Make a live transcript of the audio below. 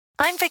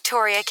I'm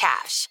Victoria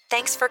Cash.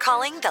 Thanks for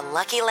calling the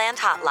Lucky Land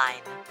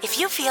Hotline. If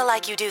you feel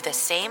like you do the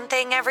same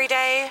thing every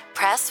day,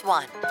 press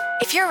 1.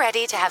 If you're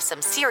ready to have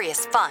some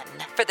serious fun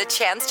for the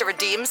chance to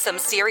redeem some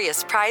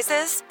serious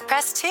prizes,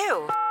 press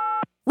 2.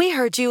 We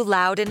heard you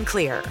loud and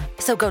clear.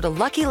 So go to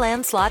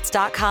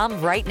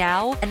LuckyLandSlots.com right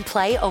now and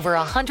play over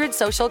 100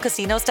 social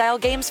casino-style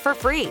games for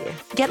free.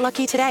 Get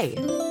lucky today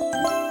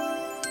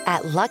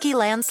at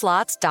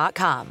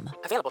LuckyLandSlots.com.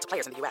 Available to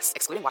players in the U.S.,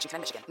 excluding Washington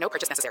and Michigan. No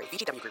purchase necessary.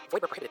 VGW Group.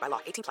 Void where prohibited by law.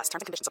 18+. Terms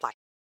and conditions apply.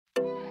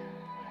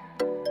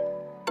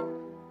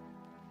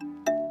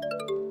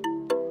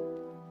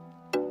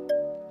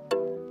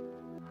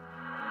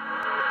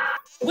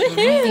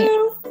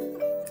 Woohoo!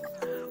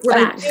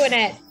 We're doing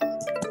it.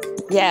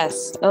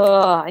 Yes.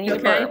 Oh, I need to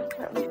burp.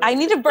 I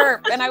need to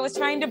burp. And I was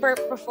trying to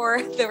burp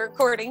before the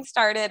recording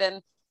started,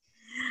 and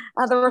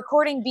the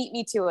recording beat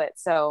me to it.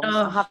 So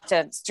I'll have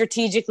to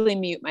strategically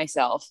mute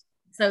myself.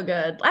 So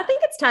good. I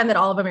think it's time that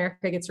all of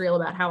America gets real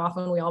about how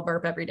often we all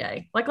burp every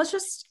day. Like, let's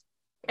just,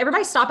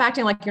 everybody stop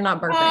acting like you're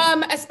not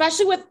burping.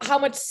 Especially with how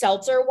much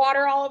seltzer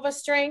water all of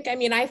us drink. I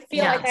mean, I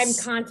feel like I'm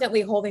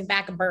constantly holding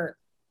back a burp.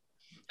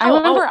 I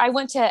remember I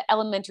went to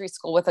elementary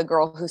school with a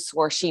girl who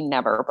swore she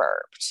never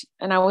burped.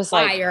 And I was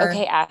like,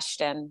 okay,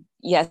 Ashton.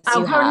 Yes,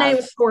 you her have. name,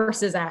 of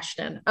course, is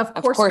Ashton. Of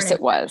course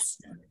it was.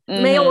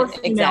 Male or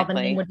female, the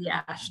name would be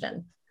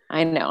Ashton.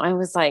 I know. I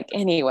was like,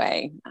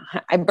 anyway,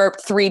 I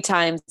burped 3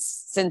 times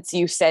since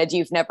you said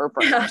you've never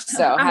burped.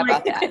 So how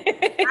about that?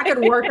 I could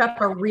work up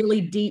a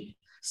really deep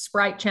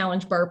Sprite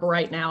challenge burp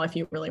right now if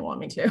you really want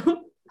me to.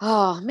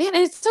 Oh man,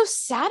 and it's so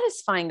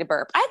satisfying to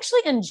burp. I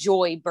actually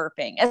enjoy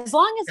burping as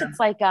long as it's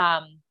like,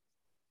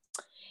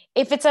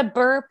 if it's a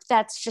burp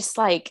that's just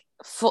like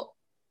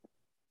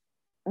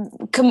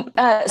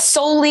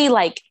solely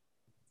like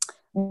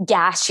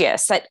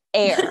gaseous, that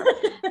air,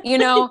 you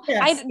know,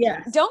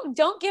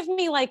 don't give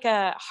me like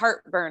a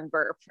heartburn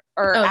burp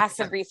or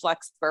acid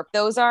reflux burp.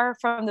 Those are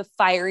from the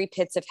fiery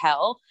pits of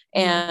hell.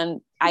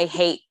 And I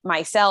hate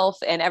myself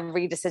and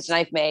every decision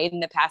I've made in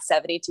the past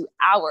 72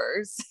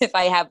 hours if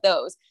I have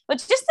those. But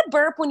just the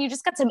burp when you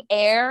just got some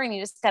air and you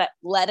just got to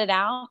let it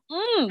out.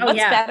 What's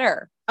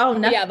better? Oh,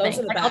 nothing. Yeah, those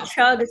are the best. I'll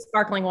chug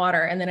sparkling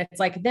water. And then it's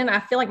like, then I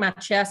feel like my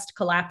chest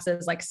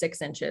collapses like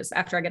 6 inches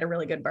after I get a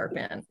really good burp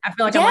in. I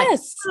feel like I'm like,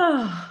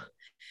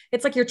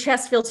 it's like your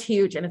chest feels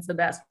huge and it's the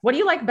best. What do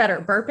you like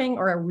better, burping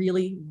or a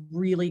really,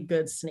 really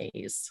good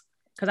sneeze?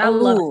 Because I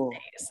love a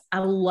sneeze. I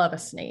love a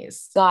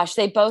sneeze. Gosh,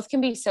 they both can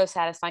be so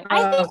satisfying.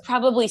 I think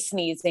probably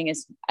sneezing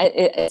is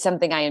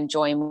something I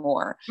enjoy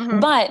more.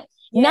 But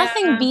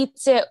nothing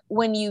beats it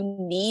when you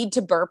need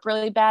to burp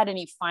really bad and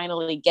you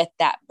finally get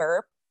that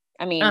burp.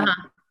 I mean,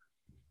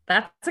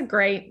 that's a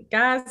great,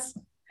 guys.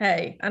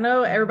 Hey, I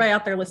know everybody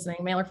out there listening,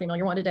 male or female,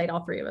 you're wanting to date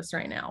all 3 of us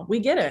right now. We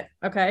get it.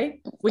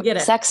 Okay. We get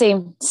it.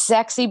 Sexy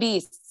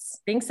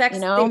beasts. Being sexy,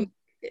 you know?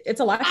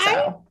 It's a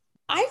lifestyle.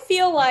 I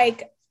feel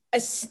like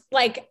a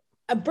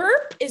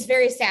burp is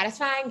very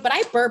satisfying, but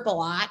I burp a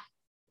lot.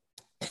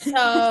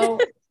 So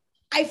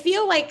I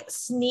feel like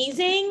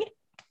sneezing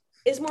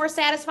is more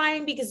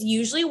satisfying because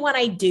usually when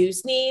I do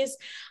sneeze,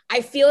 I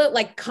feel it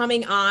like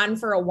coming on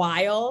for a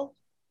while.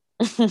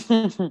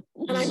 And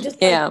I'm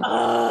just like,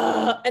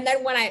 ugh. And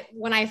then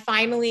when I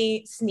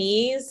finally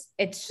sneeze,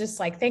 it's just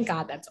like, thank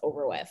God that's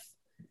over with.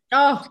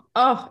 Oh,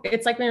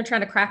 it's like when you're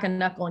trying to crack a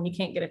knuckle and you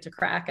can't get it to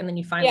crack. And then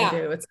you finally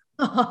do. It's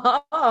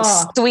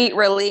sweet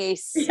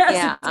release.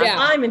 Yes,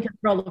 I'm in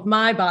control of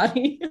my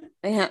body.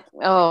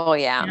 Oh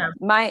yeah.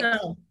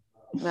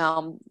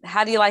 Well,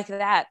 how do you like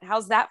that?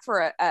 How's that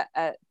for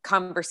a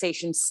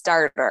conversation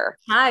starter?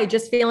 Hi,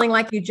 just feeling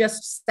like you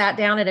just sat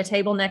down at a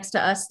table next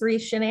to us 3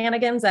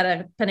 shenanigans at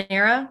a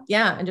Panera.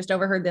 Yeah. And just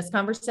overheard this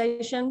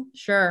conversation.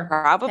 Sure.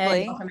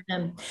 Probably.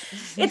 Hey,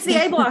 it's the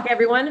A Block,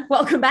 everyone.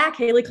 Welcome back.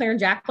 Haley, Claire, and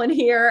Jacqueline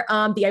here.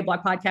 The A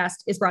Block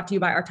podcast is brought to you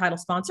by our title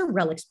sponsor,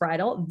 Relics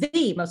Bridal,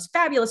 the most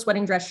fabulous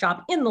wedding dress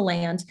shop in the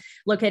land,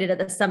 located at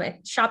the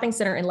Summit Shopping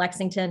Center in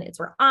Lexington. It's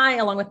where I,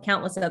 along with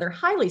countless other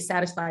highly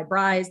satisfied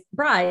brides,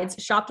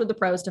 shopped with the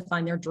pros to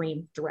find their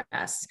dream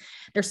dress.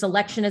 Their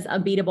selection is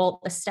unbeatable.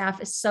 The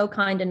staff is so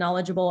kind and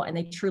knowledgeable, and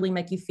they truly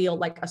make you feel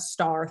like a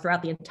star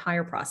throughout the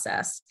entire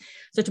process.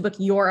 So to book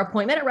your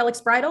appointment at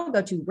Relics Bridal,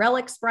 go to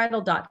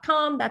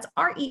relicsbridal.com. That's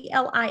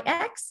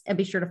RELIX. And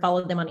be sure to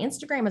follow them on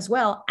Instagram as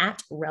well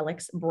at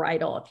Relics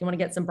Bridal. If you want to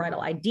get some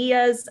bridal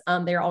ideas,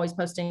 they're always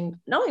posting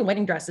not only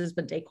wedding dresses,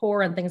 but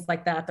decor and things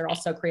like that. They're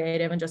also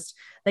creative and just,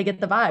 they get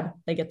the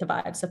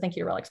vibe. So thank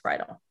you to Relics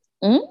Bridal.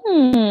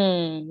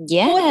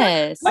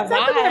 Yes. What's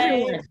up with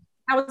everyone?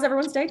 How was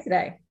everyone's day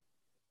today?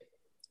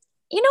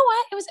 You know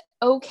what? It was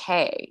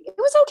okay.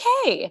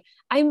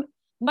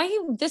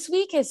 This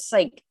week is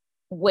like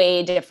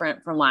way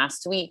different from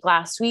last week.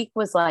 Last week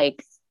was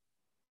like,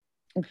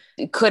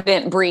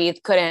 couldn't breathe,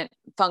 couldn't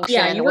function.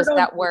 Yeah, you was were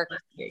that work.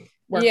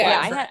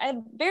 I had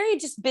a very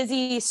just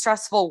busy,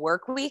 stressful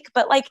work week,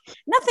 but like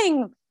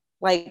nothing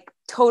like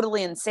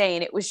totally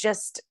insane. It was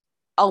just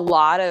a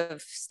lot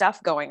of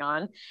stuff going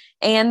on.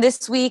 And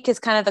this week is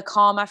kind of the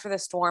calm after the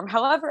storm.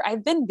 However,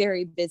 I've been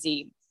very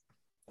busy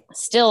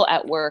still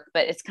at work,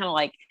 but it's kind of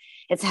like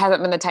it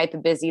hasn't been the type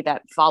of busy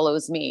that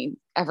follows me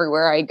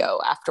everywhere I go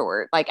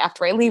afterward. Like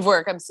after I leave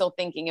work, I'm still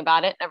thinking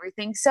about it and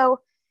everything. So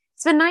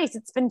it's been nice.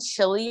 It's been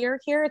chillier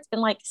here. It's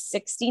been like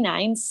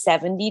 69,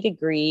 70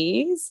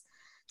 degrees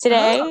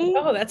today.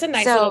 Oh, that's a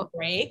nice little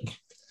break.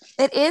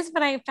 It is,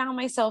 but I found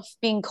myself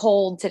being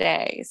cold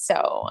today.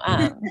 So,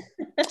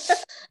 so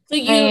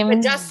you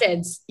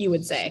adjusted, you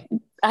would say.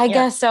 I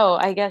guess so.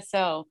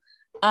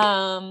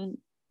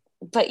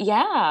 But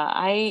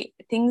yeah,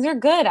 things are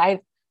good.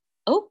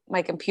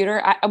 My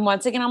computer, I'm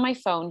once again on my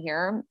phone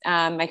here.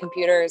 My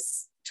computer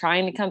is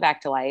trying to come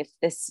back to life.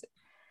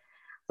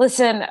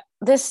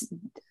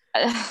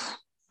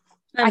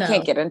 I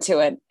can't get into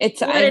it.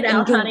 Let it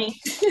out, honey.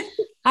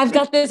 I've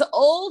got this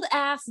old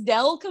ass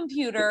Dell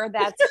computer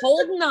that's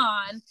holding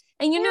on.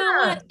 And you know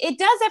what? It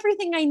does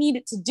everything I need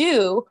it to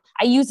do.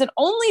 I use it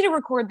only to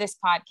record this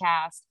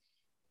podcast.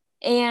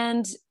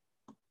 And,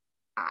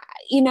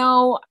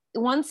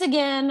 once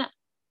again,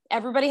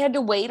 everybody had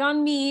to wait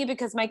on me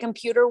because my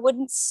computer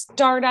wouldn't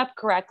start up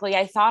correctly.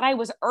 I thought I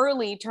was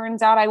early.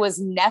 Turns out I was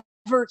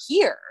never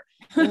here.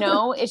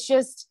 It's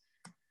just,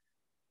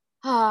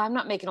 I'm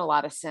not making a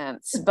lot of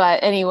sense.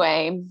 But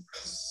anyway,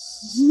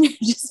 I've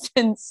just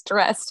been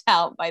stressed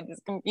out by this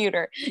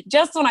computer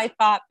just when I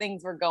thought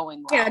things were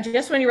going well. Yeah,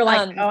 just when you were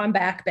like, I'm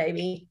back,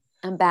 baby.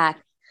 I'm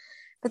back.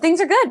 But things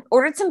are good.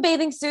 Ordered some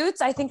bathing suits.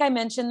 I think I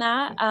mentioned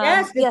that.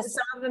 Yes.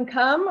 Some of them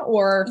come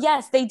or?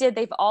 Yes, they did.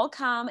 They've all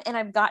come. And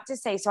I've got to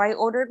say, so I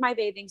ordered my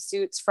bathing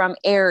suits from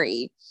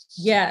Aerie.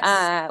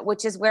 Yes.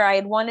 Which is where I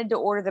had wanted to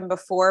order them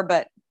before,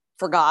 but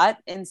forgot.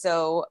 And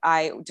so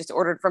I just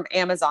ordered from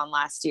Amazon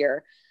last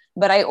year.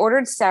 But I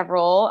ordered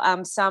several.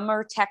 Some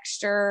are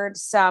textured.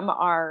 Some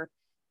are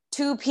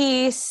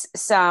 2-piece.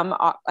 And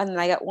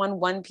I got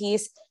one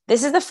piece.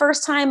 This is the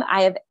first time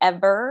I have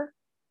ever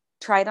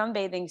tried on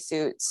bathing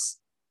suits.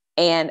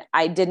 And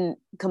I didn't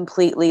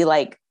completely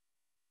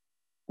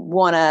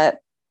want to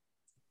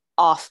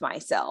off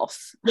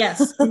myself.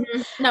 Yes.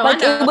 Mm-hmm. No,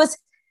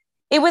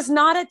 it was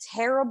not a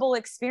terrible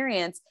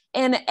experience.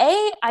 And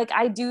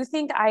I do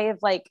think I've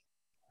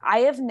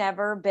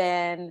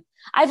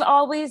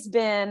always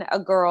been a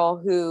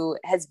girl who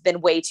has been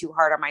way too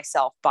hard on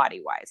myself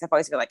body wise. I've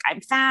always been like,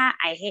 I'm fat.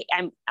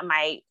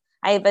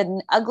 I have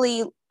an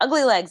ugly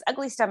legs,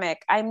 ugly stomach.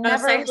 I'm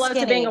never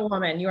skinny. To being a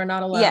woman. You are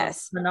not alone.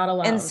 Yes. You're not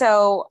alone. And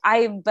so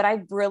I've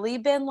really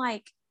been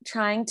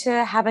trying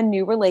to have a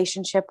new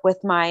relationship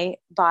with my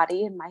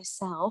body and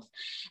myself.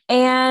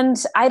 And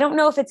I don't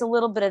know if it's a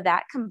little bit of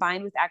that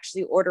combined with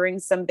actually ordering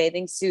some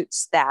bathing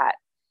suits that,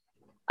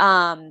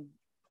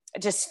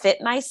 just fit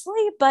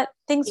nicely, but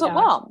things went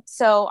well.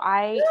 So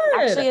I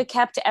actually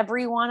kept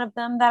every one of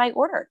them that I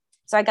ordered.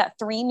 So I got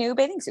 3 new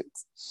bathing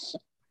suits.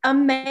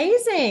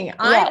 Amazing. Yes.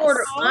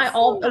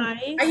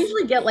 I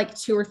usually get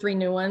 2 or 3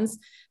 new ones,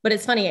 but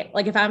it's funny.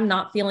 If I'm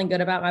not feeling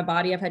good about my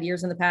body, I've had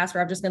years in the past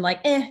where I've just been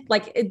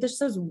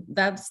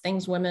that's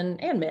things women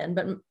and men,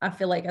 but I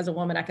feel like as a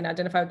woman, I can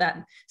identify with that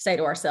and say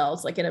to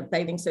ourselves, in a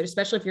bathing suit,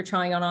 especially if you're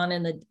trying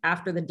on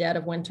after the dead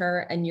of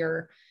winter and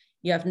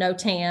you have no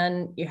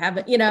tan, you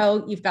haven't,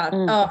 you've got,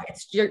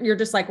 you're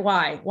just like,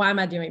 why am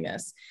I doing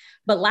this?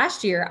 But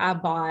last year I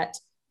bought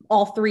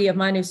all 3 of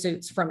my new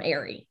suits from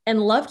Aerie and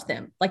loved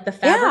them. The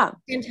fabric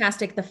was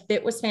fantastic. The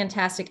fit was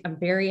fantastic. I'm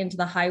very into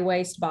the high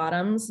waist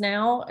bottoms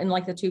now. And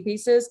the 2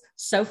 pieces,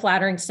 so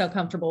flattering, so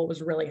comfortable.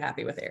 Was really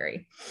happy with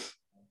Aerie.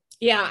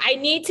 Yeah. I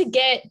need to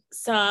get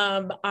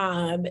some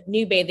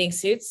new bathing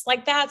suits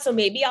like that. So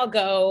maybe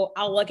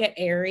I'll look at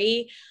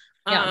Aerie.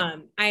 Yeah.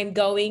 I'm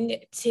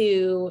going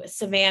to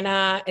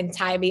Savannah and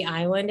Tybee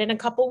Island in a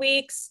couple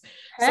weeks.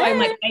 Hey. So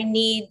I'm I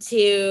need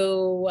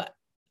to,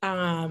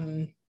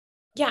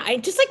 I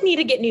just need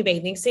to get new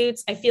bathing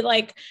suits. I feel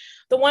like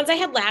the ones I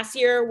had last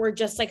year were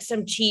just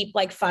some cheap,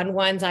 fun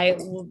ones I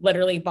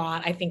literally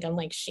bought, I think on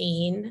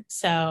Shein.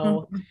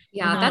 So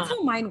that's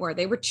how mine were.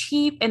 They were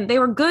cheap and they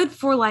were good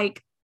for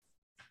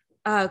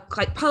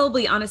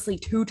probably honestly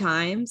 2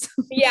 times.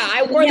 Yeah.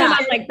 I wore them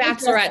on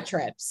bachelorette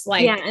trips.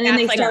 And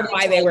then that's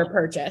why they were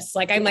purchased.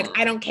 I'm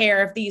I don't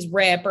care if these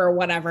rip or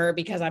whatever,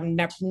 because I'm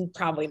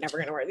probably never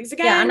going to wear these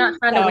again. Yeah. I'm not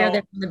trying to wear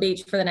them on the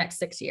beach for the next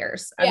 6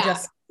 years.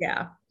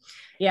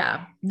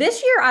 Yeah.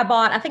 This year I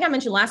bought, I think I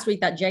mentioned last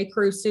week, that J.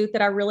 Crew suit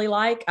that I really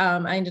like.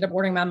 I ended up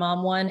ordering my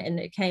mom one and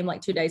it came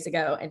 2 days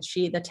ago, and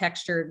the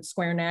textured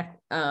square neck,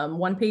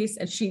 1 piece.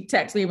 And she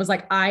texted me and was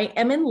like, I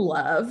am in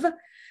love.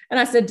 And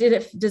I said,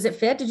 does it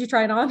fit? Did you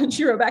try it on? And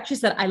she wrote back, she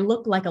said, I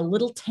look like a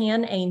little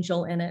tan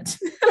angel in it.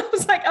 And I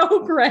was like,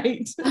 oh,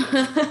 great. So,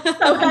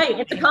 hey,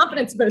 it's a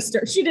confidence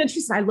booster. She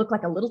said, I look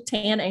like a little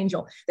tan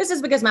angel. This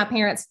is because my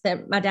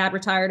dad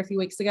retired a few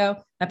weeks ago.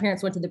 My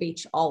parents went to the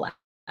beach all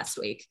last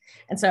week.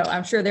 And so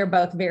I'm sure they're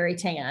both very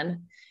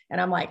tan.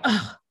 And I'm like,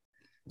 oh,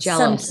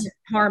 jealous.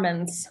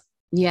 Harmons.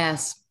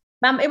 Yes.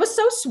 It was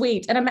so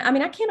sweet. And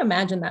I can't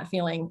imagine that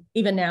feeling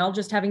even now,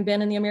 just having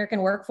been in the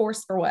American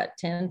workforce for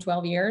 10,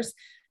 12 years.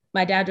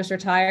 My dad just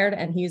retired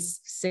and he's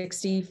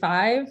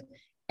 65.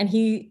 And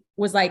he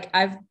was like,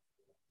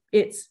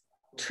 it's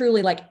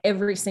truly like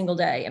every single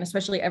day, and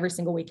especially every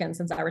single weekend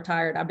since I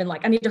retired, I've been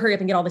like, I need to hurry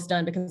up and get all this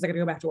done because I got to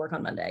go back to work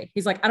on Monday.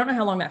 He's like, I don't know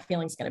how long that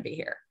feeling's going to be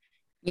here.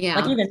 Yeah.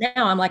 Like even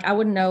now I'm like, I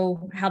wouldn't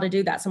know how to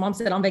do that. So Mom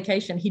said on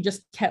vacation, he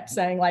just kept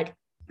saying like,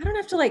 I don't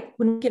have to like,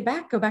 when we get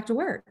back, go back to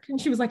work. And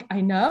she was like,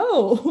 I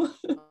know.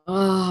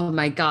 Oh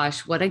my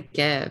gosh. What a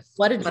gift.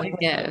 What a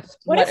gift.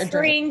 What a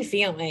freeing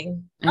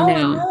feeling. I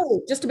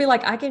know. Just to be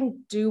like, I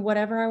can do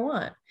whatever I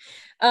want.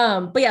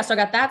 But yeah, so I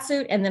got that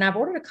suit, and then I've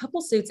ordered a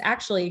couple suits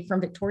actually from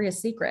Victoria's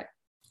Secret.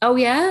 Oh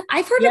yeah.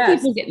 I've heard of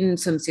people getting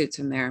some suits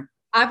from there.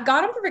 I've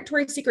got them from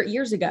Victoria's Secret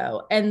years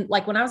ago. And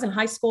like when I was in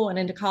high school and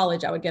into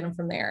college, I would get them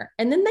from there.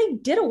 And then they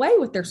did away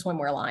with their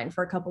swimwear line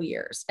for a couple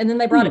years. And then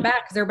they brought it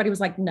back because everybody was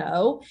like,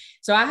 no.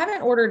 So I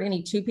haven't ordered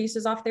any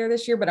 2-pieces off there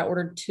this year, but I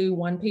ordered 2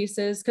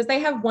 1-pieces because they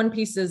have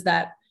 1-pieces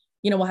that,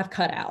 you know, will have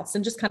cutouts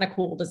and just kind of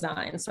cool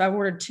designs. So I've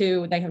ordered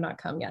 2. They have not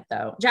come yet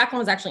though. Jacqueline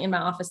was actually in my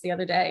office the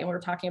other day and we were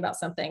talking about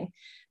something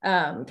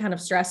kind of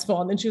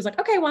stressful. And then she was like,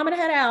 okay, well, I'm going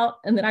to head out.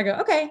 And then I go,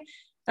 okay.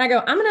 And I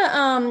go, I'm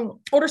going to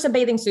order some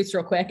bathing suits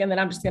real quick. And then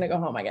I'm just going to go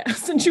home, I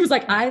guess. And she was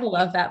like, I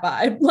love that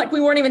vibe. Like we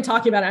weren't even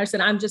talking about it. I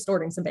said, I'm just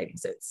ordering some bathing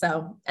suits.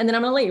 So, and then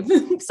I'm going to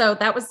leave. So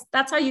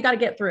that's how you got to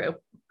get through.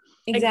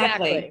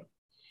 Exactly.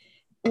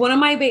 One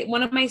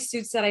of my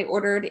suits that I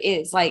ordered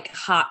is like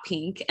hot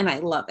pink, and I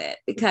love it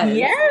because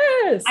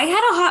yes, I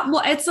had a hot,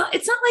 well, it's not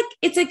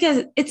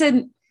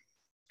like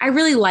I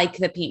really like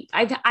the pink.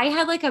 I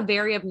had like a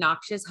very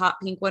obnoxious hot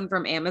pink one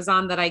from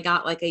Amazon that I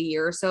got like a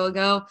year or so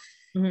ago.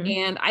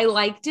 And I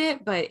liked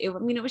it, but it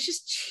was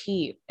just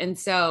cheap. And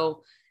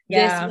so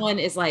this one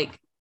is like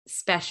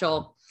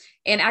special.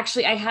 And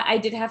actually I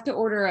did have to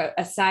order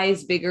a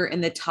size bigger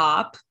in the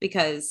top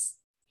because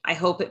I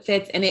hope it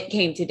fits, and it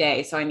came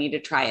today. So I need to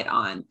try it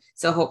on.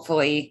 So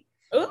hopefully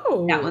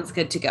that one's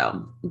good to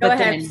go. Go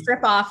ahead,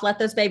 strip off, let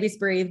those babies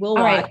breathe. We'll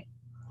watch. Right.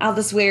 I'll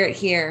just wear it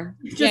here.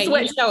 Just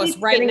you show us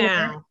right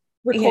now.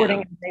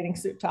 Recording a bathing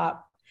suit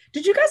top.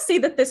 Did you guys see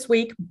that this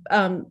week,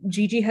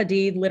 Gigi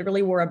Hadid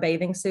literally wore a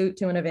bathing suit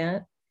to an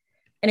event,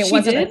 and it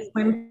wasn't a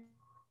swim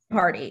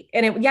party?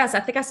 And yes, I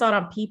think I saw it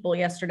on People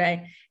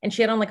yesterday, and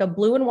she had on like a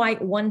blue and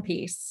white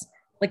 1-piece,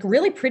 like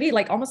really pretty,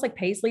 like almost like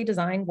paisley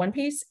design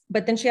 1-piece,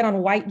 but then she had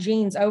on white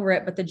jeans over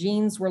it, but the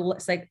jeans were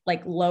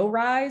like low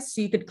rise.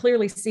 So you could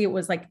clearly see it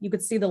was like, you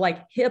could see the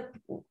like hip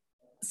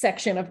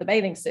section of the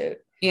bathing suit.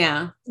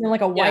 Yeah. And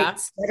like a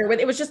white sweater with,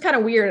 it was just kind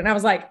of weird. And I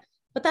was like,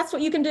 but that's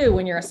what you can do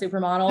when you're a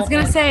supermodel. I was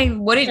going to say,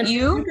 wouldn't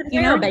you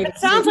know, it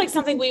sounds like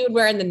something we would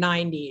wear in the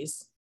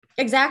 90s.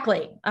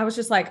 Exactly. I was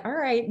just like, all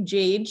right,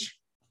 Gigi.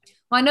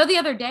 Well, I know the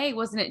other day,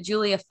 wasn't it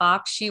Julia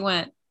Fox? She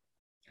went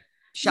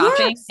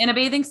shopping in a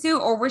bathing suit,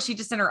 or was she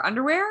just in her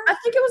underwear? I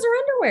think it was her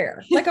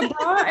underwear, like a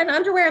bra and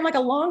underwear and like a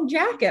long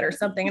jacket or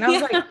something. And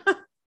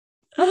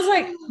I was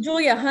like,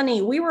 Julia,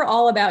 honey, we were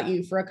all about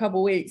you for a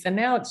couple weeks, and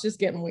now it's just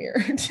getting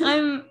weird.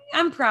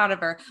 I'm proud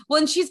of her. Well,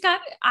 and she's got,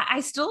 I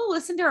still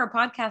listen to her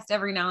podcast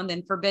every now and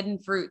then, Forbidden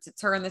Fruits.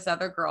 It's her and this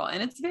other girl,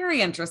 and it's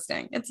very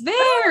interesting. It's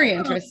very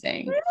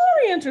interesting.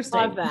 Very interesting.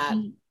 Love that.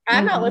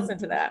 I've not listened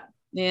to that.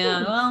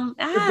 Yeah. Well,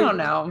 I don't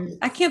know.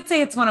 I can't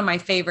say it's one of my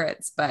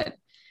favorites, but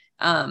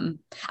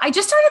I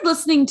just started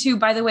listening to,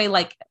 by the way,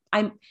 like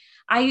I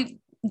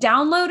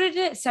downloaded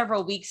it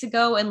several weeks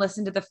ago and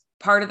listened to the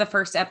part of the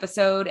first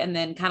episode and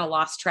then kind of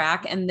lost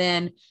track, and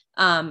then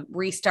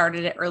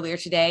restarted it earlier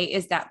today.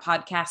 Is that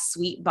podcast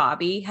Sweet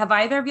Bobby? Have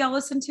either of y'all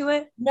listened to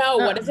it? No.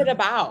 What is it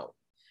about?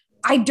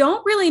 I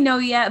don't really know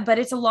yet, but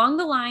it's along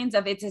the lines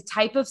of, it's a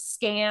type of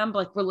scam,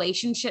 like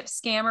relationship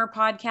scammer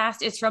podcast.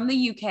 It's from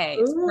the UK.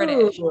 It's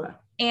British.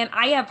 And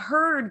I have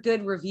heard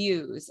good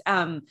reviews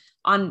on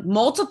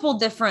multiple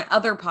different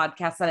other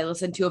podcasts that I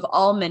listen to have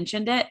all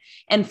mentioned it.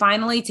 And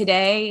finally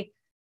today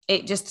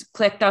it just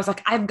clicked. I was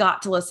like, I've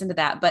got to listen to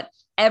that. But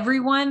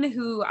everyone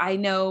who I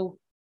know,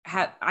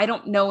 I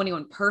don't know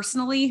anyone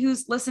personally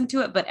who's listened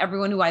to it, but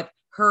everyone who I've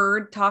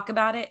heard talk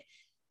about it,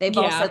 they've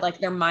all said like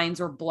their minds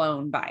were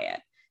blown by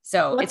it.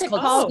 So it's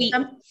called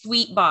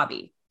Sweet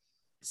Bobby.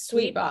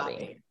 Sweet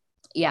Bobby.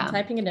 Yeah. I'm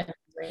typing it in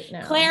right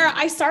now. Claire,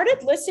 I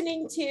started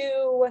listening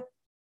to,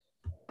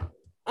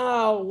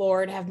 oh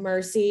Lord have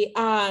mercy.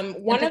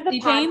 One of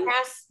the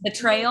podcasts, The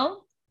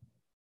Trail.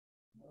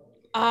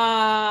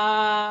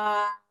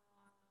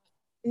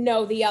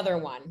 No, the other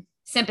one.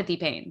 Sympathy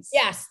Pains.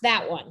 Yes,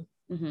 that one.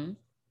 Mm-hmm.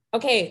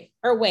 Okay.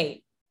 Or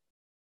wait.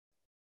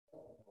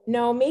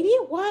 No, maybe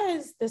it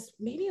was this.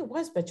 Maybe it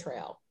was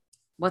Betrayal.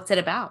 What's it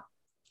about?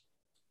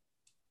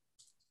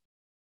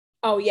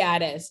 Oh yeah,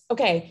 it is.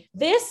 Okay.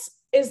 This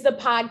is the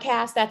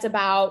podcast that's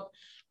about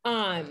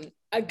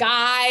a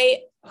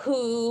guy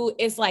who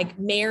is like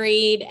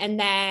married, and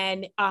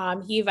then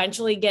he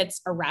eventually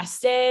gets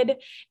arrested,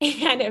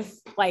 and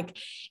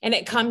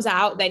it comes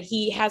out that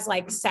he has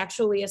like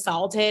sexually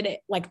assaulted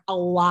like a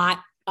lot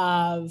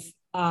of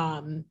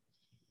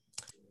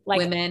like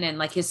women and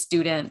like his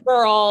student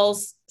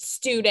girls,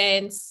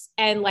 students,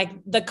 and like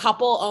the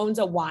couple owns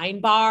a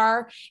wine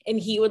bar, and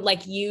he would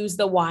like use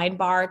the wine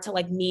bar to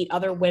like meet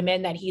other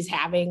women that he's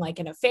having like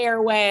an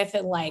affair with,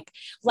 and like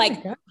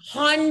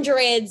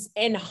hundreds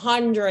and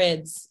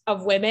hundreds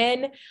of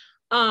women.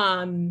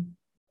 Yeah,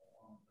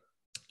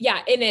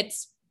 and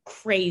it's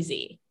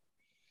crazy.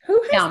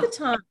 Who has the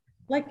time?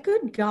 Like,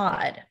 good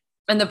God.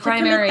 And the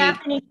primary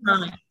that many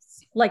times.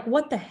 Like,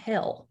 what the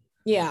hell?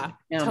 Yeah,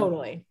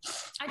 totally.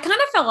 I kind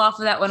of fell off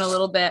of that one a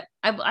little bit.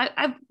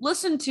 I've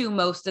listened to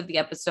most of the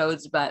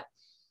episodes, but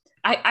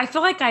I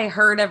feel like I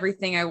heard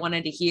everything I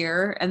wanted to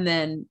hear and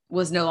then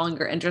was no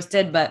longer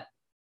interested, but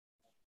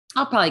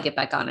I'll probably get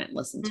back on it and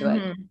listen to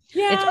it.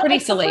 Yeah. It's pretty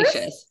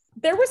salacious.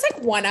 There was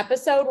like one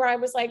episode where I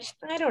was like,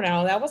 I don't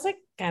know. That was like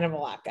kind of a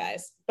lot,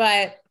 guys.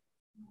 But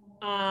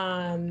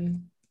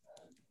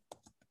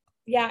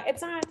yeah,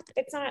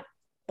 it's not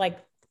like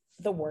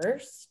the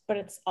worst, but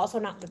it's also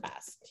not the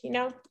best, you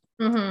know?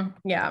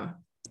 Yeah.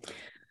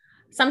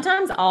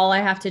 Sometimes all I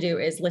have to do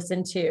is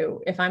listen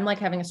to, if I'm like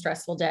having a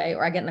stressful day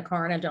or I get in the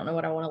car and I don't know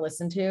what I want to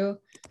listen to.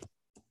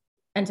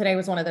 And today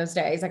was one of those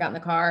days I got in the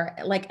car,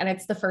 like, and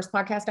it's the first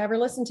podcast I ever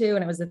listened to.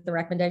 And it was at the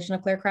recommendation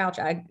of Claire Crouch.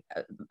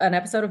 An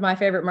episode of My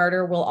Favorite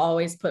Murder will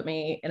always put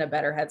me in a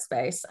better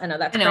headspace. I know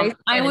that's crazy.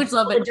 I always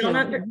love it too.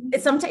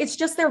 It's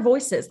just their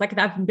voices. Like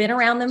I've been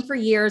around them for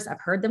years. I've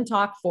heard them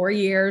talk for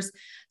years.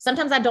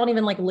 Sometimes I don't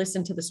even like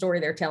listen to the story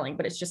they're telling,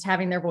 but it's just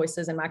having their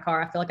voices in my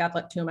car. I feel like I've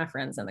left two of my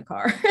friends in the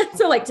car.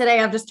 So like today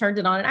I've just turned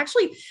it on. And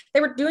actually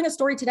they were doing a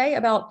story today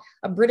about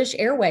a British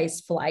Airways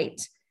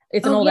flight.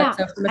 It's an old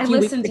episode from a few weeks ago. I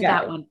listened to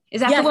that one. Is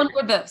that the one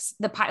where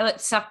the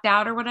pilot sucked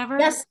out or whatever?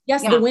 Yes. Yeah.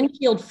 The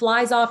windshield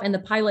flies off and the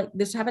pilot,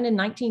 this happened in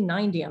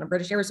 1990 on a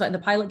British Airways flight, and the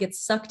pilot gets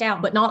sucked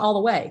out, but not all the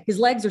way. His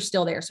legs are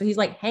still there. So he's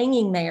like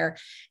hanging there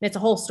and it's a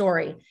whole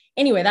story.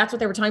 Anyway, that's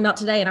what they were talking about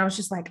today. And I was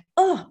just like,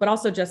 oh, but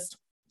also just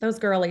those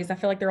girlies. I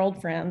feel like they're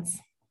old friends.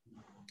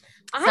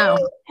 I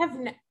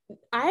haven't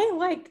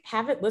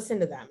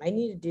listened to them. I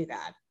need to do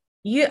that.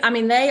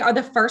 They are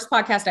the first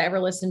podcast I ever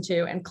listened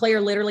to. And Claire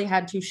literally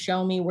had to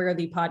show me where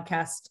the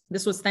podcast,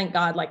 this was, thank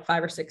God, like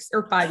 5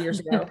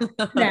 years ago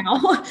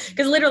now.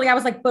 Because literally I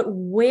was like, but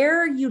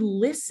where are you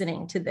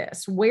listening to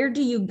this? Where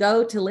do you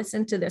go to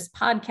listen to this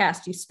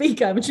podcast you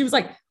speak of? And she was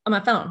like, on my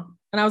phone.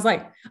 And I was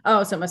like,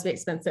 oh, so it must be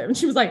expensive. And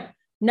she was like,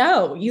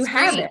 no, you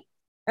have it.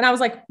 And I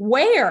was like,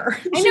 where?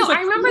 I know. Like,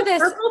 I remember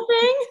this purple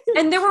thing.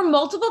 And there were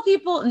multiple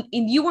people, and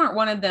you weren't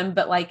one of them,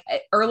 but like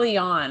early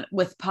on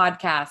with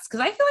podcasts.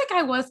 Cause I feel like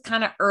I was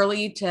kind of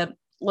early to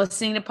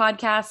listening to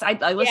podcasts. I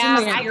listened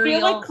to I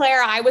feel like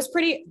Claire, I was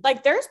pretty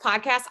like, there's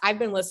podcasts I've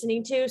been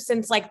listening to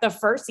since like the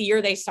first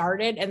year they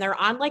started, and they're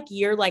on like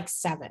year like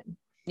 7.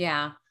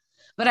 Yeah.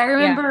 But I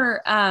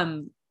remember,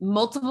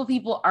 multiple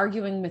people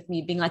arguing with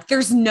me being like,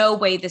 there's no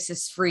way this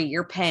is free.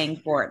 You're paying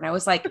for it. And I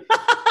was like,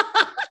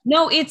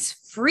 no, it's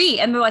free.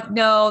 And they're like,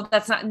 no,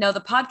 that's not, no,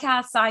 the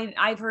podcasts,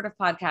 I've heard of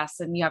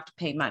podcasts and you have to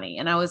pay money.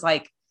 And I was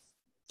like,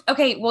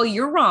 okay, well,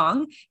 you're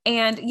wrong.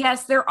 And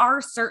yes, there are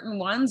certain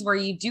ones where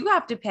you do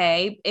have to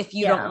pay if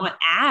you don't want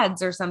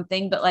ads or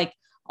something, but like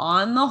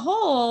on the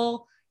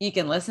whole, you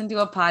can listen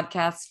to a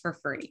podcast for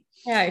free.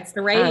 Yeah. It's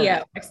the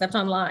radio, except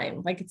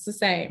online. Like it's the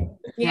same.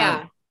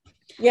 Yeah.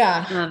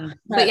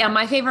 But yeah,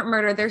 My Favorite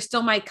Murder, they're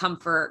still my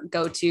comfort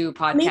go-to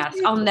podcast.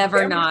 I'll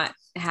never not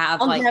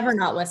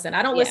listen.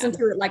 I don't listen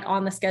to it like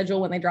on the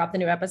schedule when they drop the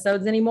new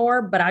episodes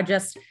anymore, but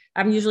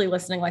I'm usually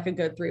listening like a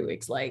good 3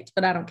 weeks late,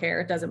 but I don't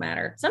care. It doesn't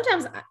matter.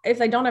 Sometimes if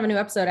they don't have a new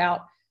episode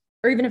out,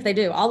 or even if they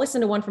do, I'll listen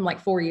to one from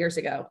like 4 years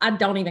ago. I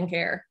don't even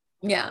care.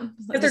 Yeah.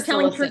 Because they're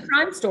telling true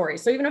crime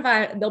stories. So even if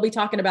they'll be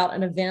talking about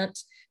an event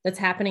that's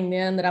happening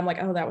then that I'm like,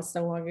 oh, that was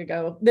so long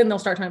ago. Then they'll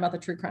start talking about the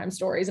true crime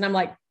stories. And I'm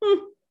like,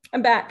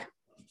 I'm back.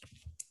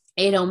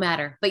 It don't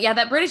matter. But yeah,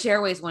 that British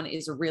Airways one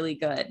is really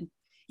good.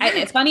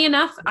 It's funny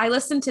enough, I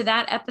listened to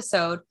that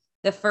episode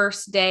the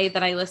first day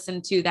that I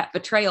listened to that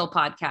Betrayal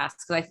podcast,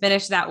 because I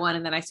finished that one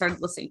and then I started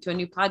listening to a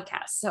new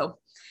podcast. So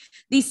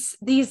these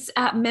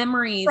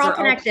memories are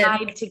all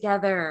tied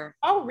together.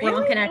 Oh, really?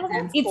 We're all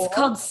connected. It's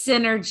called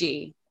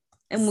Synergy,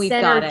 and we've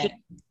got it.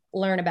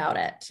 Learn about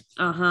it.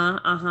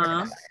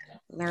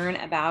 Learn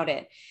about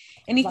it.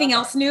 Anything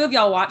else new? Have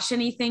y'all watched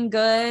anything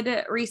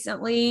good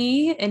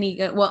recently? Any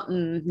good? Well,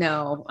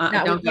 no,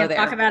 don't go there.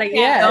 Talk about it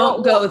yet.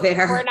 Don't go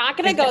there. We're not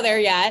going to go there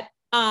yet.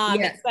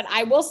 But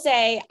I will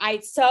say, I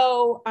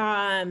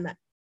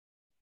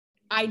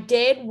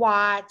did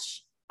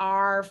watch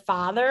Our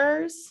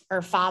Father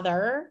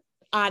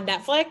on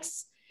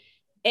Netflix.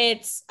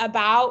 It's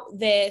about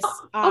this.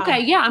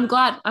 Okay. Yeah. I'm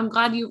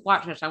glad you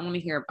watched it. I want to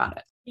hear about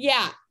it.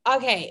 Yeah.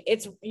 Okay.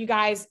 It's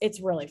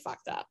really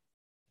fucked up.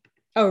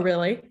 Oh,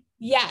 really?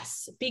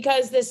 Yes,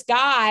 because this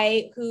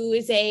guy who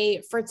is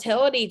a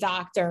fertility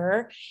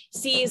doctor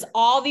sees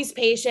all these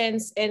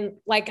patients, and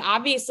like,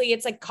 obviously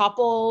it's like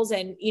couples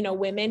and,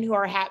 women who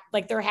are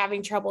they're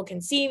having trouble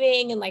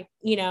conceiving, and like,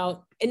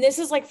 and this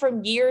is like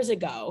from years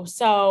ago.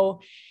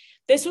 So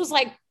this was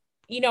like,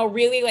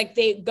 really like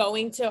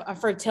going to a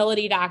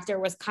fertility doctor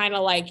was kind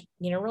of like,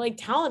 you don't really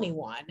tell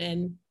anyone.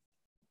 And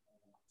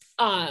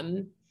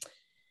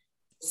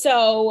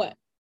So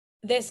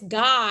this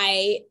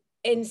guy,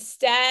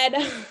 instead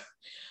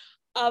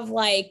of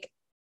like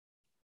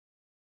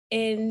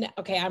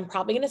I'm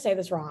probably going to say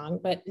this wrong,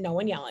 but no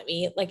one yell at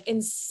me, like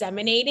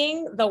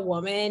inseminating the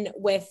woman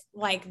with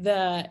like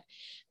the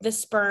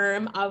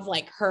sperm of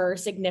like her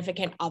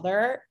significant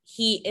other,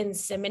 he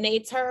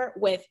inseminates her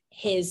with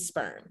his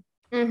sperm.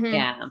 Mm-hmm.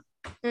 Yeah.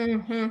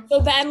 Mm-hmm. So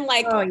then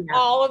like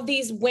all of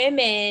these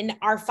women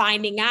are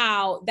finding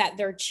out that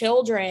their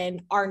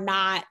children are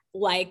not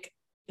like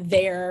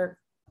their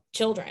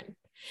children.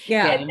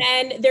 Yeah. And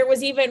then there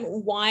was even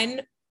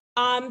one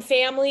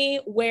family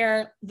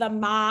where the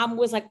mom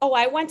was like, oh,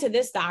 I went to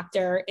this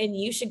doctor and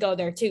you should go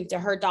there too, to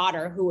her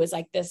daughter, who was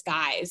like this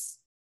guy's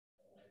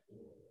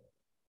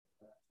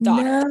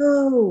daughter.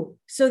 No.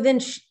 So then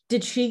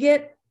did she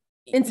get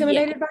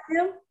inseminated by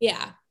him?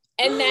 Yeah.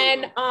 And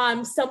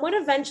then someone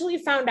eventually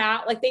found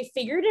out, like they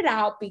figured it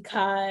out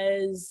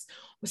because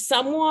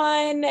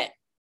someone,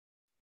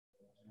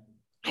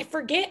 I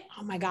forget,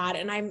 oh my God.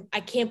 And I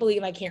can't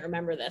believe I can't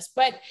remember this,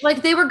 but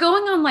like they were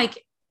going on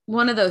like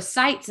one of those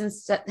sites and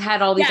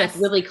had all these like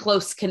really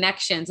close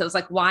connections. It was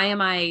like, why am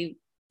I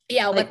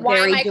like why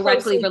very am I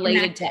directly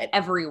related connected to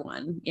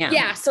everyone? Yeah.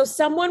 Yeah. So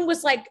someone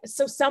was like,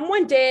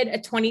 someone did a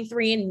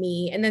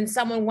 23andMe and then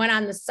someone went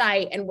on the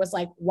site and was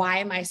like, why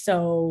am I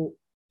so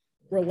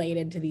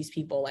related to these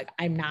people? Like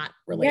I'm not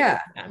related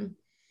to them.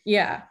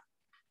 Yeah.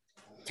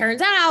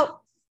 Turns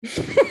out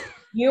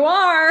you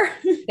are.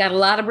 Got a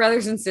lot of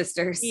brothers and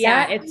sisters.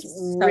 Yeah. It's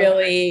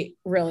really,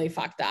 really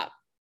fucked up.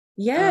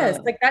 Yes.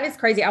 Like that is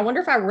crazy. I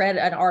wonder if I read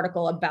an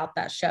article about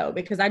that show,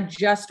 because I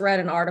just read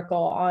an article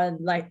on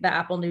like the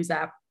Apple News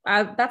app.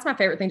 That's my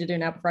favorite thing to do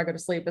now before I go to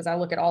sleep, is I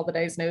look at all the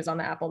day's news on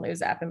the Apple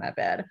News app in my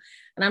bed.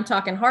 And I'm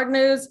talking hard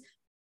news,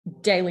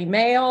 Daily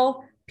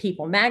Mail,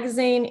 People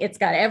Magazine. It's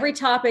got every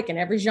topic and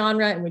every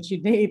genre in which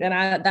you need. And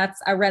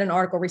I read an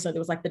article recently that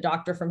was like The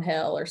Doctor from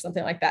Hell or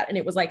something like that. And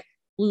it was like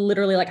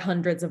literally like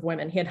hundreds of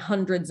women. He had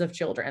hundreds of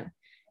children.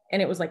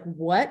 And it was like,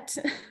 what?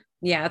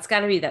 Yeah, it's got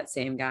to be that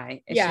same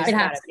guy. It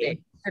has to be.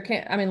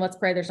 Let's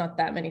pray there's not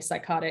that many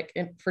psychotic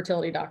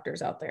infertility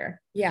doctors out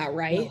there. Yeah,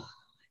 right.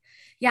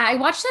 Yeah, I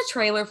watched the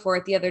trailer for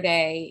it the other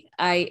day.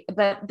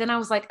 But then I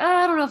was like,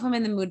 I don't know if I'm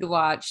in the mood to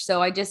watch.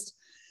 So I just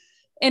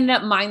ended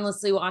up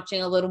mindlessly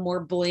watching a little more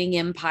Bling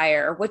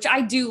Empire, which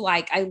I do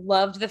like. I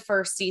loved the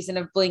first season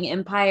of Bling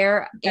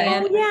Empire.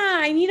 And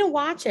I need to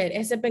watch it.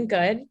 Has it been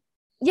good?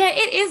 Yeah,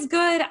 it is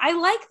good. I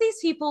like these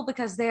people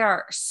because they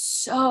are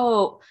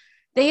so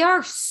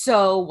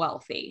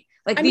wealthy.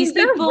 Like these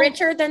people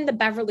richer than the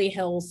Beverly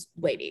Hills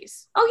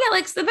ladies. Oh yeah.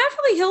 Like the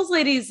Beverly Hills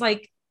ladies,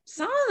 like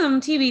some of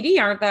them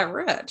TBD aren't that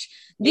rich.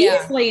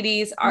 These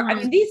ladies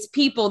are, these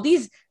people,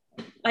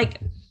 like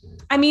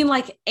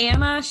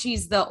Anna,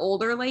 she's the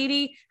older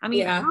lady.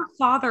 Her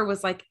father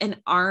was like an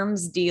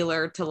arms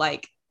dealer to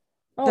like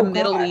the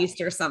Middle East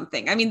or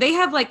something. They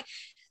have like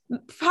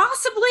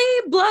possibly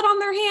blood on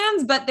their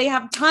hands, but they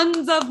have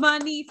tons of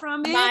money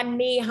from it.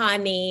 Money,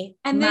 honey.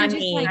 And then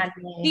just like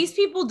these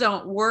people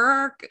don't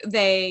work,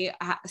 they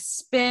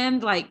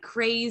spend like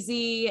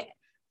crazy.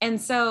 And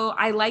so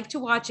I like to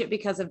watch it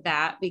because of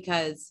that,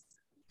 because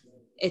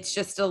it's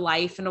just a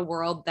life in a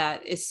world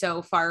that is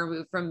so far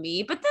removed from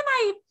me. But then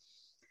I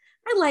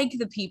like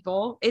the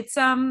people. It's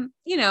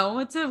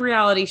it's a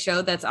reality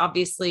show that's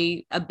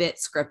obviously a bit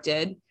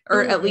scripted,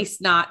 or at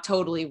least not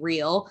totally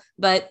real,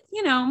 but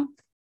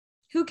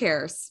who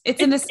cares?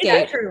 It's an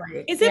escape.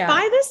 Is it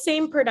by the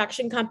same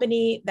production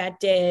company that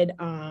did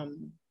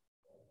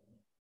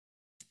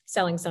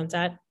Selling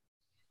Sunset?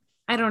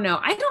 I don't know.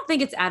 I don't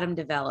think it's Adam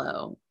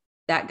DeVello,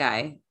 that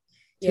guy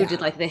who did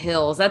like The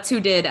Hills. That's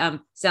who did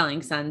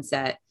Selling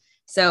Sunset.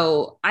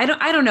 So I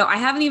don't know. I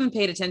haven't even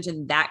paid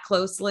attention that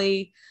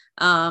closely.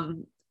 I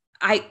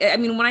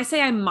mean, when I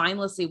say I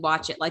mindlessly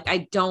watch it, like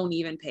I don't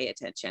even pay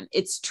attention.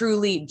 It's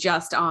truly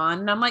just on.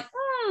 And I'm like,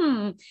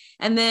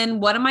 and then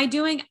what am I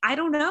doing? I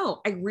don't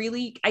know.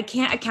 I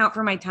can't account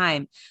for my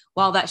time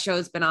while that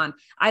show's been on.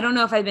 I don't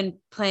know if I've been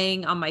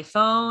playing on my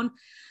phone.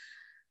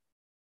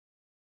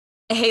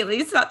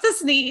 Haley's about to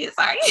sneeze.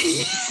 Sorry.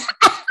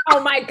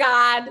 Oh my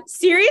God.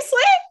 Seriously?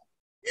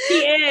 She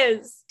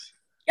is.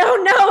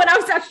 Oh no. And I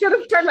should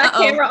have turned my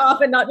camera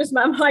off and not just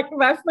my mic,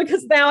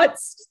 because now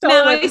it's stolen.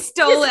 No, I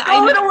stole it.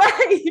 Stole it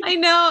away. I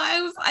know.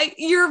 I was like,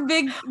 your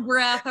big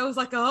breath. I was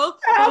like,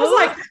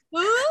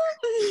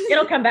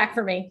 it'll come back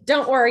for me.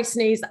 Don't worry,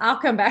 Sneeze. I'll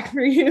come back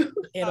for you.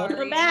 It'll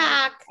come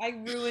back. I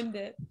ruined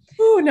it.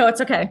 Oh no, it's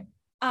okay.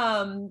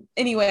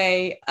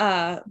 Anyway,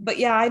 but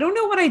yeah, I don't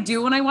know what I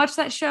do when I watch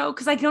that show,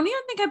 because I don't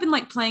even think I've been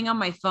like playing on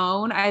my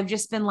phone. I've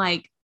just been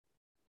like,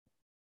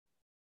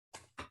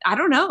 I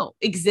don't know,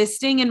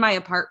 existing in my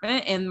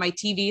apartment and my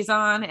TV's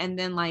on. And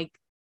then like,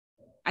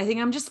 I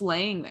think I'm just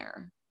laying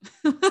there.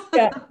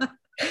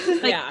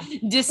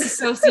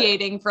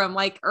 Disassociating from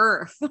like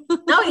Earth.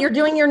 No, you're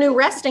doing your new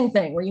resting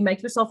thing where you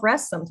make yourself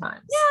rest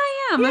sometimes. Yeah,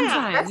 I am. I'm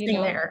fine,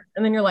 resting there.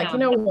 And then you're like, you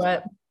know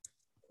what?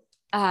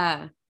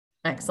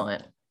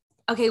 Excellent.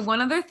 Okay.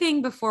 One other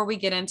thing before we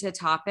get into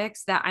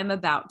topics that I'm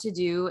about to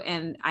do,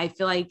 and I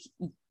feel like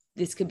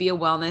this could be a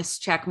wellness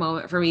check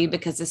moment for me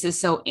because this is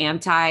so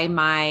anti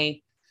my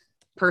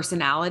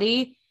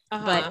personality.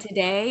 But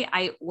today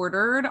I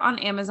ordered on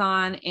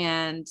Amazon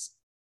and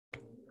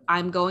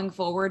I'm going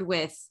forward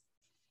with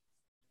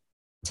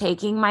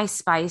taking my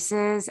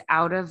spices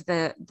out of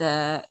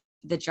the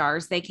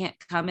jars they can't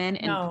come in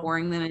and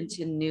pouring them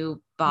into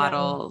new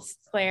bottles.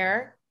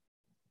 Claire.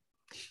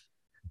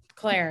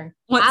 I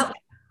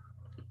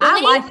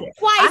like it.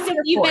 Twice have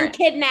you been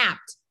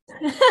kidnapped?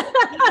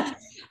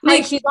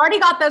 Like she's already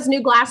got those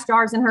new glass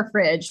jars in her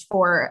fridge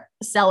for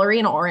celery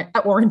and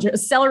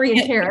oranges, celery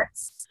and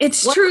carrots.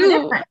 It's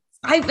true.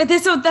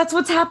 So that's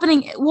what's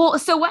happening. Well,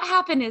 so what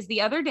happened is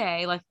the other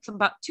day, like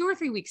about 2 or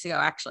 3 weeks ago,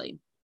 actually,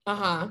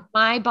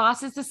 my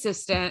boss's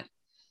assistant,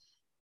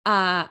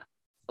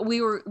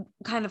 we were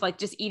kind of like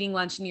just eating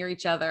lunch near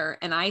each other.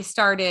 And I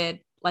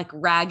started like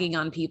ragging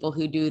on people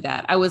who do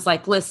that. I was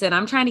like, listen,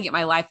 I'm trying to get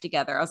my life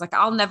together. I was like,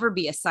 I'll never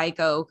be a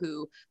psycho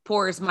who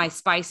pours my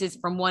spices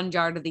from one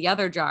jar to the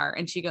other jar.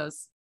 And she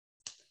goes,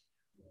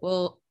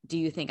 well, do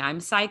you think I'm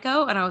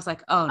psycho? And I was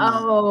like, oh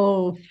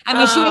no. I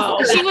mean,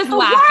 she was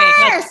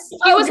laughing.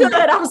 Like, she was good.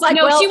 I was like,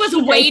 no, she was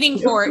waiting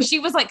for it. She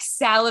was like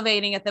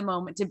salivating at the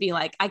moment to be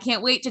like, I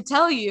can't wait to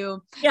tell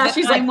you. Yeah.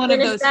 She's like, one of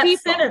those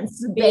people.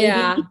 Sentence,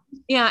 yeah.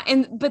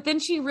 Yeah. But then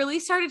she really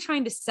started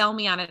trying to sell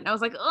me on it. And I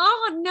was like,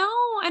 oh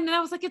no. And then I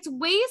was like, it's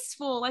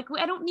wasteful. Like,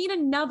 I don't need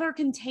another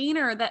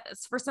container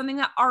that's for something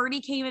that already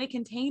came in a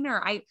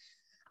container.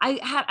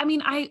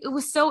 It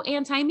was so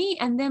anti-me.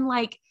 And then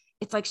like,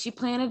 it's like she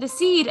planted a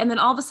seed. And then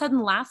all of a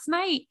sudden last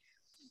night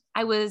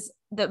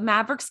the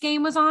Mavericks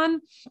game was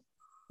on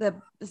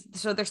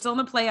so they're still in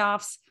the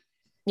playoffs.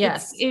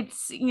 Yes.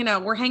 It's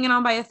we're hanging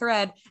on by a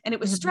thread and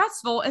it was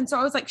stressful. And so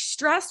I was like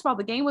stressed while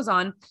the game was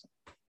on,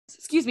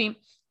 excuse me.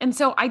 And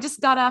so I just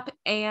got up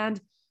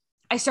and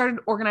I started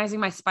organizing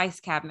my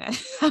spice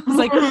cabinet. I was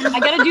like, I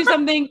got to do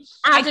something.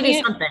 I have to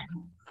do something.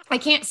 I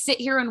can't sit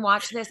here and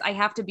watch this. I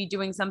have to be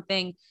doing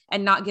something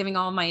and not giving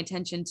all my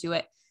attention to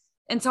it.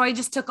 And so I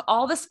just took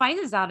all the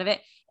spices out of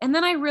it. And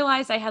then I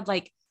realized I had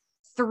like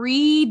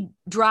 3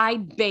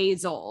 dried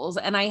basils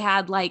and I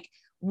had like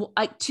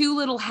 2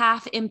 little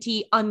half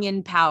empty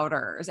onion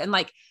powders. And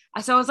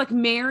so I was like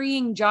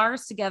marrying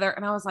jars together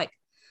and I was like,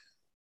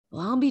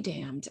 well, I'll be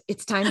damned.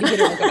 It's time to get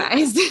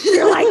organized.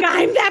 You're like,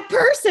 I'm that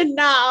person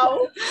now.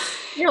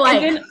 You're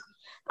like, and then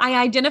I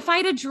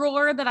identified a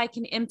drawer that I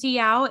can empty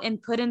out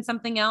and put in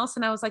something else.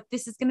 And I was like,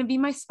 this is going to be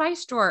my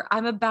spice drawer.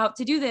 I'm about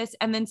to do this.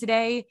 And then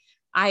today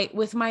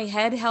with my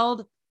head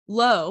held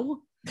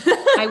low,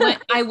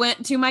 I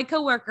went to my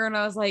coworker and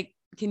I was like,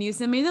 can you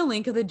send me the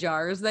link of the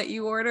jars that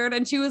you ordered?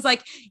 And she was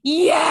like,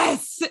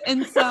 yes.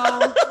 And so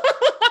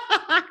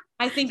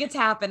I think it's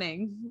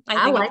happening.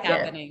 I think it's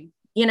happening.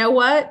 You know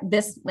what?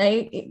 This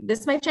may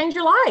change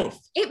your life.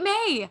 It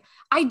may.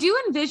 I do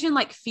envision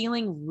like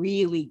feeling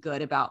really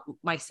good about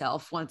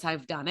myself once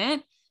I've done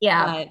it.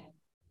 Yeah. But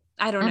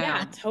I don't know.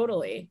 Yeah,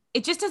 totally.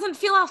 It just doesn't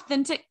feel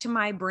authentic to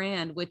my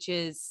brand, which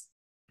is,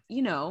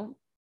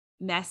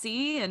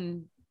 messy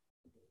and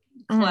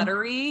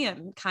cluttery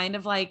and kind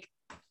of like,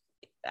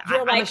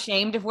 I'm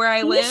ashamed of where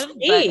I live, but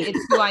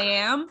it's who I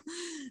am.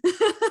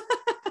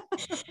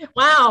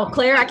 Wow,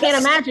 Claire, I can't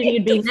imagine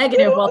you'd be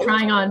negative while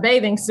trying on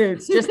bathing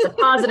suits. Just the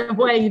positive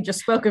way you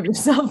just spoke of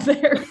yourself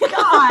there.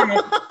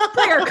 God,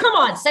 Claire, come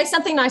on, say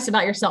something nice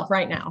about yourself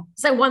right now.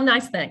 Say one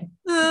nice thing.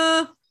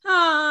 I've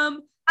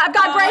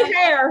got gray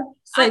hair.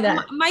 Say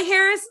that. My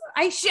hair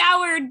I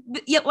showered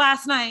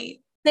last night.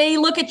 See,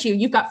 look at you.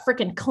 You've got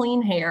freaking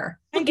clean hair.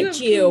 Look at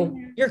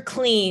you. You're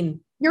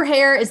clean. Your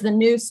hair is the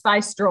new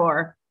spice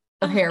drawer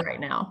of hair right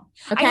now.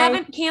 Okay? I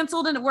haven't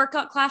canceled a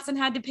workout class and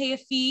had to pay a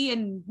fee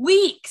in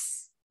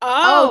weeks.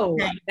 Oh,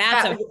 okay.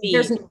 That's a fee.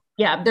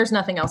 There's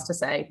nothing else to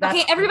say.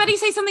 Okay, everybody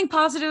say something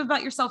positive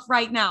about yourself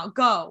right now.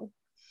 Go.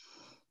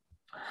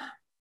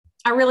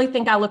 I really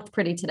think I looked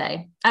pretty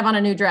today. I have on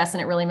a new dress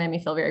and it really made me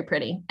feel very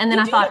pretty. And then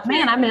I thought,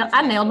 man,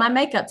 I nailed my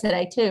makeup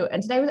today too.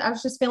 And today I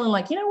was just feeling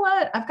like, you know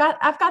what? I've got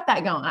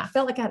that going. I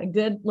felt like I had a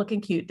good looking,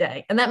 cute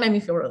day. And that made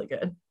me feel really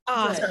good.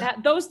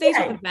 Those days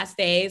are the best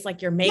days.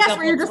 Like your makeup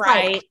looks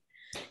right.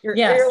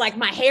 You're like,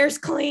 my hair's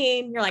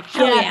clean. You're like,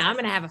 hell yeah, I'm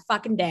going to have a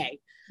fucking day.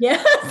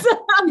 Yes,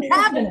 I'm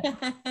having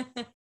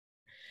it.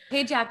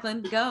 Hey,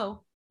 Jacqueline,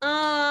 go.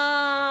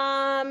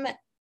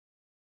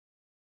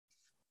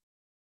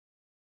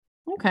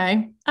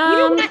 Okay.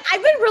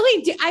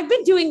 I've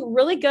been doing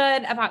really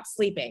good about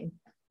sleeping.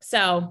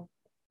 So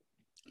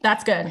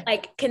that's good.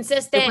 Like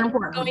consistent,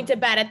 going to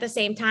bed at the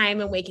same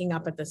time and waking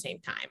up at the same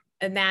time.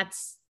 And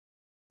that's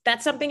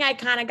something I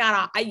kind of got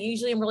off. I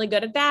usually am really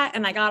good at that.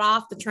 And I got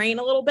off the train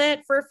a little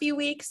bit for a few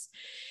weeks.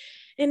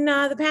 And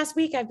the past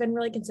week I've been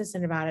really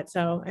consistent about it.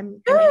 So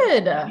I'm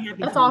good.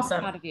 That's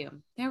awesome. Proud of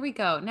you. There we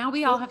go. Now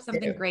we all have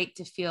something great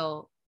to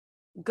feel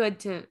good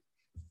to.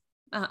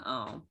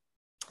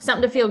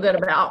 Something to feel good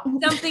about.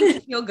 Something to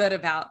feel good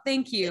about.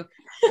 Thank you.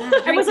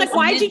 I was like,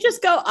 why'd you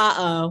just go,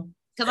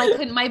 Because I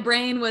couldn't, my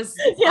brain was.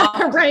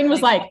 Her brain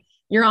was like,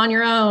 you're on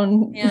your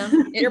own. Yeah.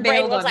 Your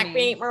brain was like,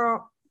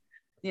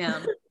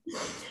 yeah.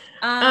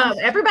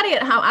 Everybody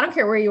at home, I don't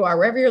care where you are,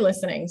 wherever you're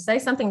listening, say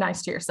something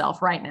nice to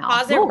yourself right now.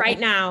 Pause it right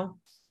now.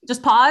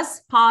 Just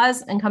pause,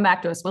 and come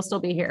back to us. We'll still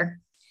be here.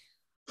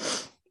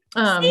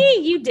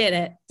 See, you did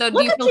it. So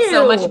do you feel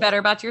so much better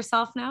about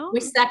yourself now? We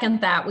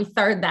second that. We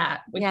third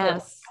that.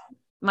 Yes.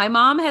 My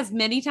mom has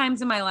many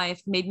times in my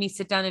life made me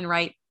sit down and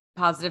write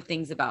positive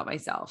things about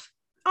myself.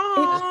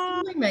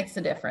 Oh, it really makes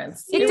a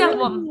difference. It does.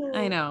 Well,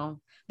 I know.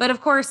 But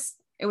of course,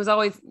 it was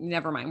always,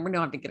 never mind. We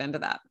don't have to get into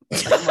that.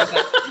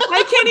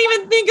 I can't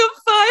even think of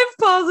 5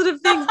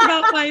 positive things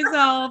about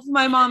myself.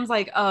 My mom's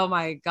like, oh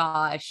my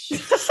gosh.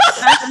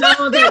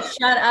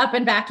 Shut up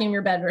and vacuum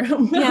your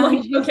bedroom. Yeah.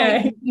 Like,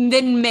 okay.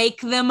 Then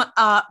make them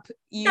up,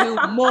 you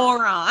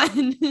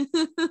moron.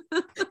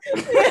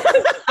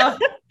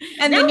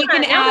 And then you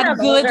can add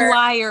good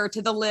liar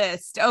to the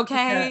list.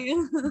 Okay.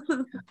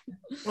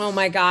 Oh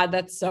my God.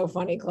 That's so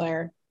funny,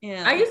 Claire.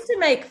 Yeah. I used to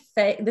make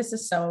this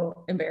is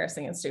so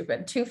embarrassing and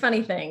stupid. 2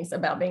 funny things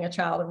about being a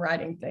child and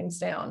writing things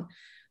down.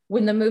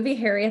 When the movie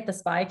Harriet the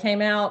Spy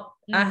came out,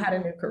 I had a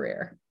new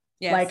career.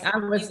 Yes. Like I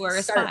was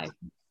a spy.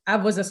 I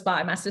was a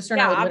spy. My sister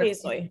and I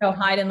would go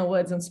hide in the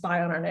woods and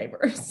spy on our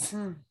neighbors.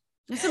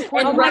 That's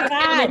important. And write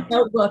down in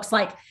notebooks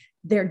like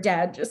their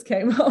dad just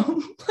came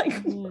home. Like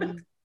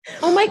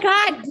oh my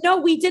God. No,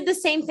 we did the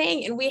same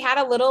thing. And we had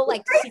a little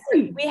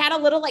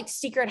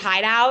secret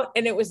hideout,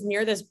 and it was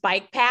near this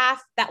bike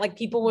path that like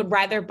people would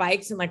ride their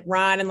bikes and like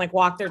run and like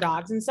walk their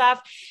dogs and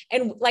stuff.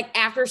 And like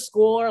after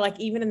school or like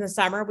even in the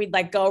summer, we'd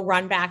like go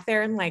run back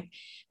there and like,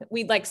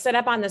 we'd like sit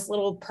up on this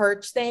little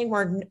perch thing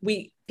where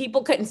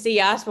people couldn't see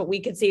us, but we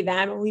could see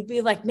them. And we'd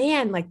be like,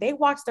 man, like they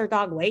walked their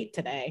dog late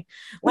today.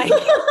 Like,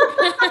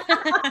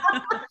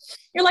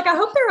 you're like, I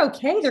hope they're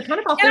okay. They're kind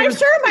of off. And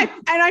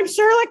I'm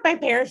sure like my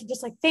parents were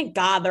just like, thank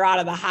God they're out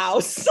of the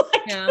house.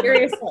 Like,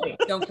 seriously.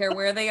 Don't care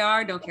where they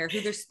are. Don't care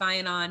who they're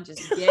spying on.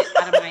 Just get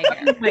out of my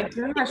hair. Oh my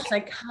gosh,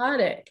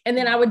 psychotic. And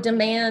then I would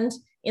demand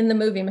in the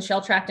movie,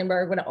 Michelle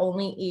Trachtenberg would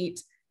only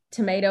eat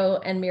tomato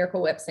and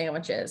Miracle Whip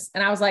sandwiches.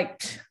 And I was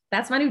like,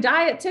 that's my new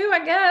diet too,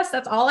 I guess.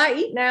 That's all I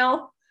eat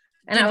now.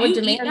 And I would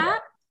demand that.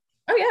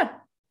 Oh yeah.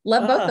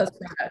 Love both those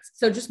products.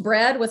 So just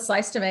bread with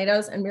sliced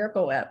tomatoes and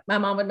Miracle Whip. My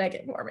mom would make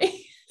it for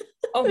me.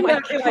 Oh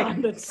my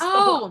God.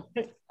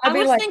 I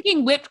was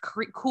thinking whipped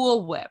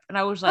Cool Whip. And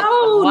I was like,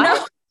 oh,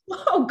 what? No.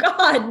 Oh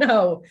God,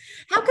 no.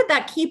 How could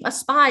that keep a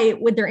spy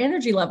with their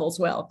energy levels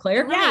well,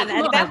 Claire? Yeah,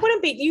 that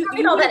wouldn't be,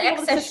 you know, that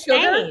excess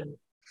sugar.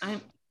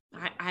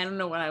 I don't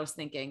know what I was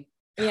thinking.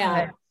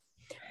 Yeah.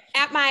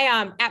 At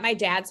my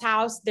dad's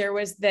house, there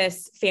was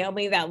this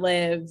family that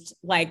lived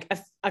like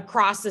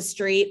across the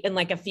street and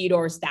like a few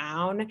doors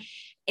down.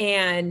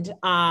 And,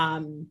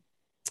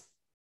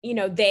 you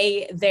know,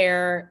 they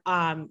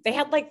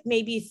had like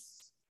maybe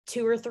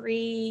 2 or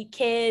 3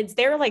 kids.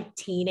 They were like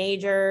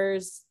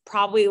teenagers,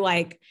 probably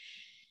like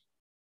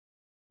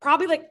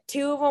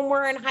 2 of them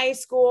were in high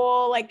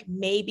school, like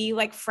maybe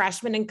like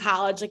freshmen in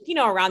college, like, you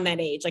know, around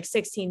that age, like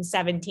 16,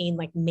 17,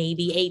 like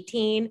maybe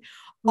 18.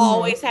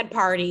 Always had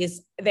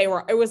parties.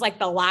 It was like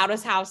the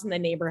loudest house in the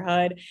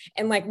neighborhood.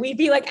 And like, we'd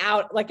be like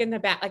out, like in the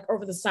back, like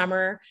over the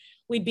summer,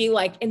 we'd be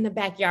like in the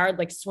backyard,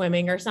 like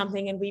swimming or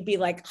something. And we'd be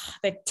like, oh,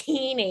 the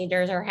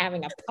teenagers are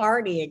having a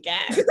party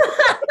again.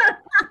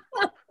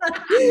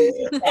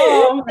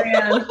 Oh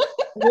man.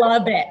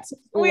 Love it.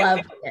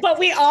 But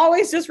we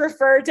always just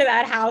referred to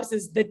that house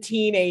as the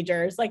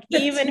teenagers. Like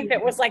even if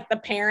it was like the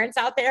parents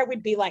out there,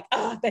 we'd be like,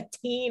 oh, the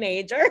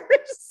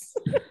teenagers.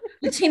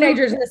 The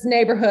teenagers in this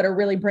neighborhood are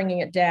really bringing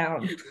it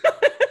down.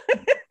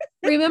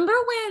 Remember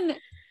when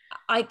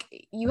like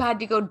you had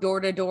to go door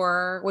to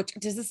door, which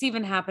does this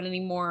even happen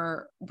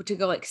anymore, to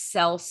go like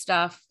sell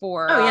stuff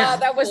for? Oh yeah,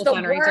 that was the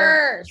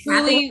worst.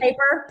 Truly,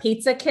 paper,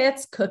 pizza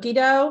kits, cookie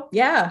dough.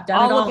 Yeah,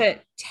 all of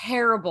it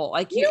terrible.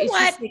 Like you know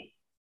what?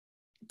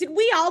 Did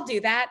we all do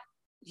that?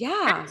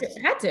 Yeah,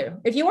 had to.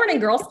 If you weren't in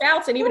Girl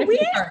Scouts, and even if you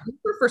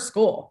were for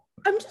school.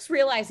 I'm just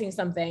realizing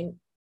something.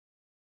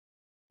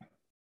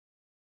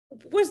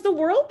 Was the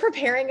world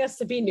preparing us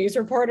to be news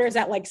reporters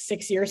at like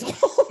 6 years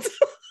old?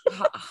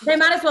 They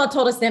might as well have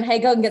told us then, hey,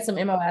 go and get some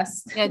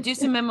MOS. Yeah, do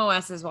some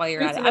MOSs while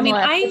you're at it. I mean,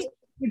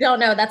 you don't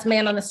know, that's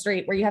man on the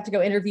street where you have to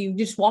go interview. You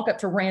just walk up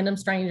to random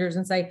strangers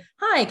and say,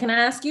 hi, can I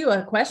ask you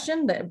a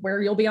question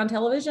where you'll be on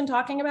television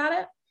talking about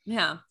it?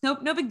 Yeah, no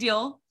big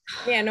deal.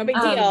 Yeah, no big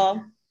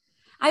deal.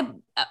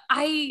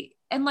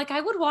 And like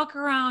I would walk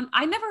around.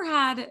 I never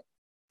had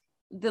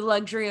the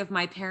luxury of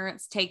my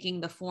parents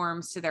taking the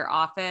forms to their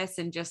office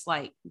and just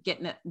like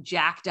getting it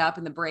jacked up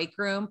in the break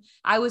room.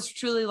 I was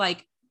truly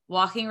like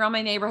walking around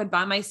my neighborhood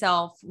by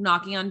myself,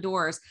 knocking on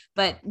doors.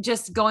 But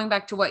just going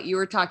back to what you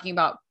were talking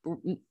about,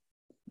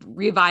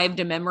 revived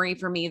a memory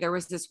for me. There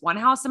was this one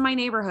house in my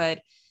neighborhood.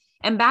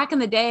 And back in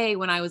the day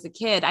when I was a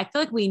kid, I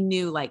feel like we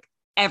knew like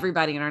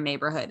everybody in our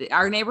neighborhood.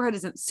 Our neighborhood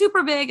isn't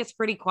super big. It's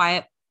pretty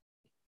quiet.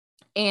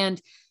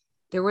 And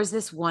there was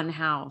this one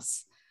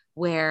house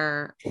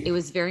where it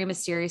was very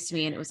mysterious to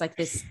me. And it was like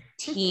this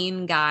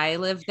teen guy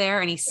lived there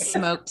and he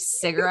smoked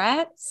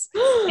cigarettes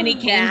and he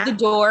came to the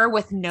door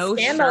with no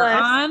shirt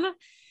on.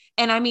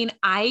 And I mean,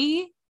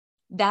 I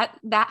that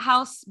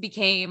house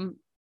became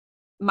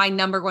my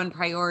number one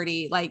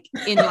priority, like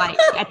in life.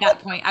 At that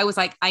point, I was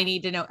like, I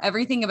need to know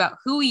everything about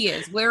who he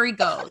is, where he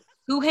goes,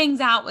 who hangs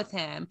out with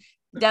him.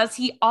 Does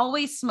he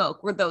always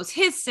smoke? Were those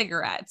his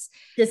cigarettes?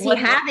 Does he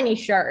have any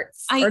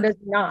shirts or does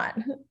he not?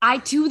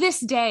 To this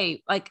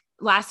day, like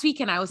last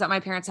weekend, I was at my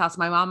parents' house.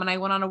 My mom and I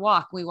went on a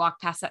walk. We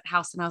walked past that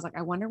house and I was like,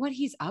 I wonder what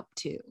he's up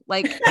to.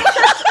 Like,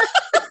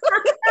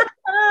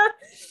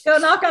 go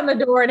knock on the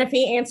door. And if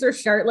he answers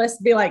shirtless,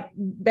 be like,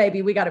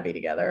 baby, we got to be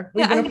together.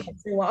 We've been apart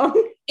too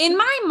long. In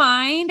my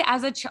mind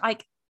as a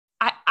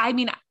I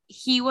mean,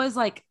 he was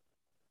like,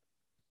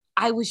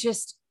 I was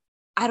just,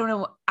 I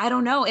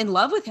don't know, in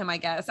love with him, I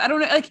guess. I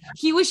don't know. Like,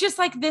 he was just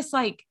like this,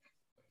 like,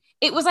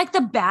 it was like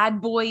the bad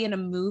boy in a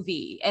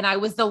movie. And I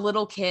was the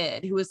little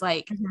kid who was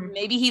like,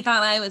 maybe he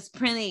thought I was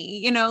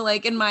pretty,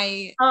 like in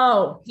my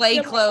play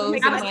clothes.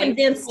 I was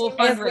convinced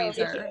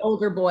the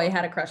older boy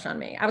had a crush on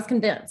me. I was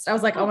convinced. I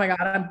was like, oh my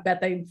God, I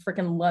bet they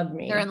freaking love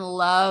me. They're in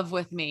love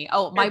with me.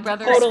 Oh, my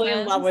brother's totally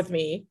in love with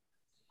me.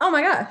 Oh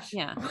my gosh.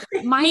 Yeah.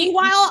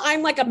 Meanwhile,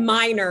 I'm like a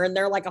minor and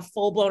they're like a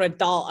full-blown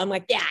adult. I'm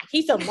like, yeah,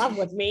 he's in love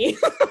with me.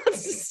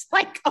 It's just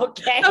like,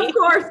 okay. Of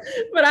course.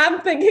 But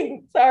I'm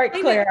thinking, sorry,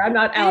 Claire, I'm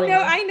not outing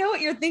I know what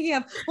you're thinking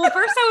of. Well,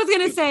 first I was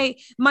going to say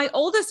my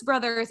oldest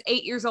brother is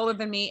 8 years older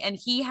than me. And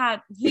he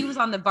was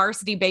on the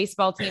varsity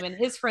baseball team and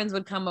his friends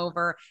would come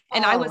over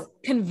and I was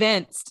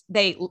convinced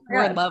they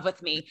were in love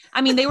with me.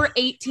 I mean, they were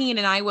 18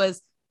 and I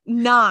was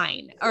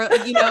 9 or,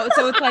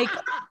 so it's like,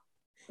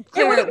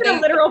 it would have been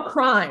a literal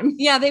crime.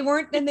 Yeah, they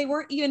weren't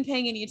even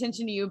paying any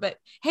attention to you. But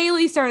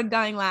Haley started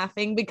dying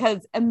laughing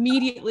because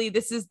immediately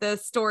this is the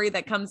story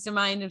that comes to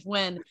mind of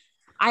when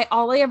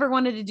all I ever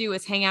wanted to do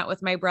was hang out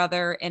with my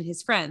brother and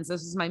his friends.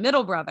 This is my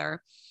middle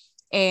brother.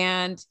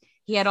 And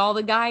he had all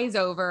the guys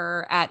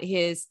over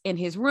in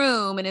his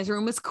room, and his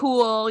room was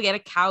cool. He had a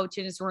couch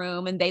in his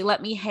room and they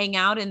let me hang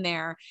out in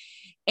there.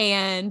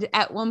 And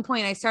at one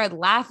point I started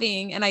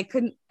laughing and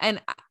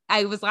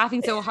I was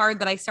laughing so hard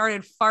that I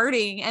started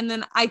farting and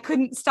then I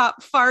couldn't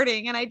stop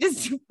farting and I was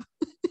just farting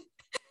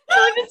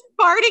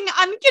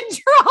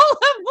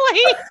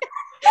uncontrollably.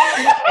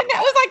 And that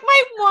was like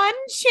my one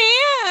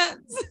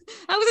chance.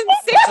 I was in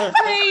 6th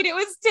grade. It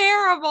was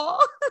terrible.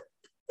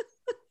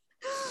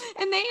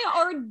 And they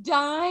are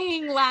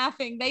dying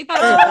laughing. They thought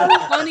it was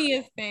the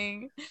funniest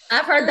thing.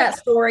 I've heard that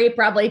story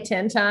probably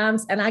 10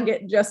 times and I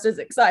get just as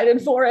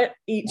excited for it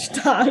each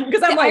time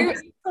because I'm like,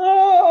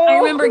 I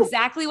remember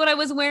exactly what I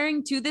was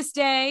wearing to this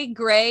day.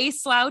 Gray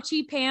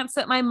slouchy pants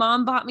that my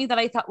mom bought me that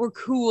I thought were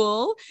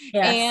cool.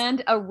 Yes.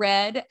 And a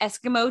red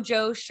Eskimo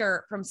Joe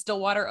shirt from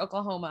Stillwater,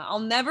 Oklahoma. I'll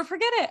never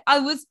forget it.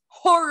 I was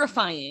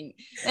horrifying.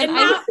 And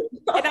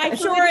I'm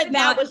sure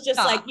that was just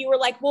like, you were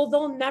like, well,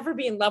 they'll never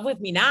be in love with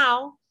me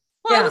now.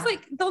 Well, I was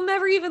like, they'll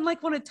never even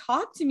like want to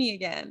talk to me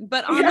again.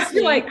 But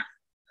honestly, like,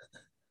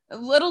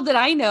 little did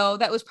I know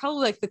that was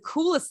probably like the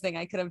coolest thing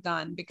I could have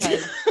done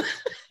because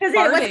it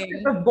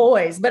was for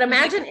boys. But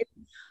imagine,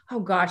 oh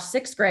gosh,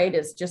 6th grade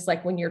is just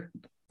like when you're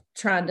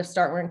trying to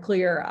start wearing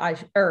clear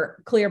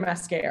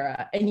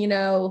mascara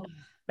and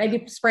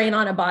maybe spraying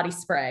on a body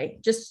spray,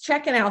 just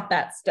checking out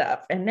that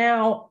stuff. And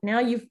now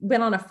you've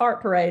been on a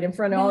fart parade in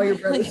front of all your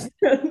brothers.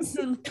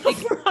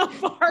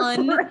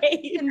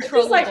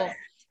 Uncontrollable.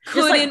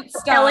 Couldn't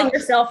stop telling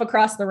yourself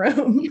across the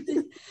room.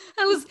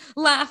 I was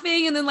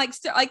laughing and then like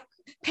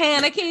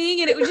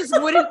panicking and it just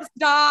wouldn't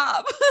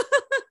stop.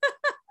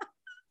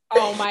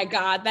 Oh my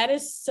God. That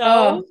is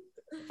so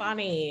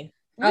funny.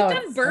 We've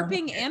done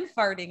burping and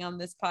farting on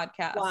this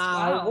podcast.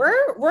 Wow.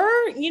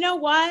 We're, you know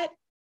what?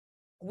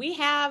 We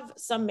have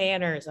some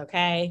manners.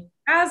 Okay.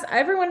 As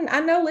everyone I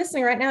know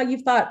listening right now,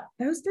 you've thought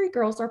those 3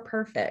 girls are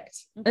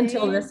perfect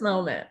until this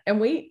moment. And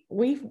we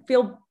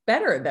feel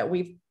better that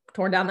we've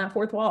torn down that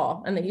 4th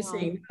wall and that you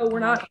see, we're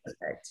not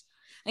perfect.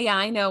 Yeah,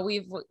 I know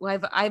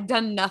I've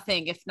done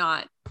nothing if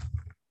not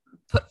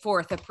put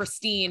forth a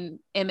pristine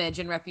image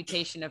and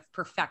reputation of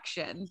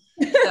perfection.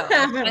 So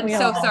I'm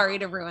so sorry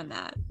to ruin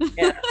that.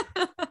 Yeah.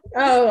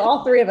 Oh,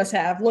 all 3 of us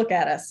have. Look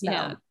at us now.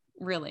 Yeah,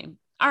 really.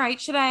 All right.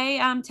 Should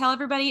I tell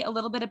everybody a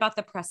little bit about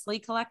the Presley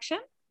collection?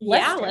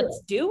 Let's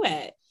do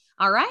it.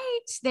 All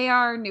right. They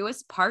are our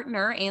newest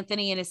partner.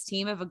 Anthony and his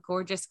team have a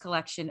gorgeous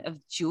collection of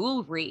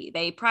jewelry.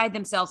 They pride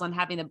themselves on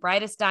having the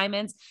brightest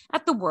diamonds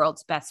at the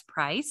world's best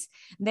price.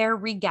 Their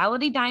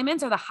Regality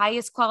diamonds are the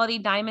highest quality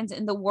diamonds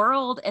in the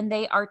world, and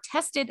they are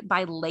tested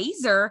by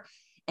laser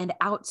and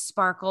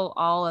outsparkle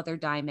all other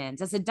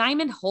diamonds. As a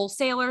diamond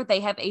wholesaler,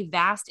 they have a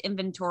vast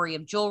inventory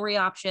of jewelry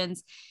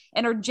options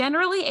and are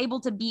generally able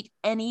to beat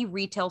any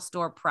retail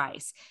store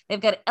price. They've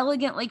got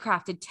elegantly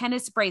crafted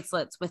tennis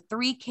bracelets with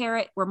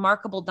 3-carat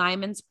remarkable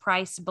diamonds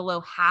priced below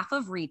half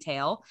of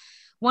retail,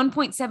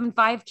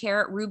 1.75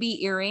 carat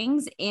ruby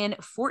earrings in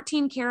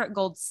 14-carat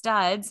gold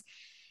studs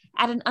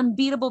at an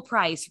unbeatable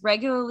price,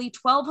 regularly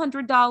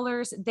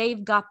 $1,200.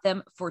 They've got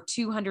them for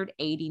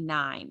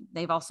 $289.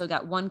 They've also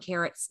got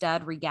 1-carat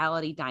stud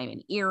Regality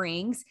diamond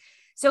earrings,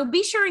 So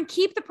be sure and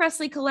keep the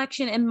Presley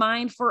collection in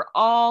mind for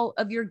all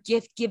of your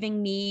gift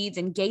giving needs,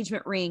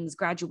 engagement rings,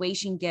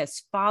 graduation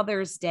gifts,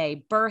 Father's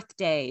Day,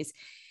 birthdays.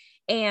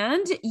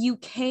 And you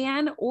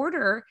can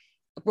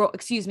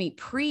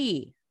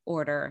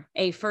pre-order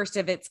a first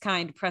of its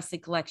kind Presley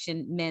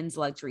collection men's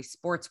luxury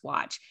sports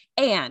watch.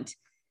 And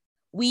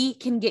we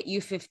can get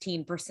you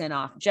 15%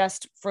 off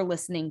just for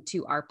listening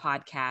to our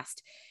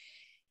podcast.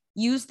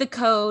 Use the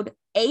code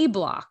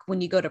ABLOCK when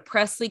you go to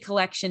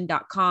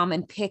presleycollection.com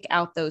and pick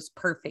out those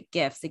perfect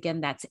gifts. Again,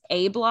 that's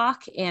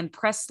ABLOCK and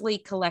Presley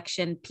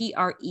Collection,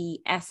 PRESSLEY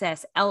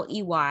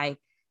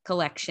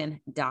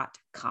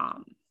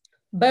collection.com.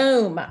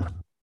 Boom.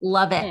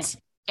 Love it.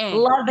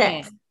 Love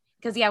it.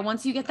 Because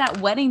once you get that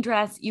wedding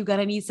dress, you got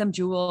to need some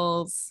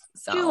jewels.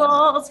 So.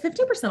 Jewels.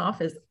 50% off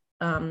is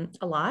a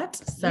lot.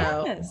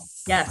 So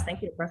yes,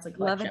 thank you, Presley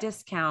Collection. Love a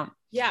discount.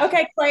 Yeah.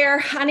 Okay,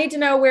 Claire, I need to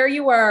know where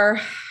you were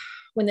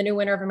when the new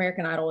winner of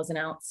American Idol was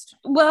announced.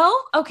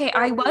 Well, okay,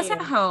 I was at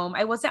home.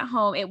 It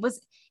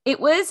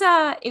was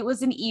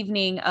an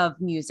evening of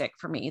music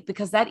for me,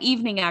 because that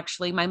evening,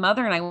 actually, my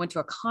mother and I went to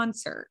a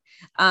concert.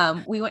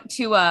 We went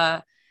to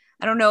I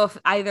don't know if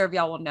either of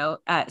y'all will know,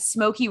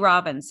 Smokey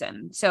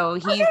Robinson. So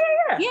he's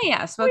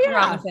Smokey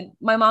Robinson.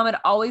 My mom had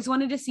always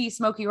wanted to see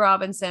Smokey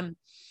Robinson.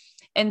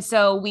 And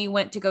so we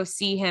went to go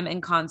see him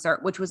in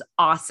concert, which was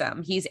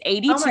awesome. He's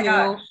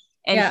 82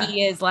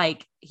 he is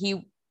like,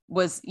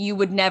 you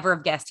would never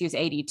have guessed he was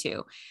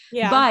 82.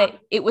 Yeah. But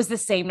it was the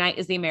same night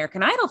as the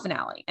American Idol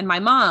finale. And my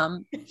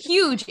mom,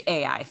 huge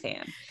AI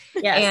fan.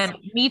 Yes. And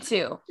me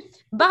too.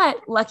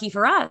 But lucky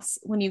for us,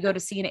 when you go to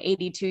see an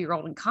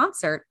 82-year-old in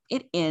concert,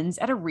 it ends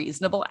at a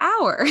reasonable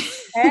hour.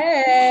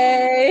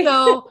 Hey.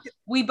 So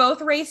we both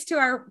raced to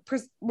our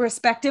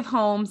respective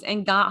homes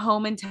and got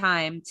home in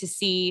time to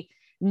see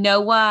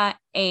Noah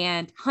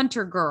and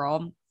Hunter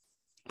Girl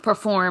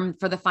perform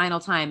for the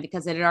final time,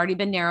 because it had already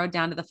been narrowed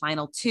down to the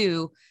final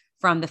 2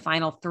 from the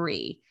final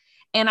 3.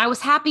 And I was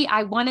happy.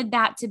 I wanted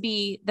that to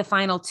be the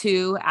final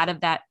 2 out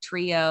of that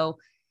trio.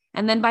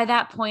 And then by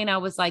that point, I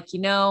was like,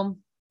 I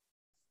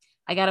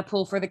got to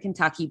pull for the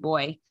Kentucky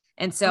boy.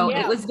 And so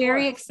it was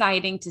very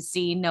exciting to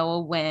see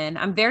Noah win.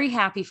 I'm very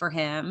happy for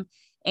him.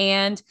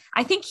 And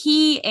I think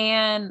he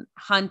and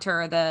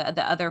Hunter,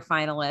 the other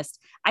finalist,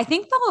 I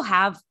think they'll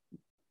have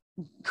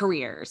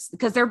careers,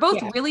 because they're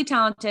both really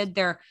talented.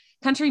 They're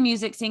country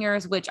music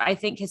singers, which I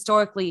think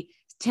historically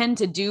tend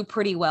to do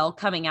pretty well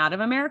coming out of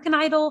American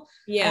Idol.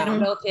 Yeah. I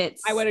don't know if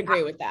I would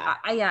agree with that.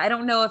 I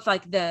don't know if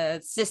like the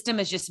system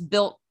is just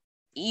built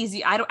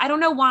easy. I don't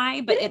know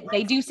why, but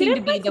they do seem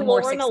to be the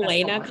more successful.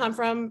 Lauren Elena come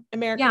from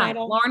American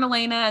Idol? Lauren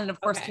Elena, and of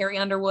course Carrie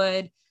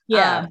Underwood.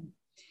 Yeah.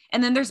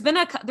 And then there's been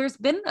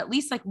at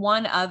least like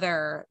one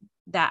other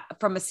that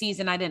from a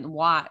season I didn't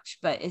watch,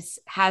 but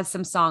has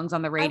some songs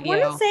on the radio. I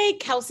want to say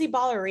Kelsey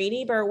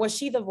Ballerini, but was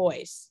she the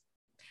voice?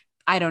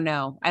 I don't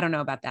know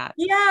about that.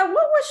 Yeah.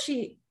 What was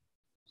she?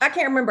 I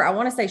can't remember. I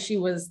want to say she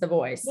was the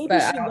voice. Maybe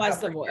she was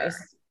the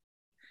voice.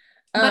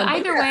 But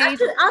either way,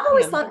 I've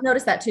always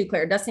noticed that too,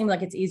 Claire. It does seem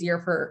like it's easier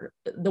for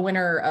the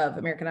winner of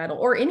American Idol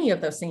or any of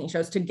those singing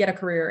shows to get a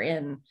career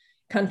in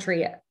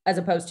country as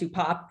opposed to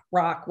pop,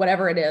 rock,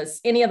 whatever it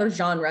is, any other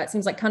genre. It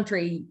seems like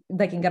country,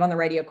 they can get on the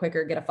radio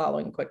quicker, get a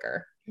following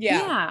quicker.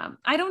 Yeah.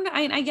 I don't know.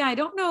 I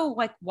don't know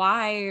like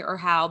why or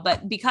how,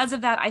 but because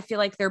of that, I feel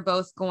like they're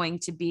both going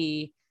to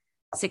be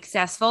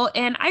successful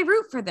and I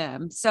root for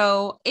them.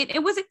 So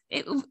it was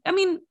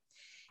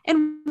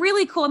and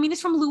really cool. I mean,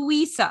 it's from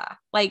Louisa,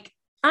 like,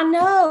 I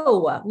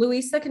know,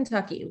 Louisa,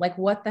 Kentucky. Like,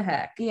 what the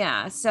heck?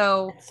 Yeah.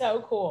 So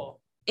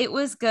cool. It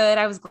was good.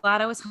 I was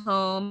glad I was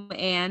home,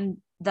 and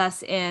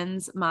thus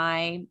ends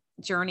my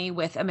journey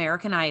with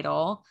American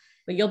Idol.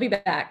 But you'll be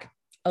back.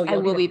 Oh, I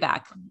will be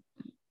back.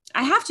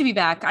 I have to be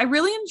back. I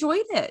really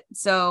enjoyed it.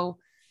 So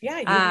yeah,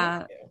 you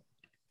have to.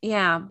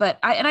 Yeah. But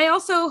I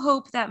also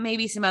hope that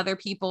maybe some other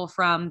people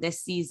from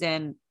this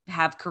season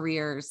have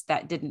careers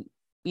that didn't,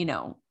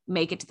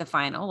 make it to the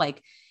final.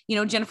 Like,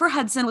 Jennifer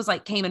Hudson was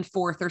like came in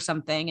 4th or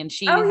something, and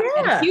she had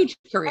a huge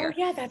career. Oh,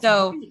 yeah, that's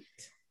so great.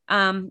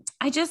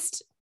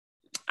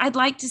 I'd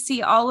like to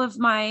see all of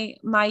my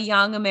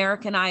young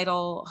American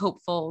Idol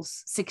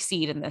hopefuls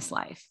succeed in this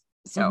life.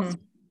 So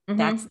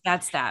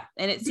that's that.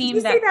 And it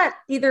seems that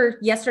either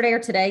yesterday or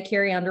today,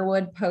 Carrie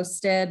Underwood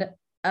posted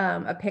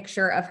a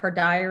picture of her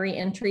diary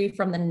entry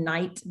from the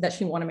night that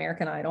she won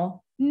American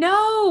Idol.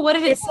 No, what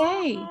did it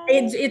say?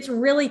 It's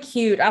really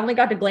cute. I only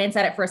got to glance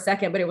at it for a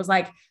second, but it was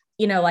like,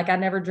 like I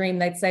never dreamed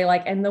they'd say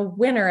like, and the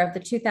winner of the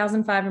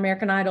 2005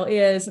 American Idol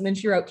is, and then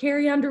she wrote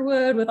Carrie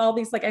Underwood with all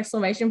these like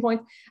exclamation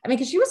points. I mean,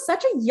 cause she was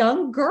such a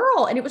young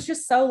girl and it was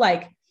just so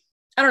like,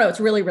 I don't know. It's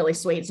really, really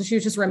sweet. So she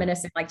was just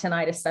reminiscing like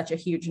tonight is such a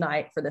huge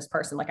night for this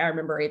person. Like I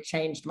remember it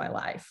changed my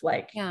life.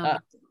 Like, and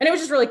it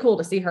was just really cool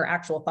to see her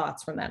actual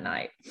thoughts from that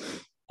night.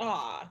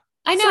 Aw,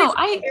 I know.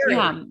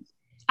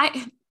 I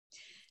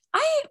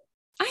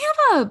have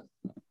a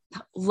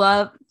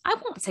love. I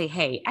won't say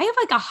hate. I have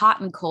like a hot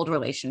and cold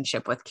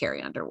relationship with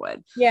Carrie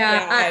Underwood.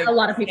 Yeah, a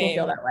lot of people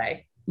feel that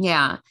way.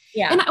 Yeah.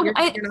 Yeah. And you're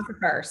not the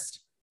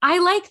first. I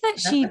like that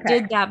she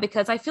did that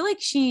because I feel like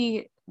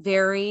she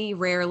very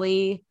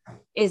rarely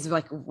is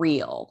like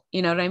real.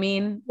 You know what I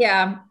mean?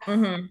 Yeah.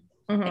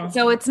 Mm-hmm. Mm-hmm.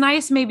 So it's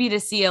nice maybe to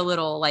see a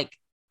little like,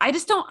 she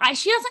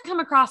doesn't come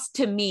across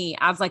to me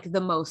as like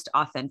the most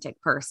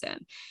authentic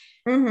person.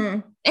 Mm-hmm.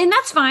 And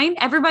that's fine.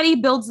 Everybody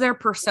builds their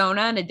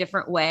persona in a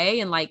different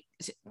way. And like,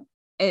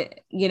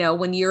 you know,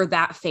 when you're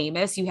that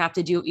famous, you have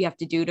to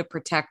do to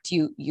protect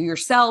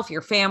yourself,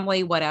 your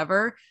family,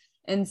 whatever.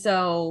 And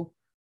so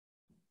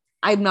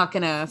I'm not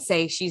going to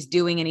say she's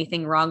doing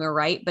anything wrong or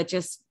right, but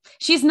just,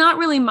 she's not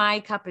really my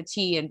cup of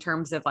tea in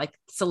terms of like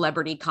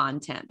celebrity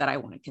content that I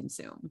want to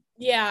consume.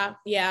 Yeah.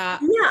 Yeah.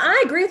 Yeah.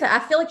 I agree with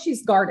that. I feel like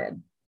she's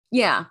guarded.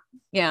 Yeah.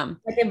 Yeah.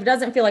 Like it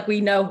doesn't feel like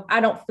I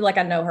don't feel like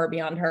I know her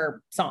beyond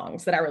her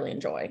songs that I really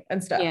enjoy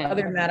and stuff. Yeah.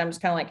 Other than that, I'm just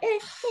kind of like,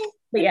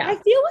 but yeah. I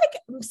feel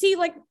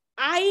like,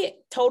 I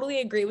totally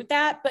agree with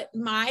that. But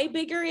my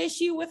bigger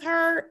issue with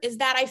her is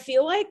that I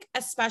feel like,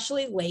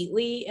 especially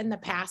lately in the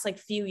past, like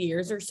few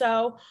years or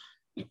so,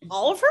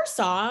 all of her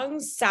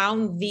songs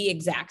sound the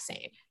exact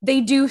same.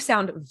 They do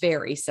sound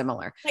very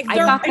similar. Like I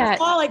thought it's that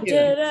all like too.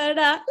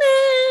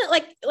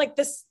 like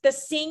the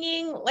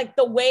singing, like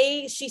the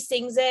way she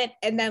sings it,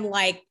 and then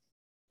like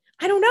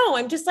I don't know.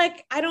 I'm just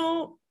like I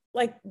don't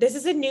like this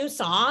is a new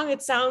song.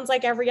 It sounds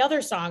like every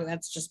other song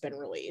that's just been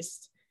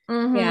released.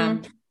 Mm-hmm. Yeah.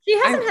 She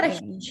hasn't had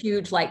a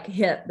huge like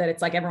hit that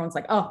it's like everyone's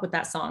like, oh, with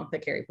that song that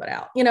Carrie put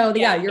out. You know,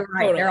 yeah, you're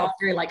right. Totally. They're all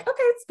very like,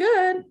 okay, it's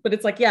good. But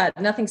it's like, yeah,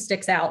 nothing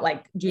sticks out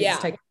like Jesus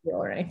Take a Wheel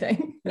or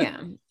anything.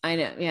 Yeah, I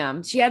know.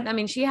 Yeah. She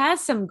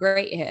has some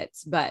great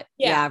hits, but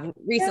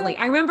recently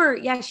I remember,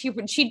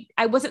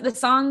 I wasn't the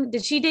song.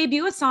 Did she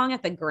debut a song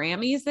at the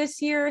Grammys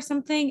this year or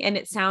something? And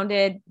it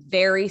sounded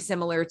very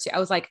similar to, I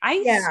was like,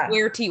 I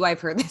swear to you, I've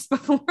heard this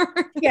before.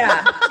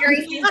 Yeah.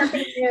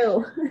 Something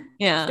new.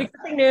 Yeah.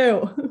 Something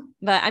new.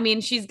 But I mean,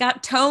 she's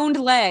got toned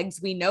legs.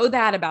 We know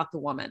that about the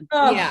woman.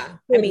 Oh, yeah.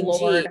 I mean,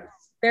 Lord,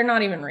 they're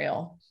not even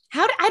real.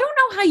 I don't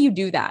know how you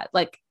do that.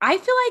 Like, I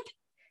feel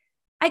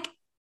like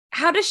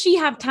how does she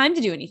have time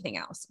to do anything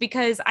else?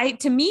 Because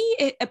to me,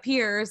 it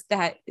appears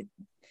that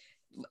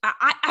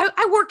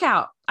I work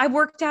out. I've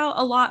worked out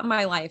a lot in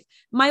my life.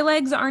 My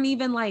legs aren't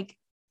even like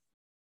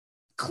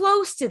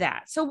close to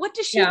that. So what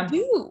does she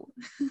do?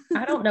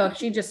 I don't know if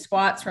she just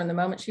squats from the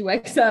moment she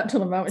wakes up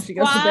till the moment she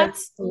goes to bed.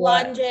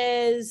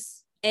 Lunges.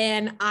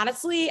 And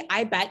honestly,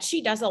 I bet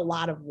she does a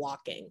lot of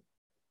walking,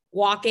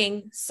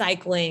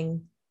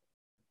 cycling.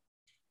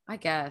 I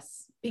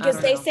guess.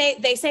 Because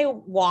they say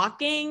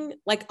walking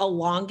like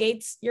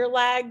elongates your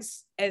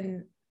legs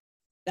and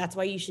that's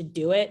why you should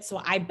do it.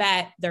 So I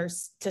bet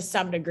there's to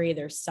some degree,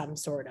 there's some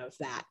sort of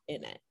that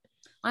in it.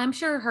 I'm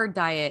sure her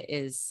diet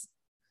is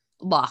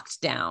locked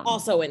down.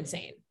 Also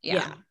insane.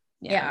 Yeah.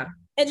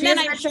 And then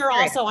I'm sure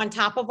also on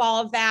top of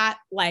all of that,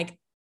 like,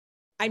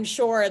 I'm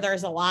sure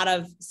there's a lot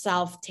of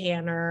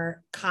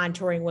self-tanner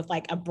contouring with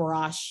like a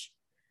brush.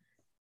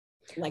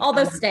 Like all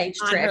those stage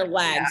tricks. On her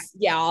legs.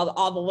 Yeah.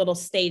 All the little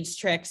stage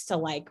tricks to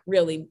like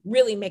really,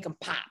 really make them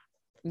pop.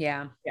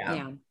 Yeah.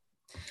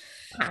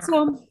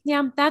 So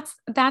yeah,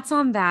 that's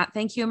on that.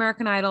 Thank you,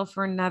 American Idol,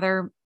 for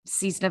another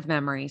season of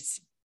memories.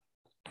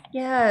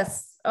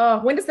 Yes. Oh,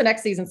 when does the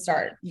next season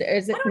start?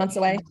 Is it months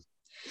away?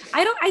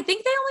 I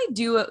think they only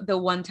do it the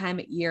one time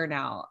a year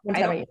now.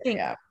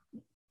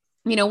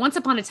 You know, once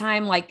upon a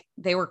time, like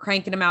they were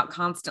cranking them out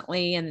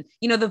constantly. And,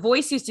 you know, The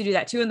Voice used to do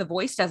that too. And The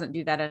Voice doesn't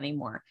do that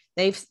anymore.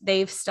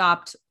 They've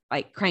stopped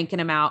like cranking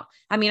them out.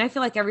 I mean, I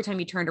feel like every time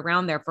you turned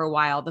around there for a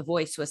while, The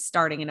Voice was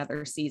starting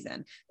another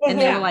season. And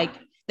they were like,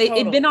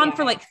 it'd been on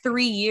for like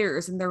 3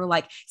 years and they were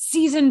like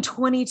season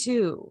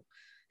 22.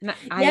 And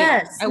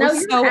I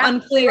was so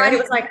unclear. Right. It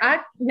was like,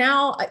 has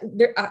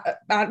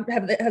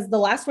the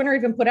last winner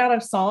even put out a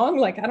song?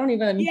 Like, I don't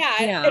even.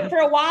 Yeah. And for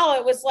a while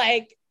it was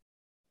like,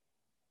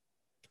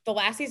 the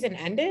last season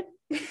ended.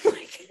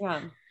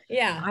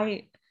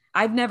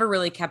 I've never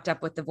really kept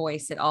up with The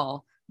Voice at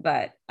all,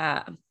 but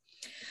I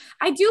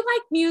do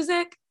like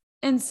music,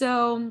 and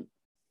so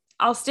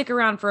I'll stick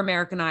around for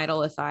American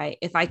Idol if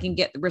I can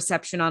get the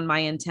reception on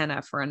my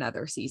antenna for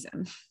another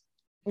season.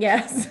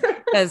 Yes,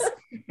 because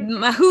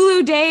my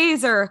Hulu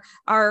days are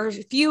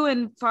few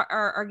and far,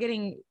 are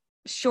getting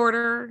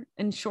shorter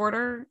and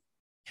shorter.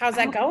 How's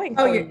that going?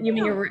 Oh, you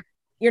mean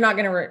you're not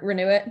going to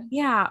renew it?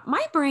 Yeah,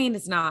 my brain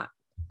is not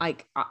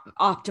like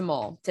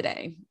optimal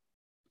today.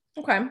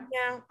 Okay.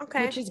 Yeah.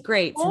 Okay. Which is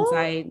great we'll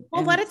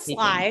let it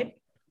slide.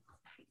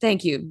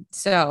 Thank you.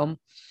 So,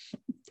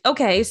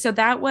 okay. So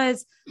that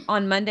was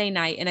on Monday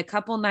night, and a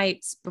couple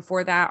nights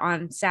before that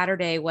on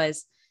Saturday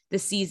was the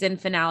season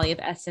finale of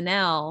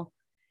SNL.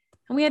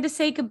 And we had to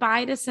say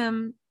goodbye to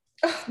some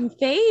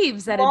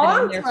faves that had been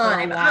on there for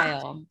a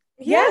while.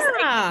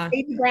 Yes,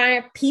 Katie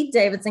Bryant, Pete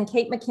Davidson,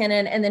 Kate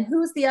McKinnon, and then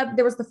who's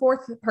there was the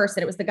fourth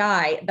person. It was the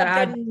guy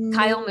that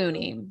Kyle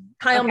Mooney.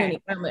 Kyle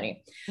Mooney.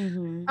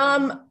 Mm-hmm.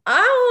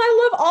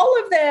 I love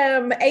all of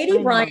them.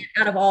 Adie Bryant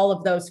out of all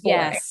of those four.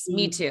 Yes,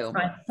 me too.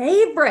 My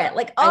favorite.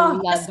 Like, I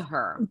love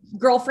her.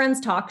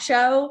 Girlfriend's Talk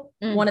Show.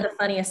 One of the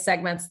funniest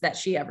segments that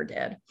she ever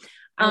did.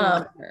 I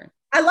love her.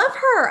 I love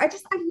her. I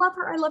love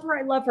her. I love her.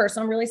 I love her.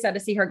 So I'm really sad to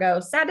see her go.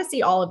 Sad to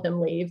see all of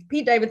them leave.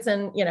 Pete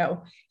Davidson,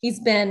 he's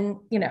been,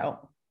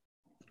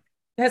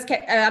 has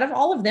out of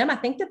all of them, I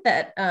think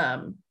that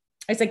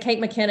I said Kate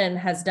McKinnon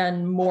has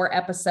done more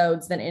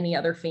episodes than any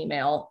other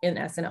female in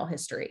SNL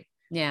history.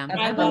 Yeah.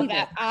 I love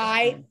that.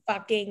 I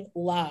fucking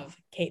love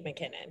Kate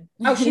McKinnon.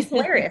 Oh, she's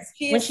hilarious.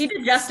 When she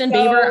did Justin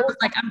Bieber, I was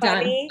like, I'm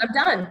funny.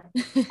 done.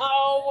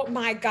 Oh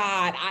my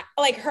God. I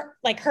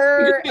like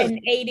her and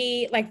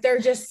 80, like they're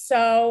just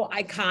so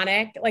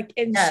iconic. Like,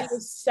 and she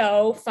was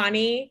so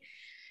funny.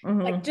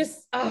 Mm-hmm. Like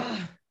just,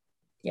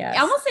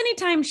 yeah. Almost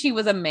anytime she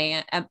was a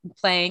man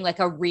playing like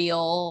a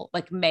real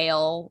like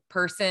male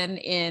person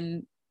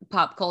in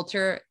pop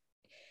culture,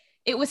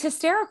 it was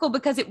hysterical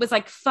because it was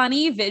like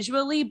funny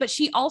visually, but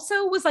she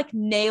also was like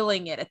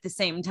nailing it at the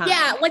same time.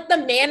 Yeah, like the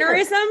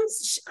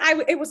mannerisms.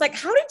 It was like,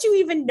 how did you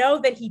even know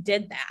that he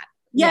did that?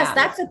 Yes,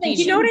 that's the thing.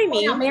 You know what I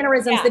mean?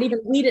 Mannerisms that even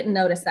we didn't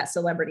notice that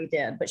celebrity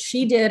did, but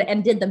she did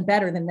and did them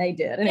better than they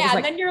did. And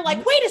and then you're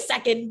like, wait a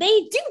second,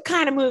 they do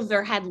kind of move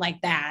their head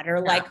like that,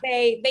 or like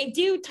they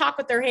do talk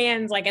with their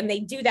hands, like, and they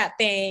do that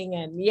thing,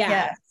 and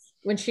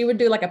when she would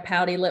do like a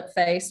pouty lip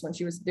face when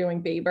she was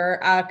doing Bieber,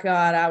 oh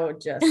God, I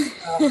would just,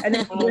 and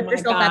then lift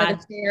herself out of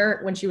the chair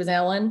when she was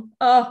Ellen.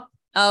 Oh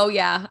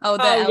yeah.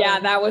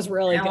 That was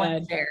really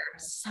Ellen good. Chair.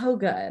 So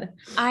good.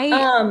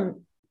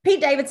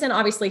 Pete Davidson,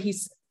 obviously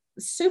he's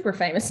super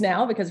famous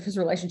now because of his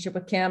relationship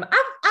with Kim.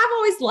 I've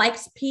always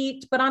liked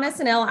Pete, but on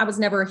SNL, I was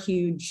never a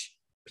huge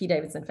Pete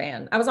Davidson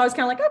fan. I was always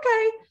kind of like,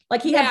 okay,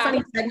 like he had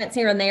funny segments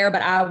here and there,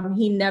 but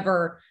he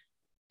never,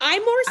 I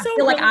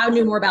feel like I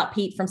knew more about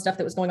Pete from stuff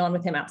that was going on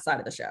with him outside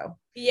of the show.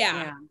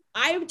 Yeah.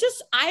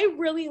 I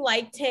really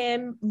liked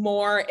him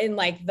more in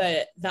like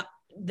the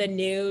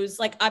news,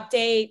 like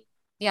update.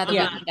 Yeah.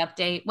 The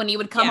update when he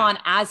would come on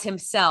as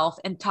himself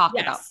and talk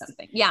about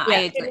something. Yeah.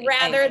 I agree.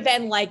 Rather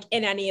than like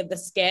in any of the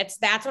skits.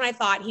 That's when I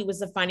thought he was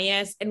the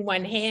funniest. And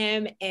when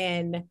him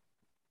and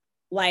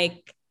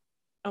like,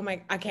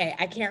 I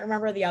can't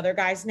remember the other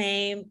guy's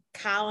name.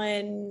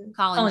 Colin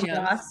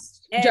Jost.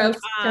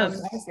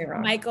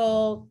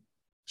 Michael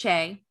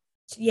Che.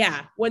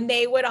 Yeah. When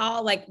they would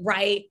all like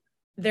write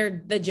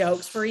the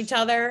jokes for each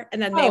other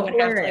and then they would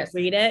have to like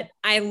read it.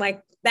 I'm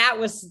like, that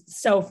was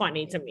so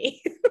funny to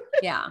me.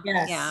 Yeah.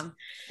 Yes. Yeah.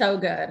 So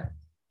good.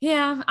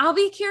 Yeah. I'll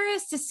be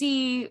curious to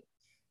see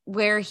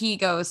where he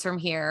goes from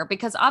here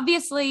because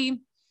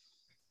obviously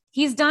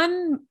he's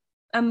done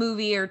a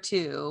movie or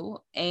two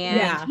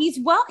and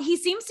he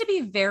seems to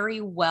be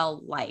very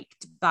well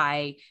liked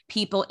by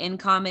people in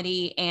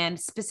comedy and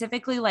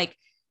specifically like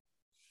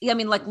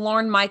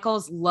Lorne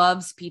Michaels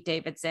loves Pete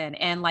Davidson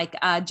and like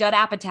Judd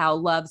Apatow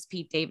loves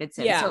Pete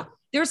Davidson. Yeah. So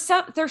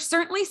there's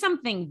certainly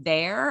something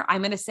there.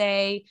 I'm going to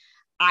say,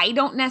 I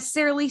don't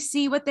necessarily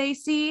see what they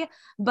see,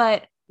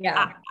 but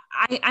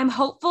I'm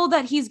hopeful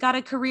that he's got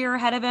a career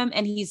ahead of him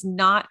and he's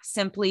not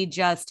simply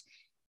just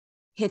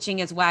hitching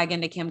his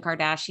wagon to Kim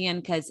Kardashian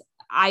because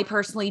I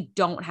personally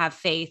don't have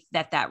faith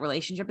that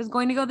relationship is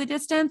going to go the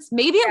distance.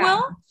 Maybe it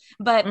will,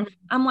 but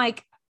I'm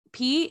like,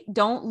 Pete,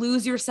 don't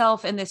lose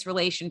yourself in this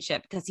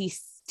relationship because he,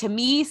 to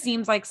me,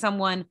 seems like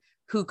someone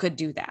who could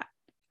do that.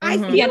 I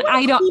feel like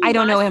I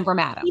don't know him from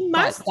Adam. He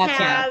must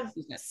have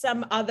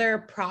some other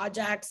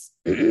projects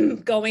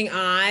going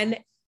on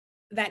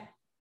that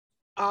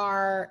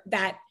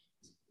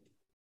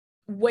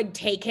would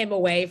take him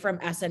away from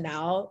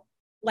SNL.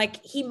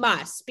 Like he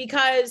must,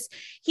 because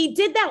he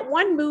did that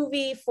one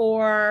movie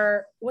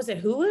for, was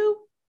it Hulu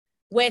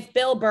with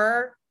Bill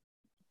Burr?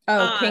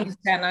 Oh, King of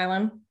Staten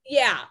Island.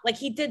 Yeah. Like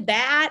he did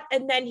that.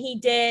 And then he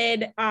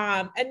did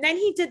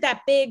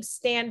that big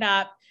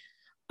stand-up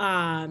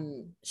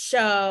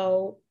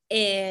show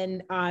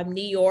in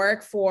New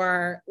York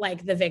for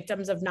like the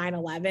victims of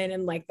 9/11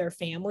 and like their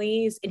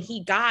families. And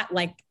he got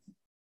like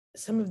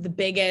some of the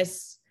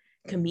biggest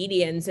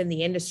comedians in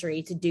the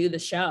industry to do the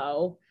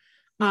show.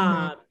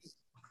 I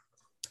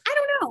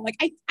don't know. Like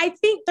I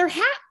think there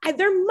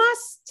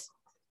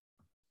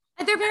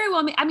very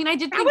well. I mean, I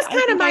did. That was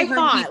kind of my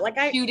thought. Like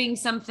shooting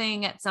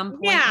something at some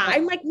point. Yeah,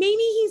 I'm like maybe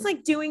he's like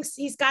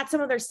he's got some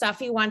other stuff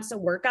he wants to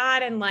work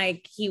on, and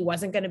like he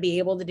wasn't going to be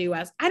able to do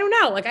as. I don't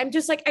know. Like I'm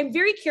just like I'm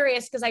very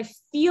curious because I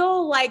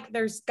feel like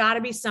there's got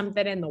to be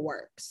something in the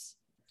works.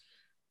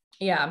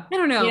 Yeah, I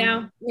don't know. You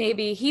know,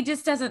 maybe he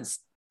just doesn't.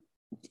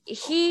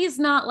 He's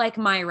not like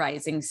my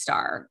rising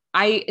star.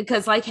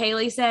 Because like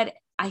Haley said.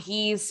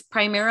 He's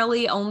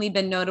primarily only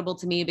been notable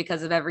to me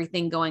because of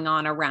everything going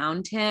on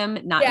around him,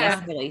 not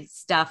necessarily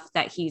stuff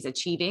that he's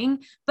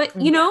achieving, but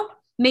you know,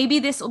 maybe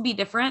this will be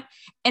different.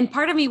 And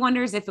part of me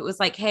wonders if it was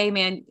like, hey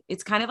man,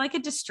 it's kind of like a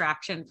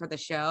distraction for the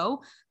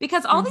show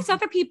because all these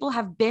other people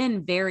have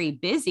been very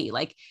busy.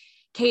 Like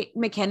Kate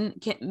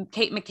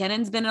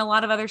McKinnon's been in a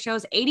lot of other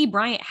shows. Aidy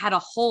Bryant had a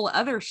whole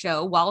other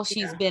show while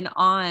she's been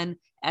on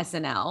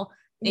SNL.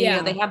 And, you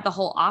know, they have the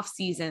whole off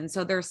season.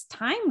 So there's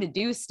time to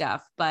do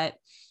stuff, but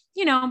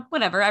you know,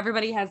 whatever.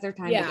 Everybody has their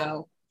time to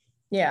go.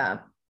 Yeah.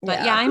 But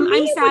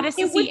I'm sad to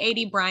see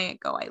Aidy Bryant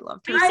go. I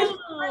loved her. I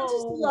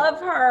just love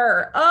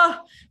her.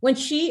 Oh, when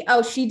she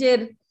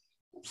did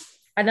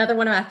Another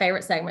one of my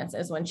favorite segments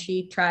is when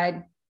she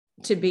tried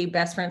to be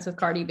best friends with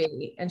Cardi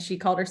B and she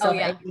called herself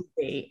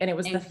ADB, and it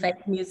was the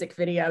fake music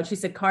video. She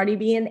said Cardi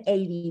B and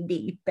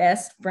ADB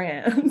best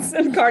friends,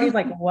 and Cardi's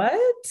like, what?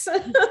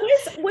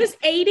 was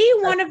 80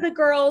 one of the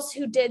girls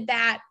who did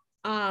that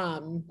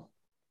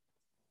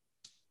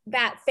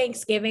that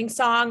Thanksgiving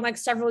song like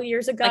several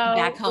years ago, like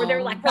back home, where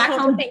they're like back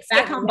home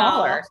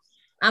baller.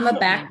 I'm a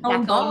back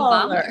home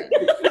baller.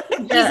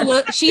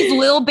 She's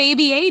Lil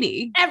Baby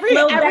 80. Every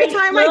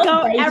time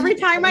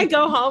I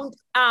go home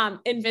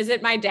and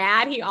visit my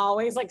dad, he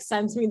always like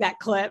sends me that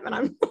clip, and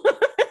I'm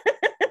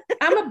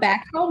a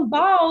back home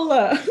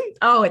baller.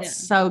 Oh, it's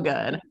so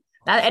good.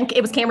 And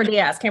it was Cameron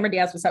Diaz. Cameron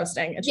Diaz was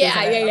hosting. And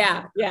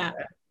yeah.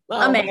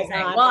 Oh, amazing.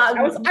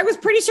 Well, I was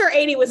pretty sure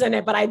 80 was in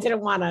it, but I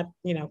didn't want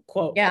to,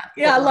 quote. Yeah,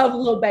 I love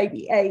Lil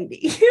Baby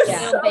 80.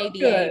 Lil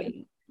Baby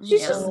 80.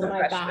 She's just so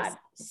my God,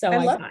 so I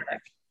love iconic.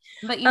 her.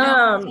 But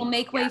we'll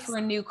make way for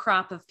a new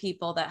crop of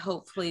people that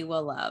hopefully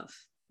will love.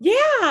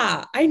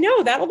 Yeah, I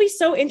know. That'll be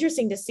so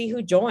interesting to see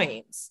who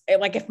joins.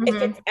 Like if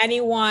it's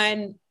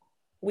anyone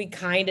we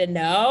kind of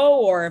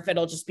know, or if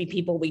it'll just be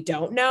people we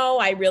don't know.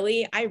 I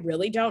really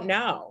don't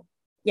know.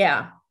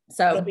 Yeah.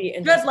 So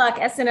good luck.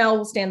 SNL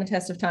will stand the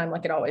test of time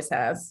like it always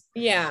has.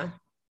 Yeah.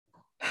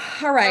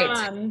 All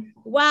right.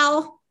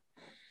 Well,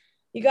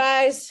 you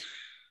guys,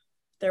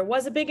 there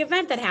was a big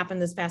event that happened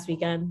this past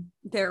weekend.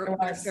 There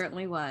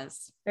certainly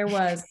was. There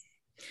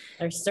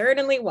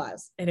certainly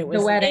was. And it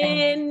was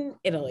in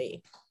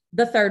Italy.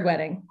 The third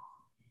wedding.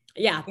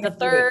 Yeah, the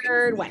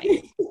third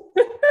wedding.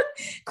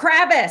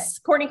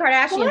 Kravis, Kourtney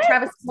Kardashian, and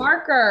Travis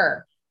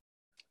Barker.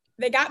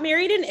 They got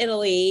married in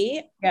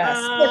Italy. Yes.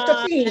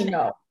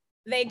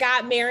 They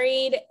got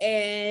married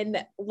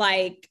in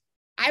like,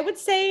 I would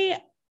say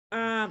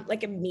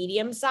like a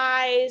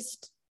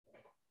medium-sized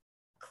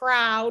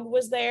crowd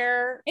was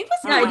there. It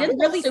was it didn't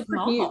really super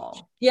small.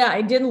 Huge. Yeah,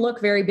 it didn't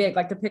look very big.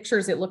 Like the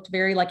pictures, it looked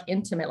very like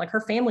intimate. Like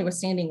her family was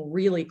standing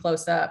really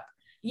close up.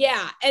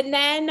 Yeah. And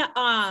then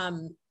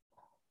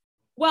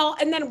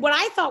what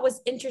I thought was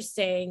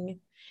interesting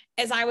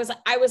is I was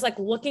like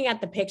looking at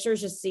the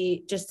pictures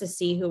just to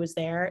see who was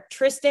there.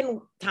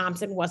 Tristan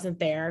Thompson wasn't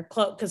there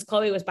because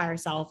Chloe was by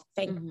herself.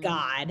 Thank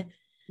God.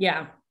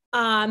 Yeah.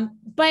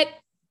 But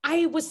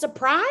I was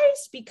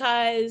surprised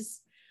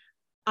because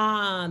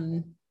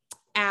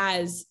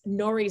as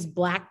Nori's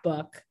Black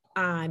Book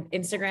on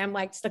Instagram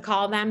likes to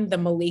call them, the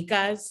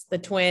Malikas, the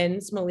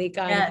twins,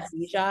 Malika and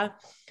Khadijah,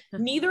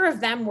 neither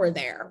of them were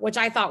there, which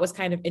I thought was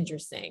kind of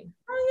interesting.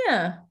 Oh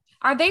yeah.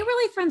 Are they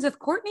really friends with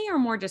Kourtney or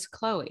more just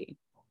Chloe?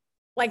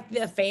 Like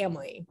the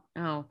family.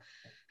 Oh,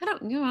 I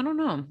don't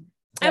know.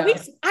 Yeah. At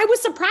least I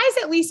was surprised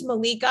at least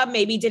Malika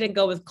maybe didn't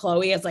go with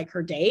Chloe as like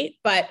her date,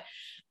 but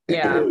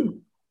yeah.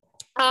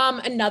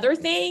 Another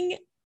thing,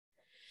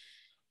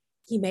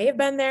 he may have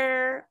been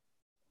there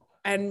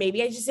and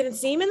maybe I just didn't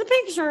see him in the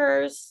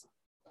pictures,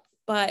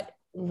 but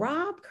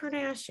Rob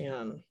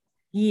Kardashian.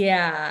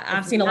 Yeah.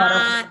 I've seen a lot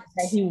of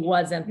that he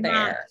wasn't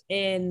there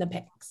in the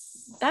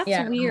pics.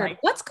 That's weird.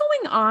 What's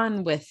going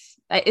on with,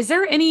 is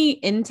there any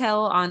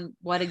intel on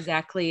what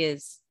exactly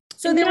is?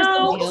 So there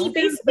was he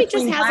basically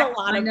just has a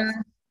lot of,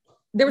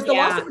 there was the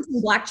lawsuit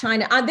between Black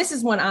China. This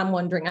is what I'm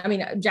wondering. I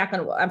mean,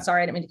 Jacqueline, I'm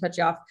sorry, I didn't mean to cut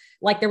you off.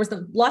 Like there was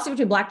the lawsuit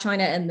between Black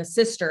China and the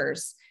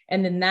sisters.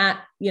 And then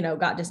that,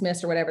 got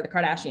dismissed or whatever, the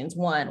Kardashians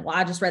won. Well,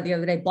 I just read the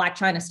other day, Black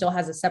China still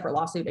has a separate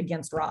lawsuit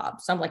against Rob.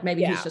 So I'm like,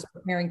 maybe he's just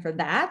preparing for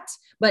that.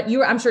 But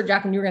I'm sure,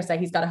 Jacqueline, you were going to say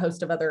he's got a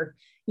host of other,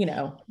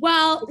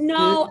 Well,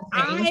 no,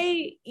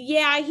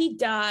 he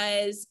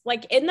does.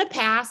 Like in the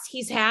past,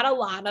 he's had a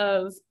lot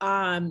of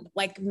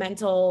like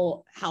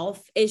mental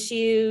health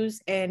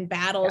issues and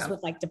battles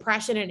with like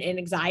depression and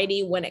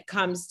anxiety when it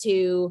comes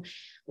to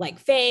like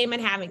fame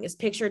and having his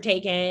picture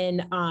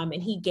taken.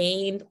 And he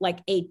gained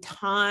like a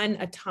ton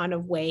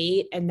of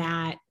weight. And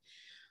that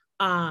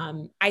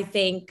I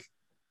think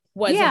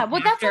was that's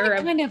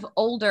like kind of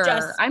older.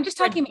 I'm just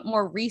talking about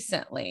more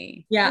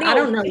recently. Yeah, no, I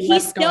don't know. He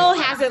still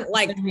hasn't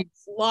like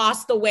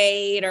lost the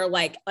weight or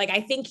like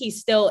I think he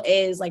still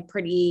is like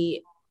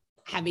pretty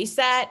heavy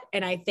set.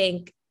 And I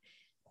think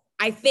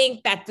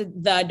that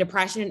the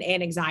depression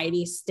and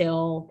anxiety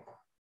still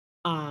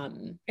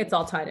it's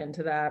all tied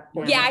into that.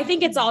 Yeah, I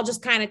think it's all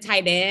just kind of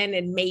tied in,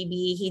 and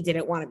maybe he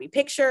didn't want to be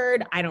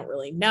pictured. I don't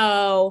really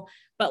know,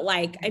 but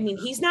like, I mean,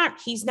 he's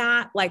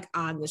not like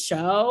on the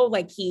show.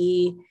 Like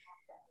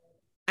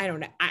I don't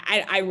know.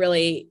 I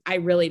really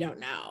don't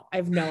know. I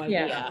have no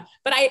idea. Yeah.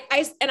 But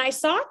I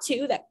saw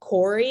too that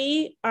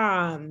Corey,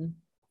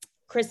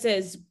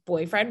 Chris's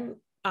boyfriend,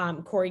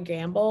 Corey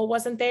Gamble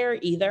wasn't there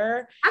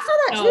either. I saw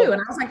that too.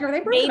 And I was like, are they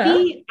bringing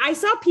maybe I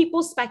saw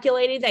people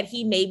speculating that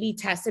he maybe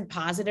tested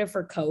positive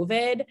for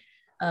COVID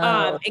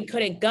and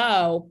couldn't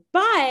go.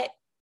 But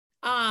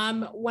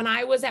when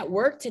I was at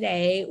work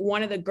today,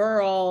 one of the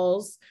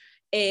girls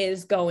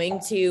is going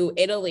to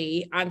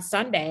Italy on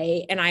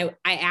Sunday. And I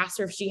asked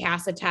her if she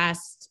has to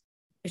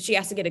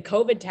get a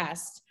COVID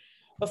test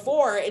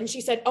before. And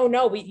she said, oh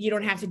no, you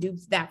don't have to do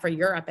that for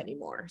Europe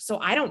anymore. So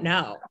I don't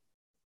know.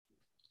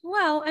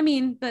 Well, I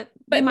mean, but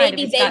maybe might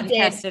have they gotten did.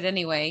 tested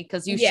anyway,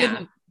 because you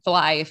shouldn't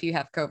fly if you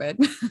have COVID.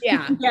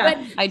 Yeah. Yeah.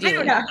 But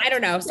Ideally. I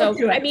don't know.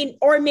 So, I mean,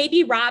 or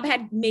maybe Rob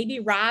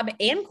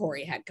and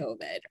Corey had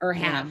COVID or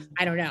have,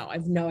 I don't know. I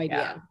have no idea.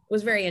 Yeah. It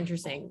was very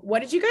interesting.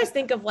 What did you guys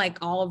think of like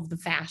all of the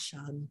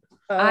fashion?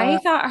 I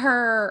thought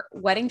her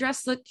wedding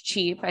dress looked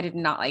cheap. I did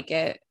not like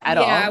it at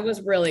all. Yeah, it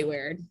was really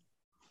weird.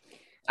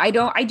 I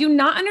do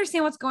not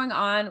understand what's going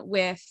on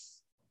with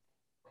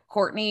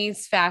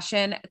Courtney's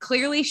fashion.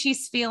 Clearly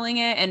she's feeling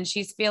it and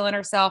she's feeling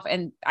herself,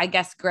 and I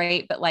guess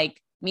great. But like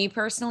me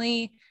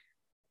personally,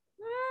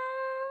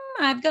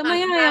 I've got my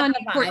eye on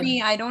you,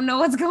 Courtney. I don't know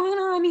what's going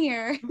on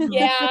here.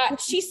 Yeah,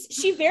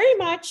 she very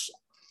much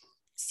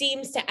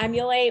seems to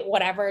emulate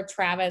whatever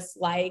Travis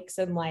likes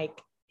and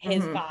like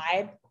his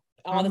vibe.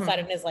 All of a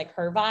sudden is like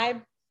her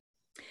vibe.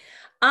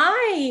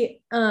 I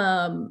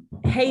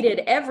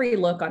hated every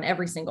look on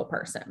every single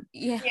person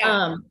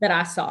that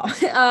I saw.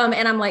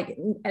 And I'm like,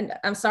 and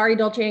I'm sorry,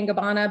 Dolce &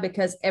 Gabbana,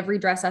 because every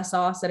dress I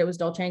saw said it was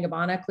Dolce &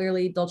 Gabbana.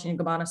 Clearly Dolce &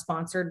 Gabbana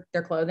sponsored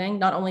their clothing,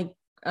 not only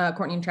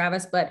Courtney and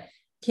Travis, but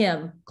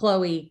Kim,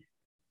 Chloe.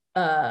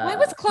 Why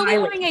was Chloe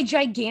wearing a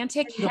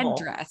gigantic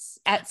headdress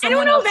at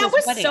someone I don't know. else's That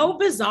was wedding? so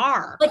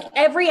bizarre. Like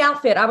every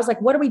outfit, I was like,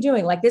 what are we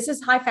doing? Like, this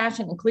is high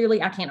fashion, and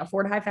clearly I can't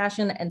afford high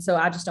fashion. And so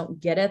I just don't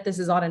get it. This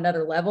is on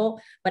another level.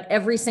 But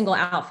every single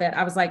outfit,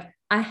 I was like,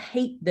 I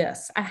hate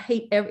this. I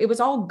hate it was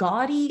all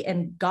gaudy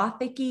and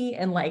gothic-y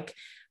and like,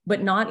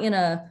 but not in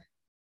a,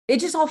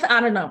 it just all,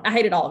 I don't know. I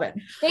hated all of it.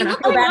 They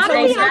look like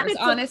outfits,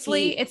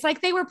 honestly. It's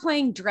like they were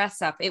playing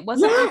dress up. It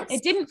wasn't,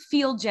 it didn't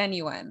feel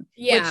genuine.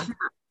 Yeah.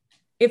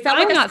 It felt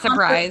I'm like not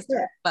surprised,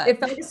 but it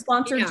felt like a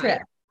sponsored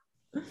trip.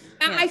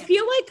 I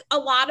feel like a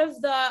lot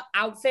of the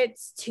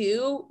outfits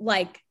too,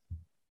 like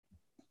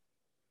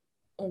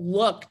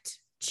looked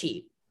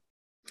cheap.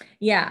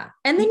 Yeah.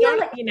 And then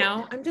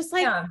I'm just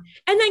like,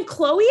 and then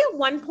Chloe at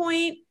one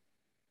point,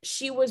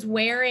 she was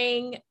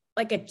wearing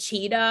like a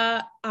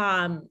cheetah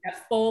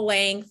full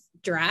length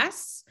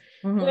dress,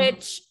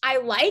 which I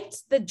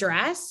liked the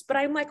dress, but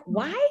I'm like,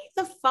 why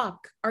the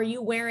fuck are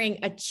you wearing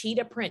a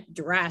cheetah print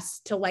dress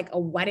to like a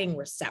wedding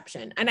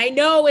reception? And I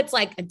know it's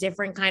like a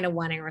different kind of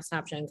wedding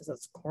reception because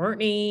it's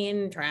Courtney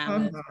and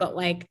Travis, but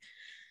like,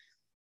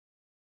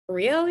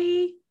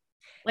 really?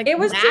 Like, it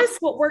was that's just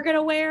what we're going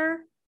to wear.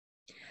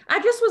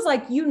 I just was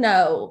like,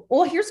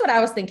 well, here's what I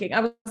was thinking.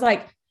 I was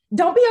like,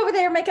 don't be over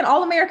there making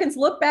all Americans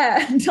look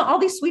bad to all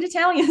these sweet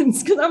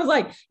Italians. Cause I was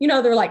like,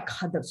 they're like,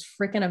 God, those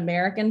freaking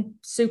American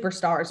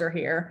superstars are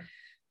here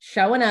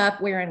showing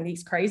up wearing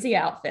these crazy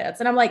outfits.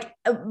 And I'm like,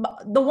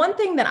 the one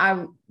thing that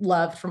I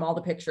loved from all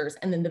the pictures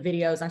and then the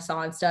videos I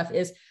saw and stuff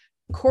is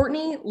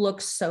Courtney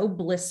looks so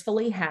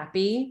blissfully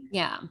happy.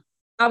 Yeah.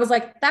 I was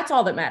like, that's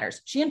all that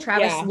matters. She and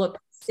Travis look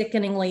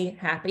sickeningly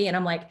happy. And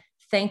I'm like,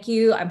 thank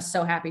you. I'm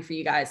so happy for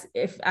you guys.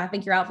 If I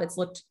think your outfits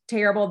looked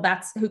terrible,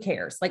 that's who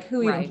cares? Like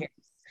who even cares?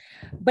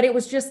 But it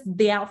was just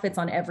the outfits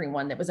on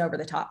everyone that was over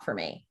the top for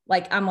me.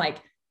 Like, I'm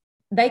like,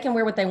 they can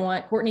wear what they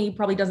want. Courtney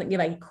probably doesn't give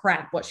a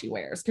crap what she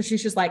wears because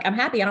she's just like, I'm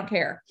happy. I don't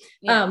care.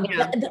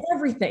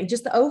 Everything,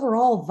 just the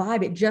overall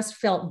vibe, it just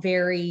felt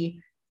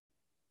very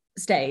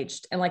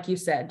staged. And like you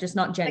said, just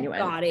not genuine.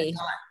 Like gaudy.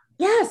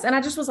 Yes. And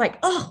I just was like,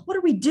 oh, what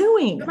are we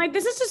doing? Like,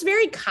 this is just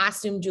very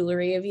costume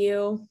jewelry of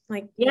you.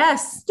 Like,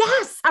 yes.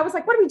 I was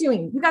like, what are we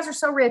doing? You guys are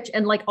so rich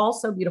and like all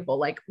so beautiful.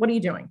 Like, what are you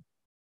doing?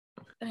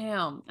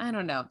 I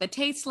don't know. The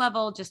taste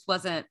level just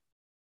wasn't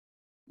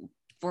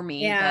for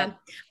me. Yeah. But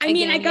I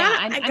mean, again,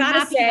 I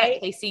gotta say,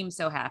 that they seem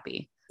so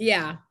happy.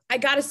 Yeah. I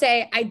gotta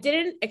say, I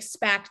didn't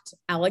expect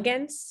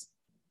elegance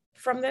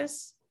from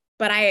this,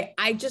 but I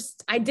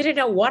didn't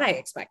know what I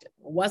expected.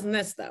 It wasn't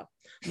this though.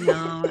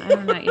 No, I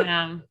don't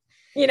know.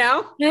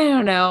 Yeah. I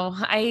don't know.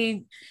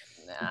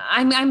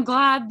 I'm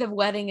glad the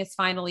wedding has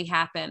finally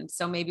happened.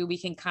 So maybe we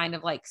can kind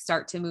of like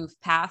start to move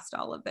past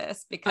all of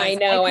this because I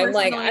know I'm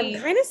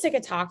kind of sick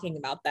of talking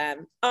about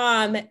them.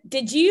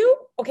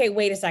 Okay,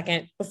 wait a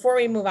second. Before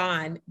we move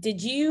on,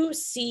 did you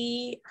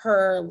see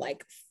her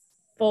like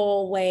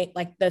full length,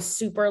 like the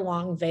super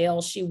long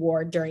veil she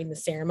wore during the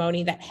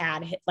ceremony that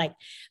had like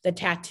the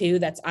tattoo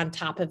that's on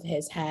top of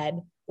his head?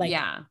 Like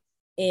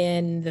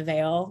in the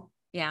veil.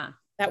 Yeah.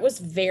 That was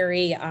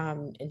very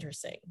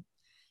interesting.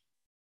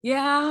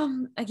 Yeah.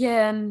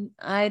 Again,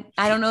 I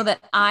don't know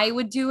that I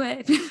would do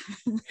it.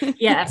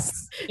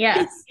 Yes.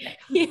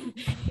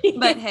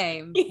 But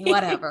hey,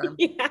 whatever.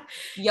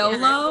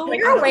 YOLO.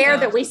 We're aware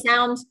that we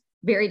sound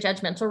very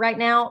judgmental right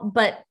now,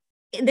 but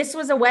this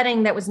was a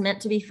wedding that was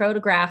meant to be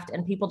photographed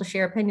and people to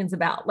share opinions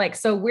about. Like,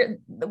 so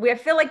I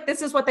feel like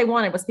this is what they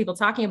wanted was people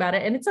talking about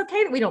it. And it's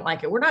okay that we don't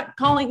like it. We're not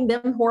calling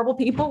them horrible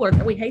people or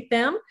that we hate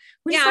them.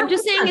 I'm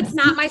just saying it's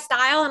not my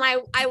style. And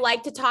I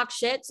like to talk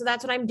shit. So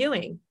that's what I'm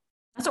doing.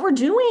 That's what we're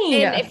doing.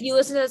 And if you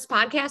listen to this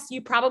podcast,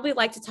 you probably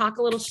like to talk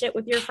a little shit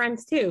with your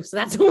friends too. So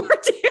that's what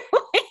we're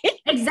doing.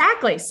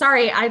 Exactly.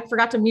 Sorry, I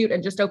forgot to mute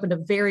and just opened a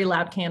very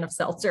loud can of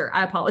seltzer.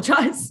 I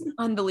apologize.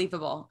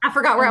 Unbelievable. I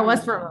forgot where I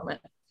was for a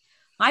moment.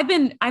 I've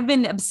been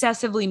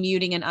obsessively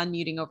muting and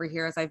unmuting over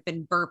here as I've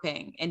been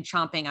burping and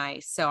chomping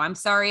ice. So I'm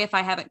sorry if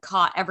I haven't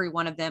caught every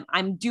one of them.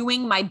 I'm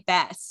doing my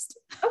best.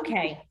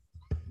 Okay.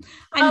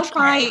 I'm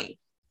trying.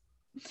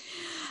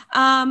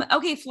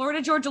 Okay.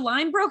 Florida Georgia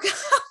Line broke up.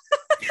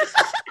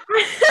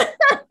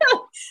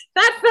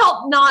 That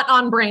felt not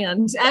on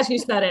brand as you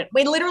said it.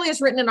 We literally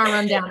just written in our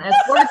rundown as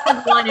Florida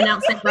Georgia Line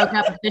announced they broke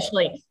up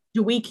officially.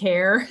 Do we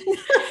care?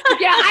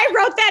 Yeah, I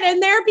wrote that in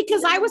there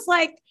because I was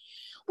like,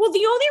 well,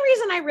 the only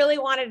reason I really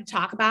wanted to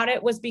talk about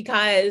it was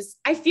because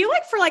I feel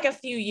like for like a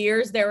few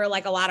years, there were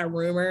like a lot of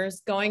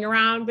rumors going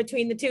around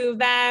between the two of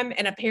them.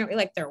 And apparently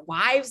like their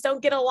wives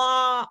don't get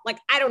along. Like,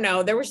 I don't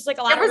know. There was just like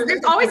a lot of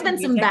there's always been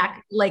some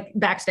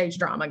backstage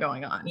drama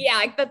going on. Yeah.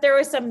 Like that there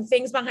was some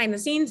things behind the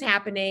scenes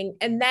happening.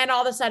 And then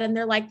all of a sudden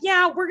they're like,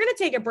 yeah, we're going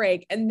to take a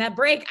break. And that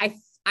break,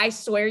 I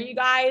swear you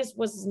guys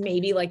was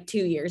maybe like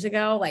 2 years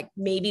ago, like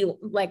maybe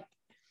like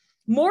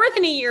more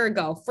than a year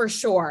ago for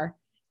sure.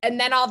 And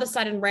then all of a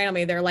sudden,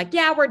 randomly, they're like,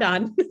 yeah, we're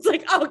done. It's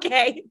like,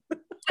 okay.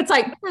 It's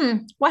like,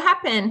 what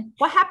happened?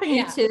 What happened,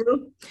 you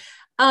two?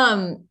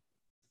 I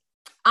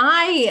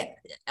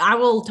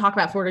will talk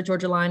about Florida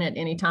Georgia Line at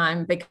any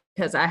time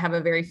because I have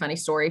a very funny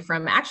story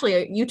from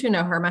actually, you two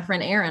know her, my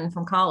friend Erin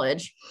from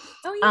college.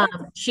 Oh, yeah.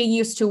 She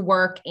used to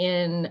work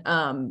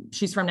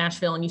she's from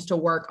Nashville and used to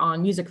work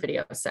on music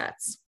video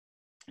sets.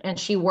 And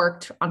she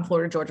worked on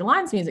Florida Georgia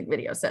Line's music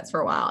video sets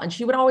for a while. And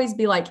she would always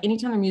be like,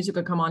 anytime the music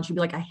would come on, she'd be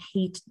like, I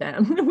hate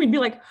them. And we'd be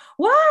like,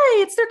 why?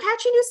 It's their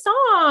catchy new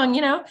song,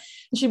 And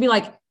she'd be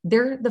like,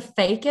 they're the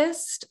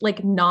fakest,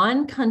 like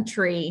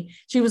non-country.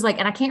 She was like,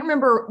 and I can't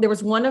remember, there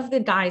was one of the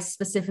guys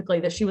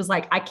specifically that she was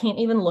like, I can't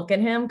even look at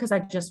him because I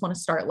just want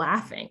to start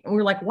laughing. And we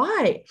were like,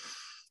 why?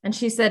 And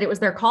she said it was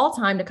their call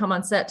time to come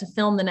on set to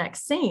film the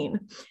next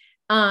scene.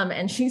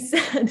 And she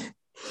said,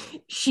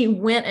 she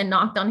went and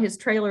knocked on his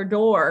trailer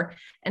door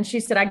and she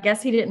said, I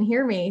guess he didn't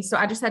hear me. So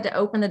I just had to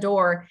open the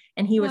door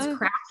and he was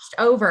crouched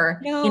over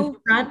in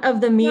front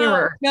of the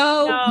mirror.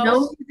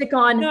 No music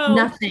on,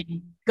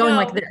 nothing going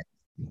like this.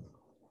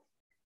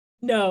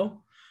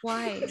 No.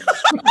 Why?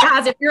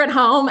 Guys, if you're at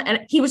home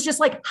and he was just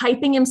like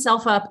hyping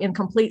himself up in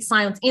complete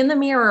silence in the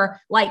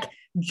mirror, like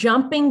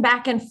jumping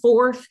back and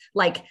forth,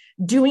 like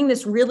doing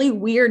this really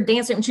weird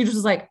dancing. And she just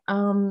was like,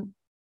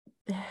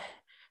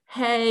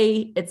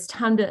 hey, it's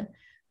time to,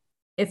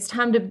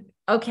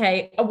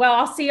 okay, well,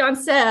 I'll see you on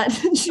set.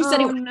 She said,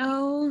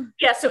 no.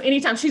 Yeah. So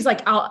anytime she's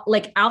like,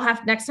 I'll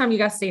have, next time you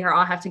guys see her,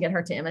 I'll have to get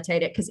her to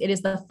imitate it. Cause it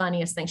is the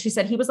funniest thing. She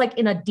said he was like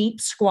in a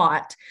deep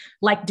squat,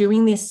 like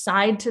doing this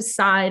side to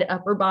side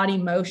upper body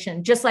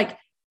motion, just like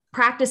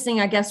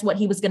practicing, I guess, what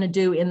he was going to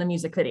do in the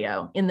music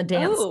video, in the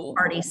dance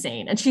party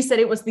scene. And she said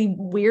it was the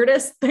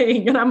weirdest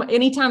thing. And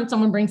anytime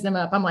someone brings them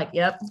up, I'm like,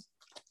 yep.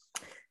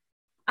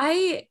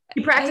 He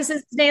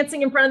practices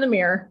dancing in front of the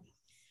mirror.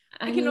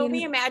 I can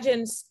only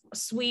imagine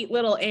sweet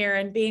little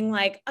Erin being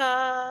like,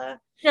 yeah,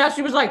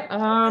 she was like,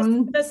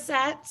 the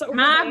sets over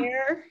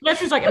there. Yeah,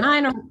 she's like, am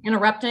I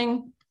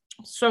interrupting?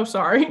 So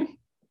sorry.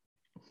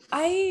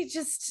 I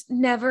just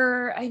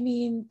never,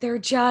 they're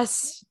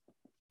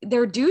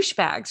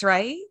douchebags,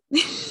 right?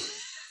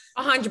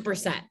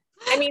 100%.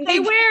 They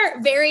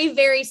wear very,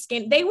 very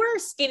they wear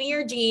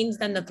skinnier jeans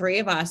than the three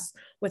of us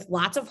with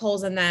lots of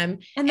holes in them.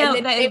 And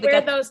then they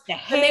wear those, then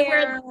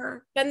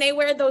they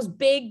wear those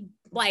big,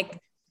 like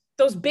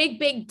those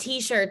big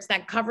t-shirts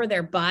that cover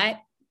their butt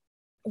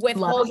with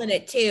holes in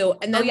it too.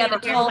 And then they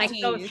wear like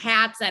those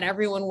hats that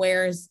everyone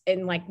wears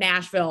in like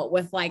Nashville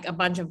with like a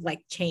bunch of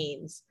like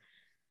chains.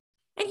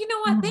 And you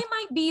know what? They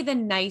might be the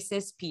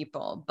nicest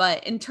people,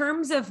 but in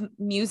terms of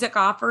music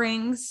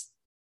offerings,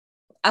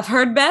 I've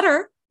heard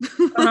better.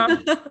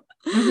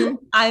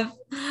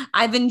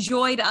 I've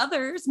enjoyed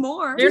others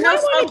more. They're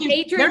not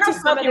Smokey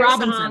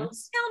Robinson. Hell no,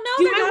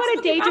 do I want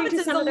to daydream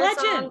to some of their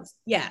songs?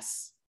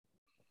 Yes.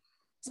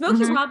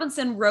 Smokey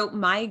Robinson wrote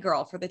My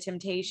Girl for the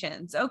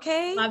Temptations.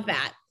 Okay. Love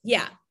that.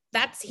 Yeah.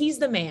 He's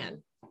the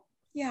man.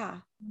 Yeah.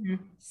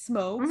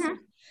 Smokes.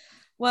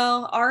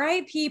 Well,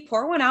 RIP,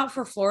 pour one out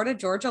for Florida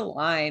Georgia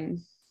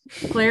Line.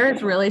 Claire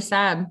is really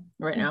sad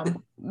right now.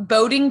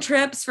 Boating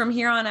trips from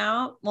here on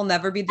out will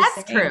never be the same.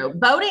 That's true.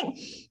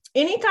 Boating,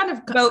 any kind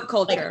of boat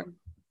culture.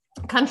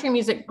 Like country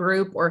music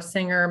group or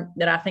singer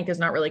that I think is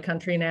not really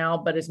country now,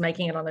 but is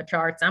making it on the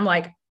charts. I'm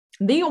like,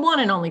 the one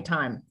and only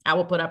time I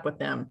will put up with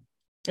them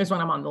is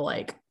when I'm on the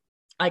lake.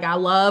 Like I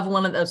love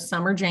one of those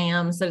summer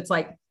jams that it's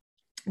like,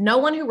 no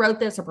one who wrote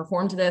this or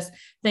performed this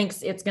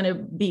thinks it's going to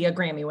be a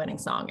Grammy winning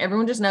song.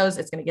 Everyone just knows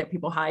it's going to get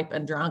people hype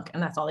and drunk.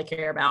 And that's all they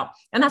care about.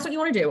 And that's what you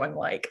want to do on the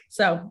lake.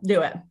 So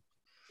do it.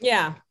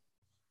 Yeah.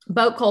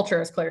 Boat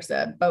culture, as Claire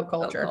said, boat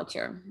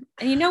culture.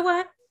 And you know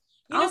what?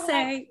 I'll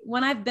say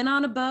when I've been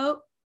on a boat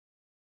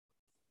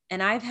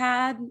and I've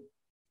had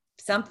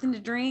something to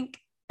drink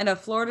and a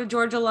Florida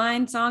Georgia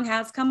Line song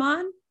has come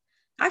on,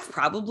 I've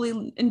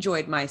probably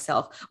enjoyed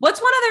myself.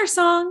 What's one of their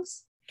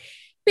songs?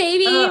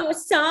 Baby, a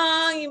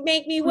song, you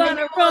make me want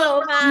to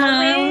roll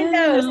my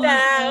windows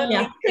down.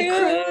 Yeah.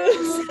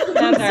 Cruise.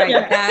 That's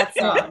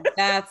right.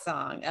 That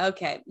song.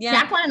 Okay. Yeah.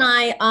 Jacqueline and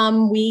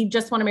I, we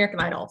just won American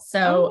Idol.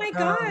 So oh my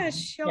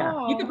gosh.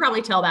 yeah, you could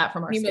probably tell that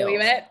from our Can you skills.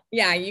 believe it?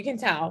 Yeah, you can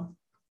tell.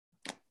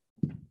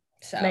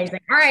 So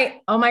Amazing. All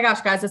right. Oh my gosh,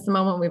 guys, it's the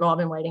moment we've all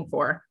been waiting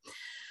for.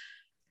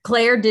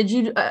 Claire, did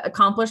you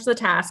accomplish the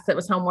task that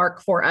was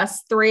homework for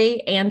us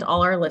three and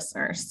all our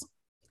listeners?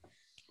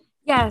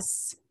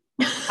 Yes.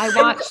 I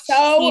watched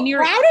so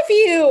proud of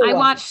you. I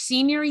watched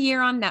Senior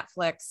Year on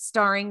Netflix,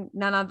 starring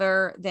none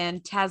other than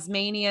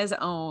Tasmania's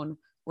own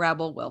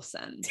Rebel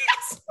Wilson.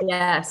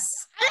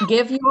 Yes.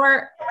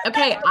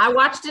 I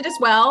watched it as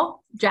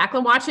well.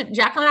 Jacqueline watched it.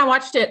 Jacqueline and I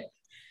watched it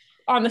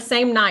on the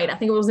same night. I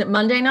think it was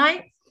Monday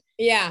night.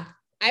 Yeah.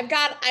 I've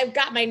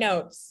got my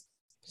notes.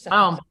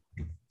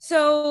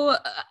 So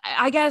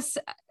I guess,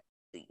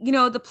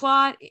 the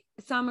plot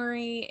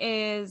summary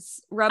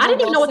is Rebel I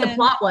didn't even know what the Wilson.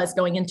 plot was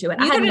going into it.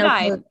 Neither I had did no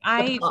I. clue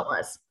what the plot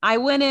was. I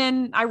went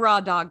in, I raw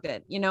dogged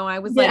it. I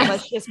was like,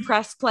 let's just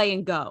press play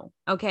and go.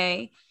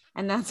 Okay.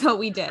 And that's what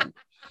we did.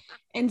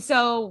 And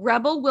so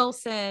Rebel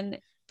Wilson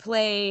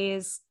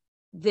plays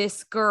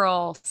this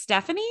girl,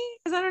 Stephanie,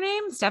 is that her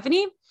name?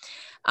 Stephanie,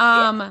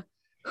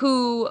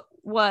 who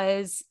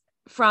was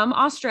from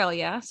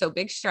Australia. So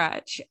big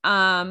stretch.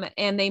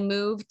 And they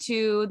moved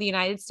to the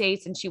United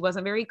States and she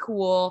wasn't very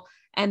cool.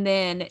 And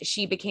then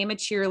she became a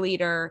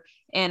cheerleader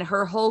and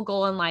her whole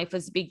goal in life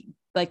was to be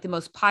like the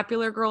most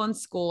popular girl in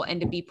school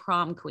and to be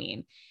prom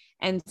queen.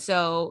 And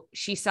so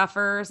she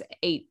suffers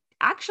a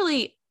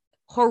actually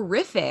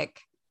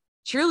horrific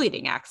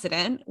cheerleading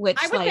accident, which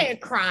I would say a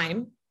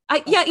crime.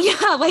 Yeah.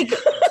 Like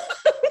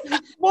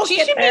we'll she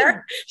get should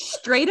there. be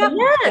straight up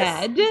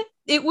dead.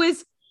 It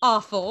was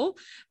awful.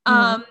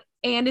 And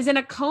is in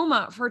a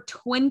coma for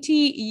 20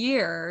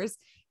 years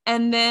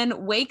and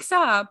then wakes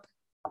up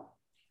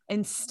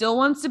and still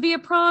wants to be a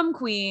prom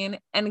queen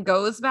and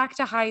goes back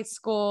to high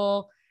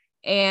school.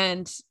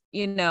 And,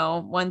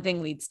 one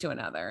thing leads to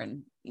another.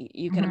 And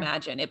you can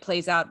imagine it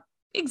plays out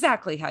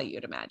exactly how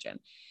you'd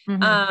imagine.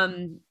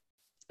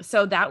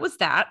 So that was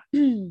that.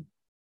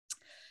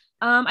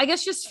 I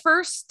guess just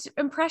first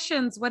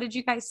impressions. What did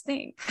you guys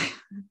think?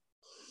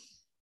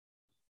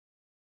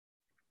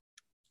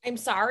 I'm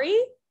sorry.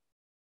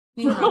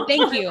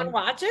 Thank you.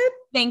 Watch it.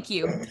 Thank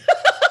you.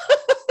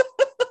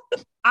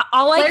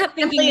 All I kept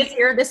thinking is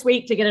here this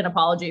week to get an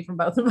apology from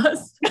both of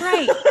us.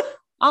 Right.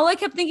 All I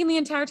kept thinking the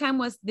entire time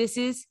was, this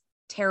is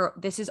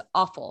terrible. This is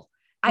awful.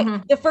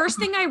 The first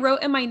thing I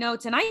wrote in my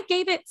notes, and I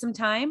gave it some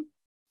time,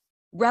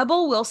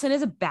 Rebel Wilson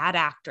is a bad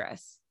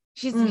actress.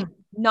 She's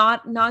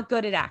not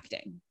good at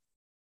acting.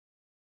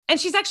 And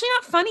she's actually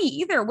not funny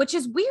either, which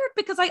is weird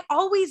because I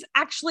always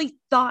actually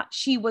thought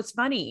she was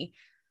funny.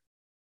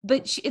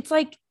 But it's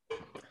like,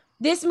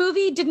 this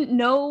movie didn't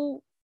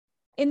know.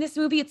 In this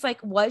movie, it's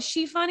like, was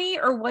she funny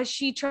or was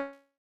she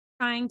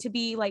trying to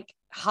be like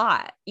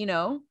hot,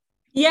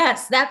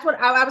 Yes, that's what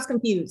I was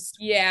confused.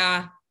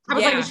 Yeah. I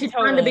was like, is she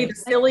trying to be the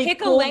silly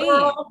cool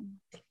girl?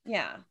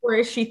 Yeah. Or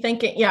is she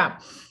thinking, yeah.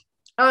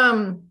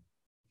 What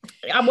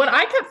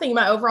I kept thinking,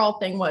 my overall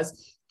thing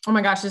was, oh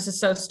my gosh, this is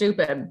so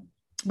stupid.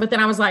 But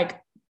then I was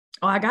like,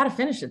 oh, I got to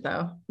finish it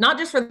though. Not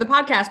just for the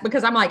podcast,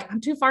 because I'm like,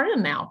 I'm too far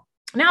in now.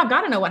 Now I've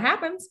got to know what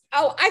happens.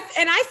 Oh,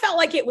 I felt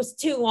like it was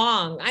too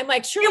long. I'm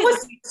like, sure, it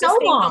was so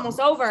long, almost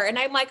over. And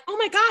I'm like, oh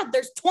my God,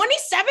 there's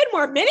 27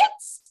 more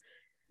minutes.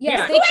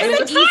 Yes,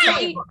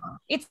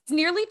 it's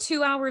nearly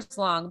 2 hours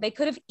long. They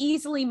could have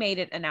easily made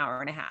it an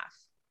hour and a half.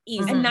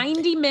 Easy. A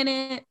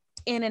 90-minute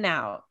in and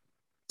out.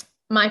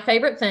 My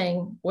favorite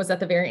thing was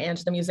at the very end,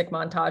 the music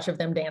montage of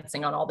them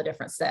dancing on all the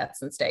different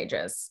sets and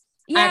stages.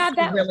 Yeah,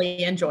 I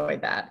really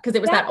enjoyed that because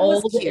it was that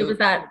old. It was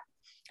that.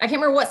 I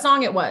can't remember what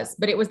song it was,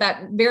 but it was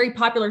that very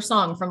popular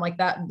song from like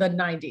the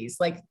 90s,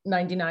 like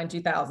 99,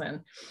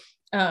 2000.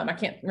 I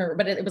can't remember,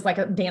 but it was like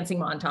a dancing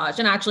montage.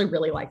 And I actually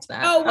really liked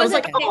that. Oh, was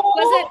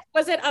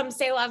it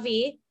C'est La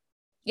Vie?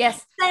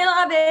 Yes. C'est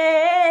La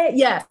Vie.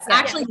 Yes. I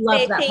actually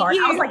loved that part.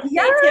 I was like,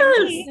 yes.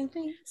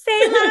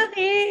 C'est La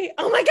Vie.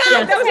 Oh my God.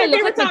 Yes. That was my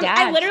favorite like song.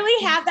 I literally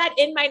have that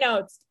in my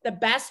notes. The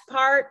best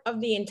part of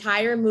the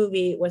entire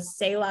movie was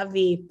C'est La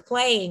Vie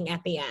playing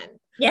at the end.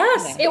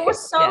 Yes. It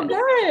was so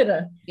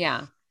good.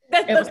 Yeah.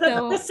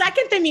 The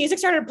second the music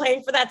started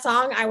playing for that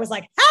song, I was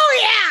like,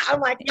 hell yeah. I'm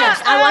like, yes,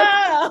 I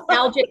like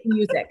nostalgic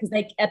music because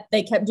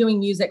they kept doing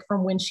music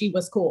from when she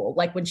was cool,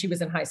 like when she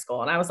was in high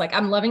school. And I was like,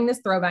 I'm loving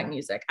this throwback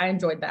music. I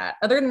enjoyed that.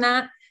 Other than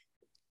that,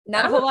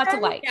 not a whole lot to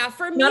like. Yeah,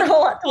 for me, not a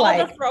whole lot to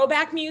like. The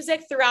throwback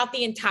music throughout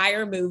the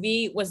entire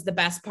movie was the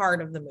best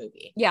part of the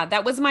movie. Yeah,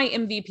 that was my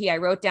MVP. I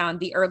wrote down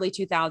the early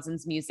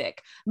 2000s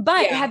music.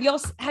 But have y'all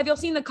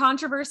seen the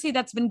controversy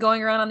that's been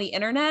going around on the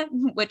internet,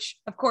 which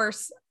of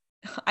course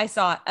I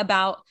saw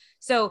about.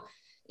 So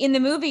in the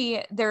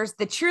movie, there's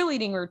the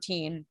cheerleading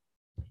routine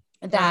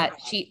that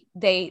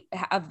they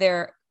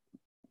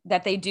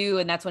do.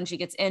 And that's when she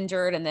gets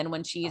injured. And then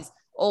when she's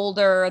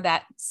older,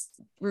 that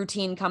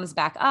routine comes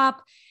back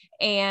up.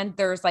 and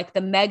there's like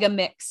the mega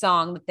mix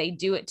song that they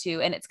do it to,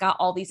 and it's got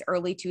all these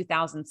early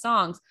 2000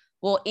 songs.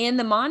 Well, in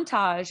the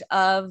montage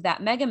of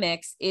that mega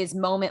mix is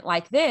Moment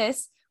Like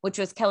This, which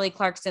was Kelly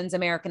Clarkson's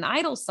American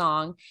Idol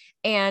song.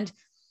 And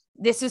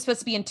this was supposed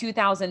to be in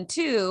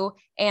 2002.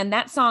 And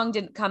that song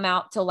didn't come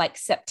out till like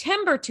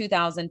September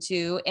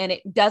 2002. And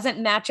it doesn't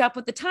match up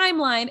with the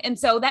timeline. And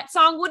so that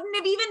song wouldn't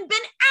have even been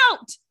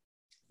out.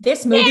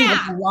 This movie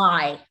was a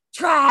lie.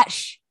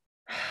 Trash.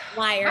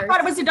 Liars. I thought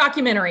it was a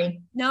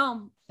documentary.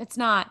 No, it's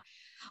not.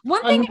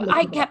 One thing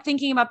I kept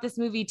thinking about this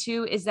movie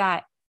too is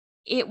that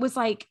it was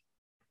like,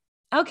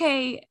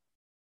 okay,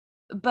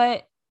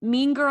 but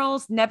Mean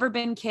Girls, Never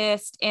Been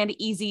Kissed, and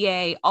Easy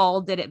A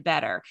all did it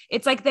better.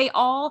 It's like they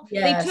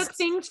took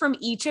things from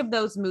each of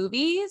those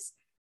movies,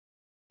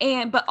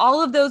 but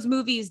all of those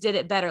movies did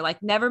it better.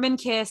 Like Never Been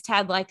Kissed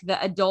had like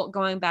the adult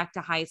going back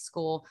to high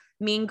school.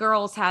 Mean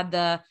Girls had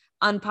the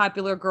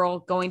unpopular girl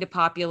going to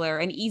popular,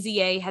 and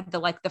Easy A had the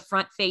like the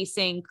front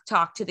facing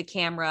talk to the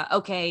camera.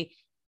 Okay,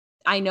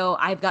 I know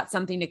I've got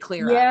something to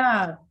clear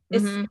up.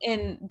 Yeah.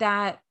 And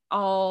that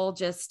all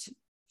just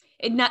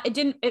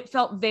it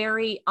felt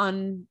very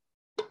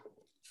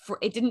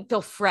it didn't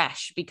feel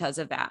fresh because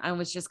of that. I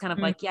was just kind of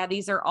like, yeah,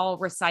 these are all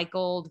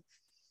recycled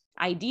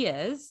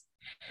ideas.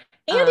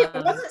 And it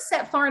wasn't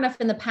set far enough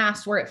in the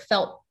past where it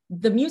felt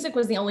the music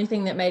was the only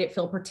thing that made it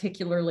feel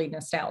particularly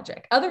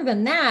nostalgic. Other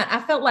than that, I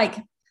felt like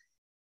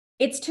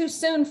it's too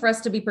soon for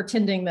us to be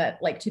pretending that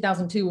like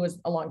 2002 was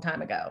a long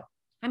time ago.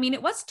 I mean,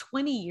 it was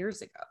 20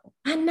 years ago.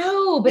 I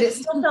know, but it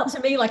still felt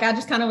to me like I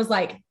just kind of was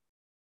like,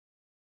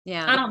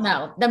 yeah, I don't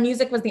know. The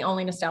music was the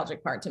only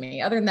nostalgic part to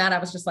me. Other than that, I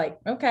was just like,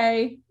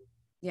 okay.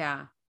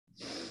 Yeah.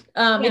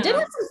 It did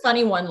have some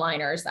funny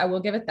one-liners. I will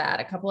give it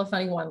that. A couple of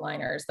funny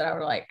one-liners that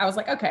I was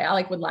like, okay, I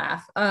like would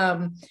laugh.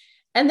 And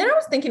then I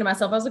was thinking to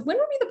myself, I was like, when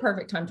would be the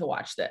perfect time to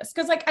watch this?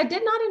 Because like I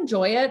did not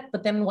enjoy it,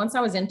 but then once I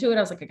was into it,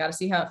 I was like, I got to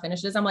see how it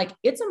finishes. I'm like,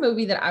 it's a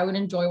movie that I would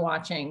enjoy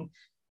watching.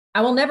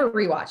 I will never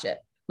rewatch it,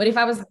 but if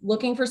I was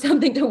looking for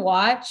something to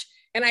watch,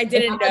 and I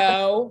didn't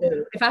know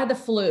if I had the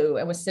flu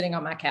and was sitting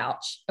on my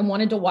couch and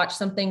wanted to watch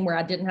something where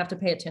I didn't have to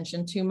pay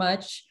attention too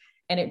much,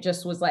 and it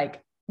just was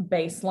like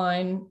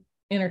baseline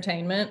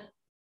entertainment,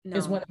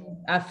 is when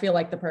I feel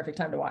like the perfect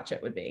time to watch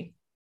it would be.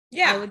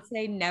 Yeah, I would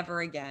say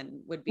Never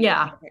Again would be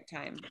the perfect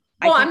time.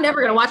 Well, I'm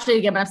never going to watch it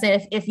again, but I'm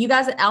saying if you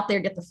guys out there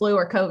get the flu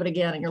or COVID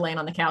again and you're laying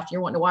on the couch and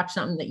you're wanting to watch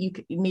something that you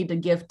need to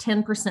give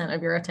 10%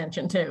 of your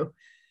attention to,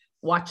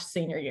 watch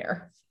Senior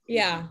Year.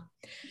 Yeah.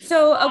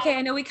 So, okay,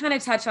 I know we kind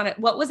of touched on it.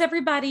 What was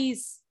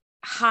everybody's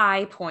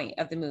high point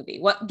of the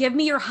movie? Give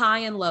me your high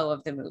and low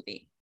of the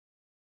movie.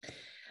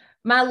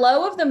 My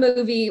low of the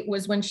movie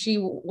was when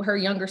her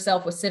younger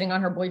self was sitting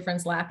on her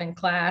boyfriend's lap in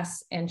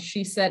class, and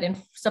she said,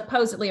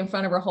 supposedly in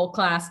front of her whole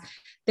class,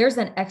 "There's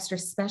an extra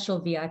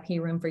special VIP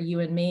room for you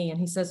and me." And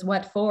he says,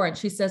 "What for?" And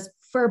she says,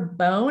 "For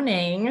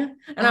boning."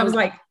 And I was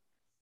like,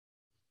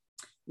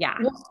 yeah.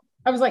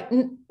 I was like,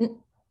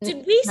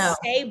 did we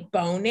say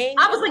boning?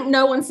 I was like,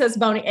 no one says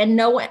boning, and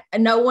no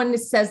one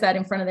says that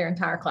in front of their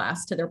entire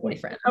class to their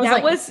boyfriend.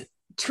 That was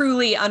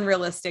truly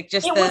unrealistic.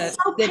 Just it was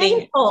so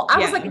painful. I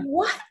was like,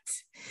 what?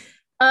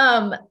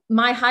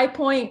 My high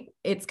point,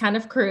 it's kind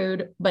of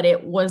crude, but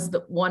it was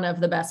one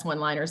of the best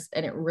one-liners,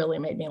 and it really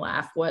made me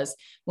laugh, was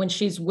when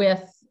she's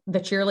with the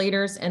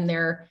cheerleaders and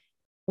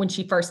when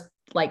she first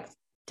like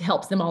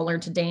helps them all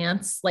learn to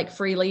dance like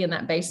freely in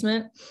that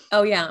basement.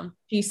 Oh yeah.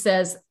 She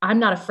says, "I'm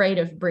not afraid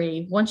of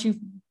Bree. Once you've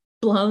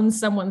blown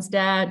someone's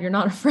dad, you're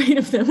not afraid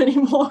of them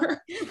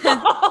anymore."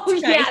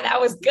 Yeah, that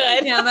was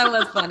good. Yeah, that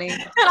was funny.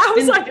 And I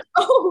was like,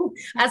 oh,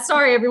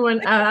 sorry,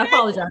 everyone. I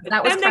apologize.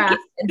 That was crap.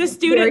 The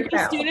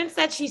students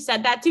that she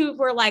said that to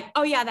were like,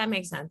 oh yeah, that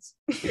makes sense.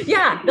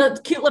 Yeah, the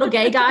cute little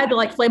gay guy, the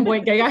like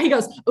flamboyant gay guy, he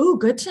goes, "Oh,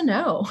 good to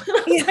know."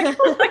 Like,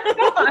 oh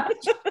my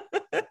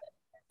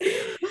gosh.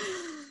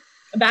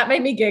 That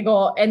made me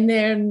giggle. And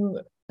then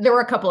there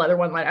were a couple other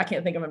ones, I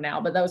can't think of them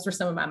now, but those were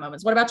some of my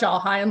moments. What about y'all,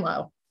 high and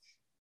low?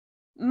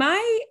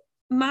 My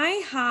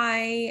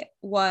high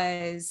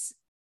wasn't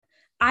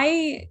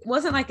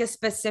like a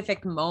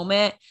specific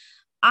moment.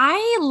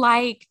 I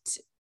liked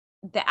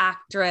the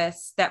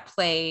actress that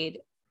played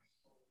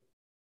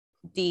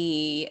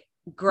the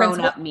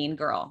grown-up mean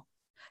girl.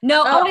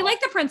 No, I like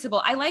the principal.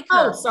 I like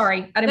her. Oh,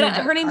 sorry. I didn't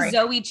her name's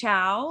Zoe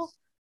Chow,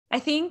 I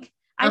think.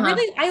 I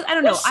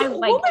don't know. I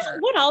liked her.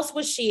 What else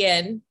was she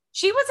in?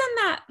 She was in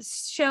that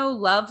show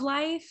Love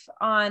Life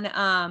on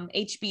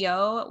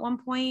HBO at one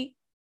point.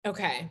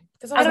 Okay.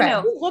 I don't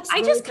know. Looks I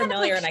really just kind of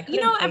like,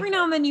 every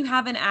now and then you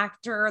have an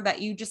actor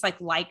that you just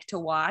like to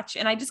watch.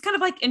 And I just kind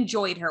of like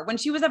enjoyed her. When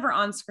she was ever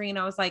on screen,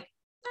 I was like,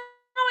 oh,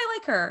 I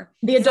like her.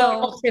 The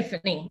adult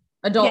Tiffany.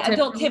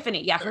 Adult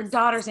Tiffany. Yeah. Her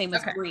daughter's name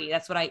was Bree.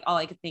 That's what all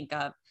I could think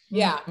of.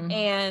 Yeah.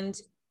 And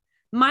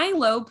my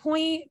low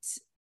point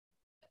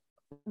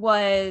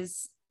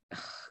was,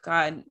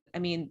 God, I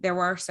mean, there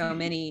were so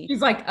many.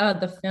 She's like,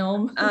 the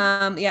film.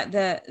 Yeah,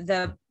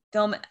 the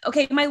film.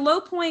 Okay, my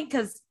low point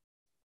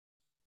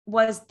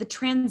was the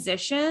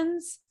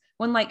transitions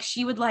when like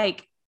she would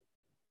like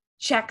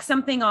check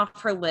something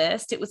off her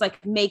list. It was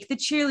like, make the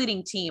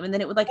cheerleading team. And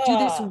then it would like do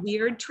this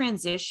weird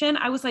transition.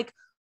 I was like,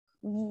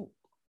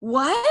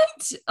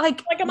 what?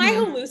 Like, am I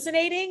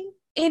hallucinating?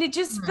 And it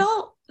just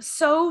felt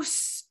so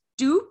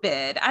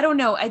stupid. I don't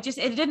know. It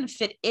didn't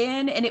fit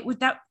in. And it was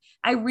that,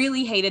 I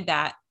really hated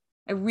that.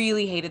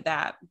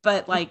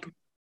 But like,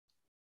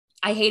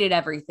 I hated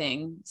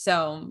everything.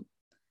 So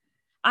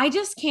I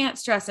just can't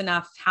stress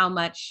enough how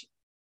much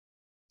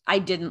I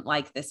didn't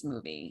like this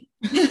movie.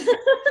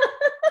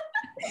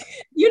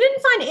 You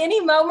didn't find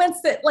any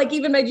moments that like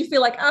even made you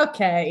feel like,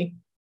 okay.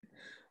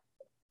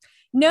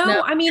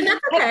 No, I mean,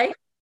 that's okay.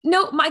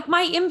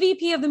 My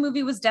MVP of the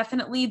movie was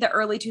definitely the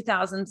early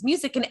 2000s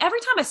music. And every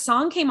time a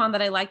song came on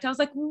that I liked, I was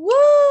like, woo,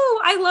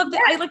 I loved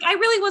it. I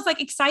really was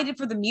like excited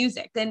for the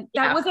music. And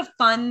that was a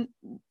fun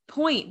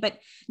point, but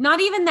not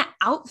even the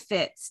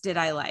outfits did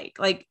I like.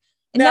 Like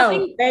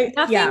nothing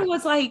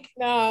was like,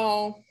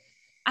 no,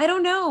 I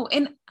don't know.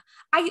 And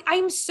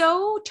I'm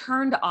so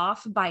turned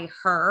off by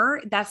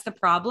her. That's the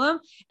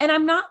problem. And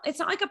it's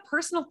not like a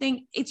personal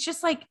thing. It's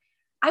just like,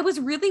 I was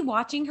really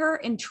watching her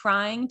and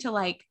trying to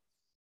like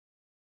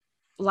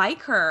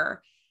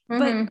her,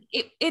 but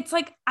it's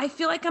like, I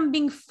feel like I'm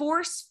being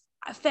force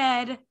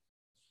fed.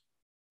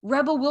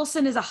 Rebel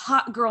Wilson is a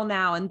hot girl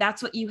now. And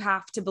that's what you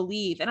have to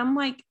believe. And I'm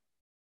like,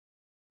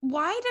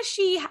 why can't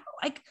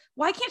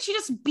she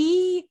just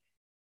be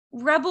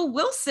Rebel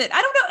Wilson?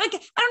 I don't know. Like,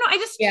 I don't know.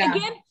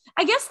 Again,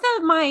 I guess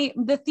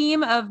the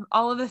theme of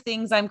all of the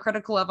things I'm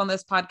critical of on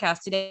this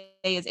podcast today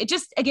is it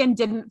just, again,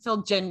 didn't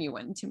feel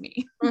genuine to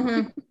me. Yeah.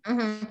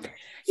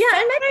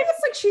 And maybe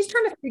it's like, she's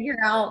trying to figure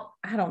out,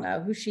 I don't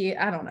know who she is.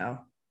 I don't know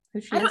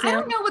what's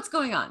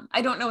going on.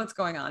 I don't know what's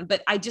going on,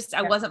 but I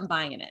wasn't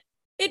buying it.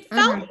 It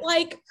felt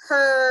like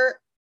her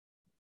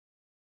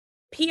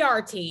PR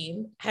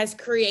team has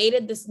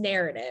created this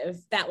narrative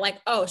that like,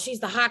 oh, she's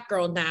the hot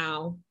girl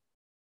now.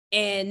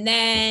 And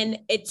then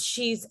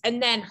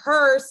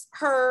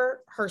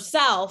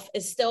herself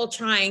is still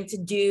trying to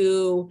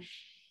do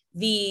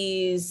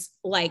these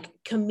like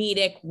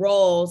comedic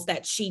roles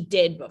that she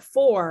did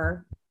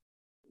before.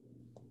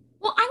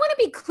 Well, I want to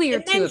be clear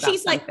too about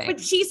something.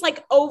 But she's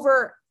like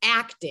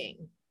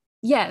overacting.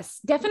 Yes,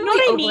 definitely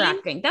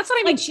overacting. That's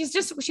what I mean. She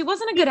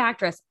wasn't a good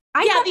actress.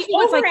 The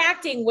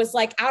overacting was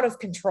like out of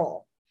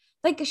control.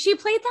 Like she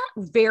played that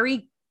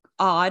very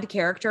odd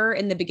character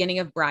in the beginning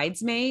of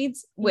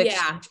Bridesmaids, which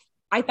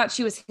I thought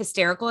she was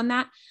hysterical in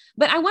that.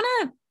 But I want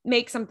to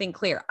make something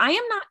clear. I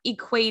am not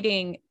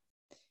equating,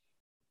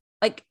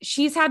 like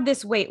she's had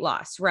this weight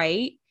loss,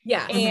 right?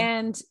 Yeah.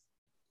 And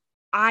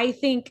I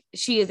think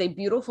she is a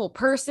beautiful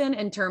person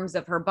in terms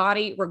of her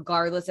body,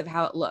 regardless of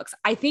how it looks.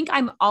 I think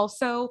I'm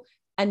also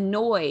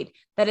annoyed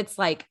that it's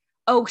like,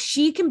 oh,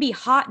 she can be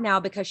hot now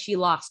because she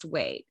lost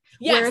weight.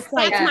 Yes,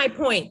 that's my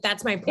point.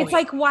 It's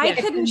like, why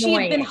couldn't she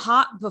have been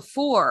hot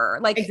before?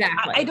 Like,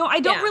 exactly. I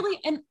don't really,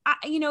 and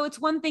it's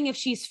one thing if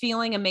she's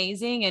feeling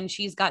amazing and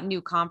she's got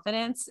new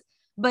confidence,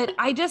 but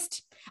I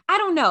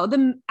don't know.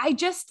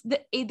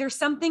 There's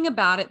something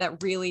about it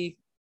that really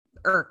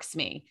irks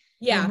me.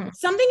 Yeah.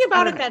 Something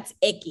about it that's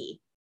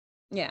icky.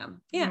 Yeah.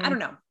 Yeah. I don't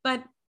know.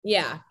 But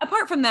yeah,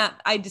 apart from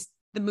that,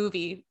 the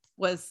movie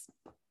was,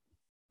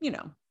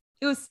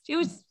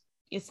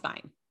 it's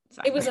fine.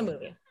 It was a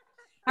movie.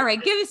 All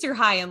right. Give us your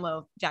high and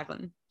low,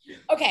 Jacqueline.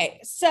 Okay.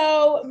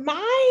 So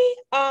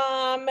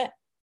my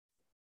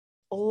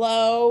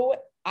low,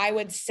 I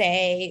would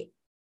say,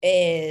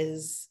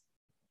 is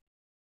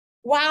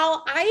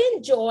while I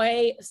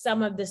enjoy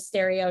some of the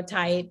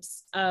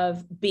stereotypes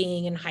of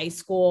being in high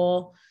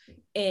school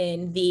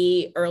in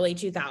the early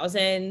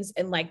 2000s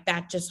and like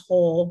that just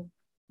whole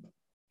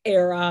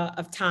era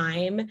of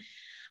time,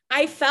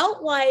 I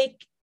felt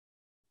like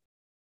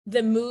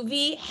the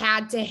movie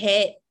had to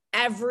hit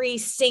every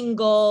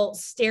single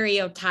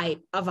stereotype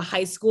of a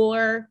high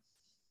schooler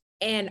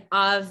and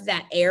of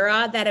that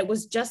era, that it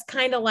was just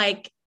kind of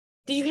like,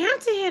 do you have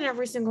to hit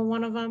every single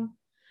one of them?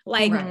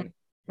 Like, I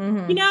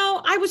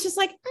was just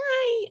like,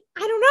 I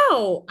don't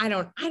know. I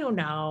don't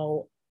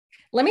know.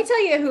 Let me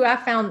tell you who I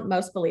found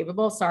most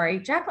believable. Sorry,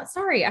 Jacqueline.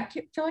 Sorry,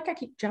 feel like I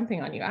keep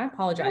jumping on you. I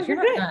apologize. You're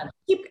not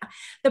done.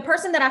 The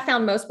person that I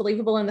found most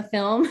believable in the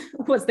film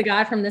was the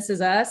guy from This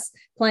Is Us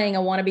playing a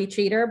wannabe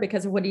cheater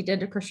because of what he did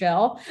to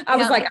Chriselle. I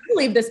was like, I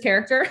believe this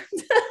character.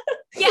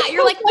 Yeah,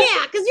 you're like,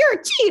 yeah, because you're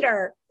a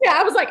cheater. Yeah,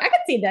 I was like, I can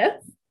see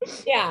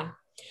this. Yeah.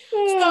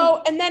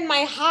 So, and then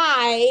my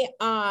high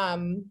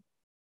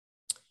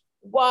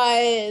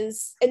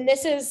was, and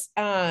this is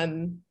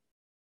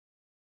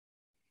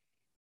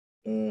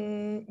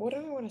what do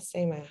I want to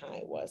say my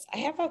high was? I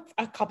have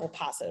a couple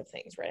positive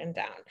things written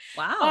down.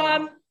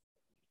 Wow.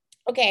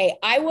 Okay,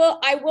 I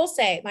will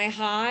say my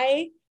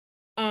high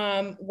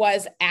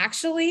was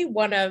actually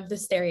one of the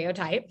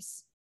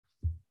stereotypes,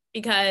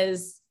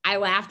 because I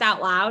laughed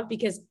out loud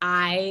because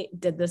I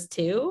did this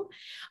too.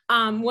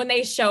 When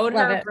they showed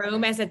her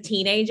room as a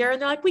teenager and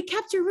they're like, we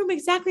kept your room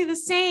exactly the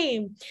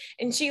same.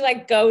 And she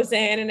like goes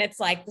in and it's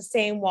like the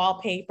same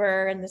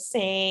wallpaper and the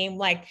same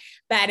like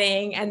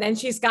bedding. And then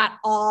she's got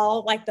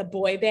all like the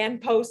boy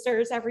band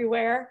posters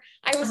everywhere.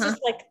 I was just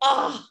like,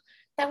 oh,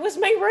 that was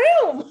my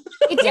room.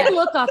 It did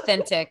look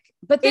authentic,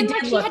 but then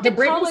like, she had to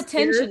call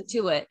attention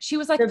to it. She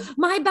was like,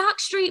 my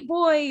Backstreet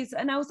Boys.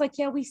 And I was like,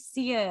 yeah, we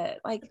see it.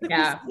 Like, we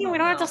don't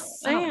have to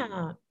say it.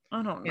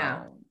 I don't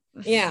know.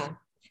 Yeah.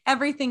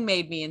 Everything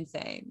made me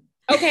insane.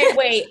 Okay,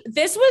 wait.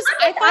 This was,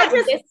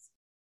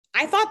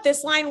 I thought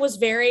this line was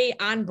very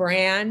on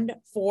brand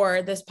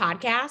for this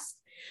podcast.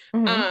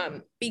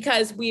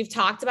 Because we've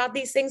talked about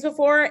these things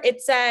before.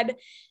 It said,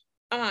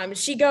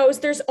 she goes,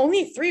 there's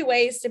only 3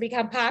 ways to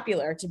become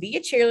popular: to be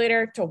a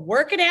cheerleader, to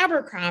work at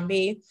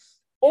Abercrombie,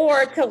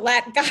 or to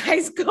let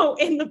guys go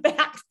in the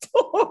back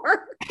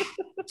door.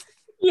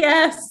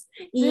 Yes.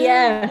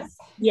 Hilarious.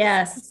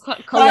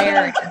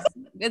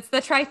 It's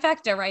the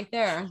trifecta right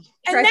there.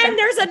 And then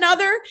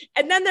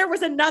there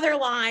was another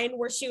line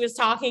where she was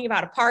talking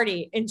about a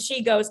party and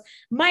she goes,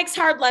 Mike's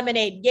Hard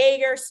Lemonade,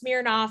 Jaeger,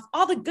 Smirnoff,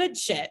 all the good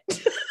shit.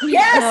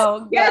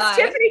 Yes. Yes.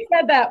 Tiffany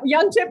said that.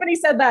 Young Tiffany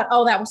said that.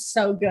 Oh, that was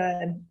so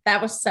good.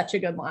 That was such a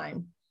good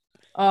line.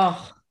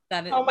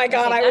 Oh my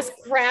God. I was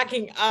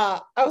cracking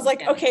up. I was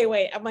like, okay,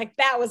 wait. I'm like,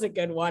 that was a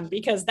good one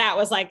because that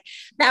was like,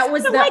 those were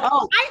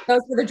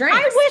the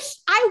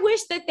drinks. I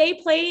wish that they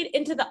played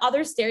into the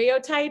other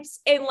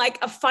stereotypes in like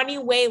a funny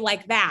way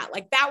like that.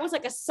 Like that was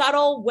like a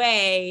subtle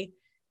way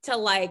to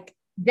like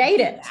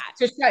date it,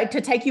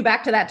 to take you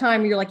back to that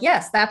time. You're like,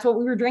 yes, that's what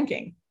we were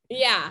drinking.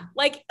 Yeah.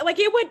 Like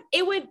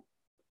it would,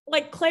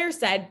 like Claire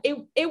said,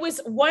 it was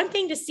one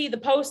thing to see the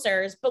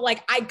posters, but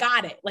like, I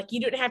got it. Like, you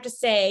didn't have to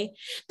say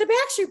the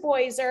Backstreet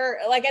Boys are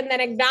like, and then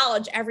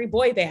acknowledge every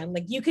boy band.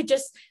 Like you could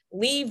just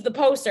leave the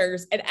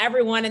posters and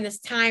everyone in this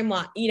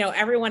timeline,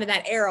 everyone in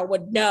that era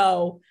would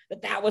know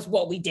that was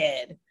what we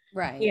did.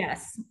 Right.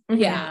 Yes.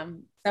 Yeah.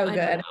 So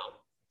good.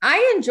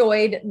 I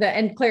enjoyed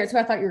and Claire, it's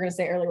what I thought you were going to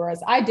say earlier,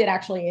 was I did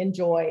actually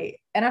enjoy,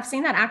 and I've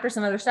seen that actress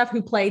and other stuff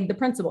who played the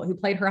principal, who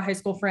played her high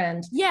school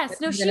friend.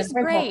 Yes. No, she's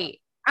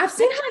great. I've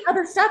seen her in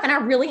other stuff and I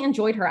really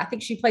enjoyed her. I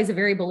think she plays a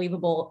very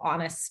believable,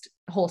 honest,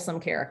 wholesome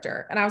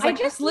character. And I was like, I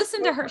just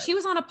listened to her. She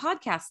was on a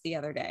podcast the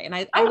other day and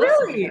I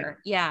listened to her.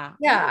 Yeah.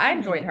 Yeah. I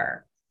enjoyed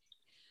her.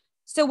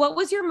 So what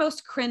was your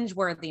most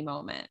cringeworthy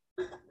moment?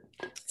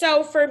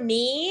 So for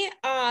me,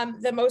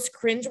 the most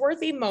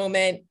cringeworthy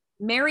moment,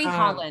 Mary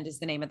Holland is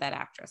the name of that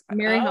actress.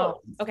 Mary Holland.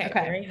 Okay.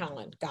 Mary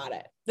Holland. Got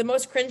it. The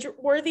most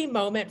cringeworthy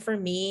moment for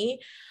me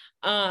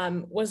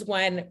was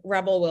when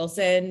Rebel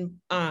Wilson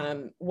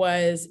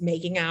was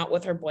making out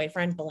with her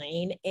boyfriend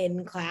Blaine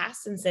in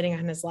class and sitting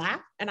on his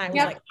lap. And I was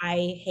like,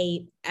 I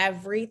hate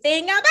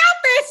everything about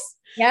this.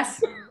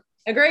 Yes.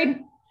 Agreed.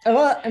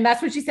 Oh, and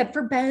that's what she said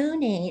for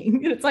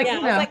boning. It's like,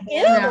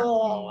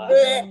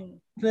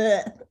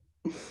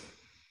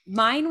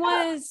 Mine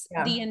was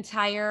the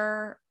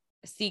entire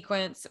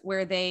sequence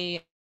where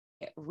they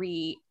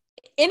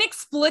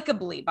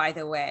inexplicably, by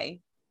the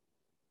way,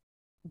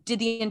 did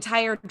the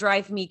entire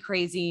Drive Me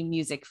Crazy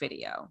music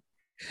video.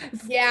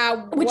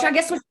 Yeah. Which I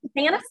guess was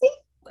fantasy.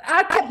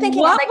 I kept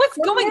thinking,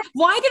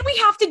 why did we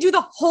have to do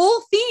the whole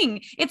thing?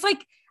 It's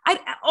like,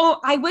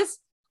 I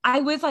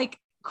was like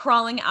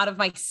crawling out of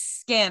my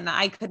skin.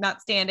 I could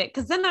not stand it.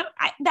 Cause then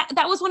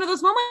that was one of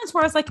those moments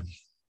where I was like,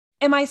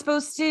 am I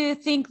supposed to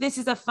think this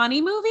is a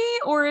funny movie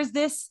or is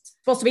this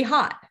supposed to be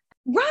hot?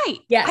 Right.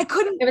 Yeah. I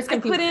couldn't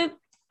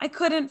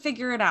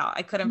figure it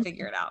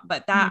out.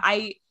 But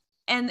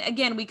and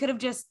again, we could have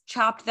just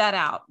chopped that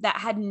out. That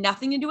had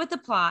nothing to do with the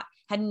plot,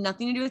 had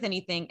nothing to do with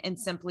anything, and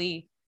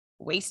simply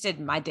wasted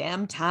my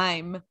damn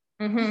time.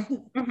 Mm-hmm.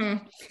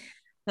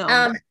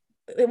 Mm-hmm.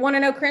 Want to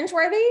know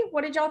cringeworthy?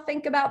 What did y'all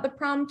think about the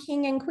prom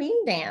king and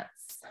queen dance?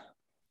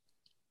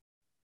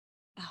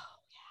 Oh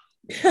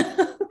yeah.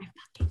 I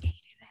fucking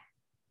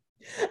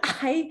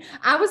hated it.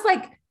 I was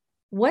like,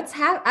 what's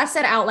happening? I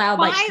said out loud,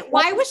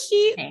 why was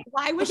she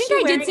I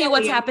did say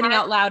what's happening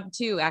out loud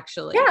too,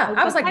 actually. Yeah.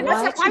 I was like,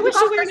 why was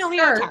she wearing a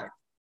leotard?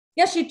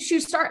 Yeah, she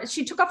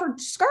took off her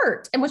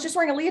skirt and was just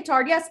wearing a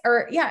leotard. Yes.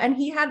 And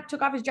he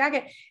took off his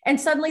jacket and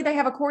suddenly they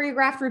have a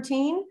choreographed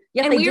routine.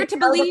 Yes, and we are to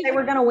believe they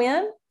were going to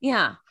win.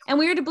 Yeah. And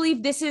we are to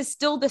believe this is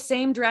still the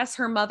same dress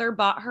her mother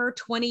bought her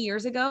 20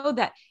 years ago,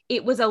 that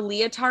it was a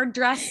leotard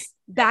dress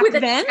back with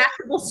then. A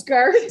detachable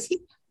skirt.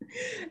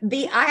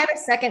 I had a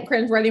second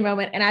cringeworthy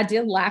moment and I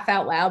did laugh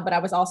out loud, but I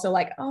was also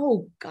like,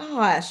 oh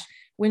gosh,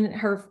 when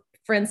her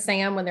friend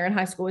Sam, when they're in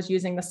high school, was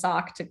using the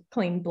sock to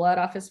clean blood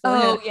off his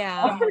forehead. Oh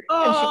yeah.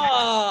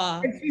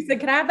 And she said,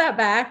 can I have that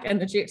back? And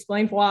then she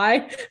explained why.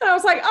 And I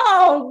was like,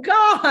 oh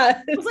God.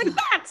 I was like,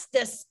 that's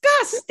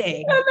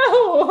disgusting. I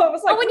know. I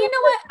was like, and you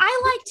know what?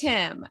 I liked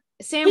him.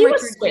 Sam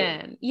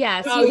Richardson.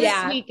 Yes. Oh, he was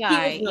a sweet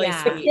guy. Really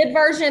the kid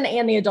version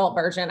and the adult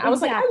version. I was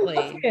like, I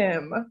love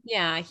him.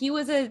 Yeah. He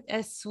was a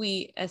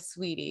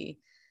sweetie.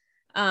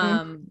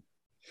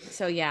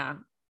 So yeah.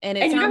 And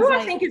you know who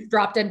I think is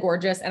drop dead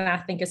gorgeous, and I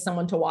think is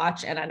someone to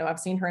watch, and I know I've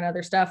seen her in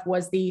other stuff,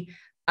 was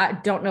I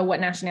don't know what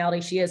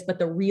nationality she is, but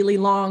the really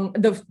long,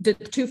 the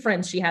two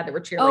friends she had that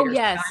were cheerleaders. Oh,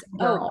 yes.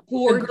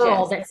 Gorgeous. The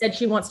girl that said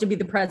she wants to be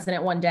the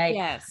president one day.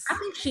 Yes. I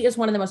think she is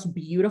one of the most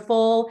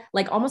beautiful,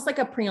 like almost like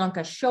a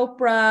Priyanka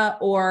Chopra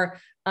or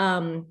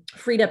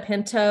Frida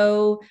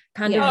Pinto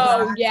kind of.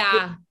 Oh,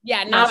 yeah.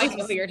 Yeah. No, I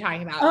know who you're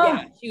talking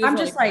about. Yeah. I'm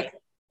just like,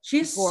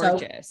 she's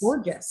gorgeous. So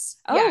gorgeous.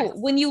 Oh, yes.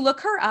 When you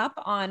look her up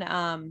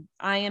on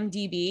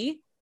IMDb,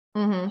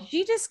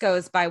 she just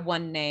goes by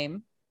one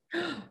name.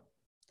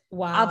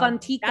 Wow.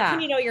 Avantika. That's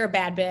when you know you're a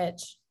bad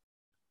bitch.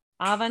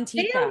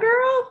 Avantika. Damn,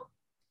 girl.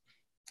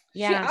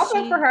 Yeah. I'll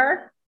vote for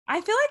her.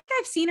 I feel like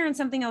I've seen her in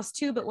something else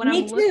too, but when Me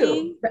I'm too,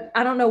 looking, but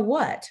I don't know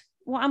what.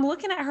 Well, I'm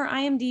looking at her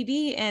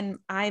IMDb and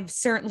I've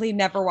certainly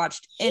never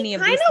watched any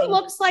of these. Kind of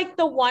looks like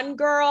the one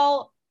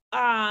girl,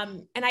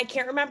 and I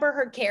can't remember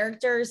her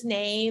character's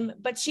name,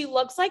 but she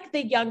looks like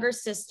the younger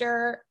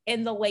sister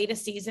in the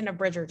latest season of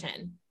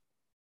Bridgerton.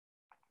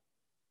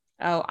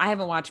 Oh, I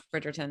haven't watched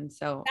Bridgerton,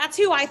 so that's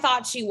who I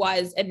thought she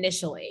was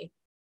initially.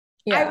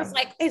 Yeah. I was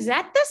like, is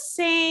that the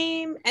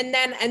same? And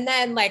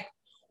then like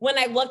when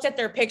I looked at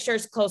their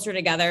pictures closer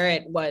together,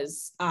 it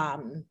was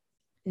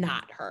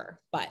not her,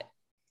 but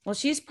well,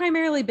 she's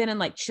primarily been in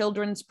like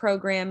children's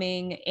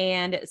programming,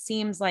 and it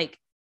seems like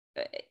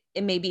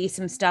it may be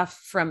some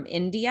stuff from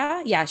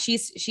India. Yeah,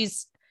 she's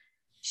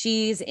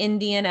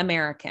Indian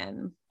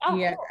American. Oh,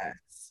 yes.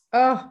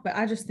 Oh, but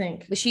I just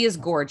think she is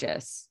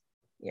gorgeous.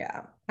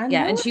 Yeah.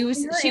 Yeah. And she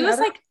was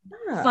like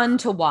fun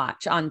to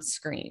watch on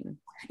screen.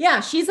 Yeah.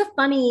 She's a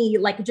funny,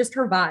 like just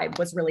her vibe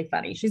was really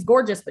funny. She's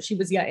gorgeous, but she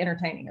was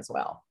entertaining as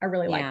well. I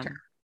really liked her.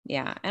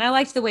 Yeah. And I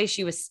liked the way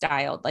she was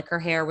styled. Like her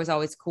hair was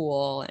always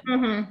cool.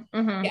 And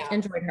Yeah.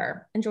 Enjoyed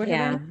her.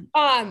 Yeah.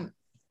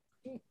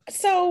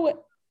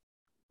 So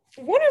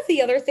one of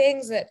the other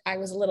things that I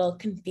was a little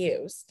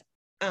confused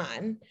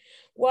on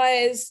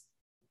was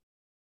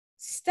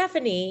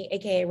Stephanie,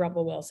 aka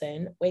Rebel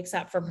Wilson, wakes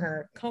up from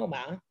her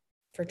coma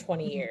for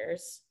 20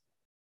 years.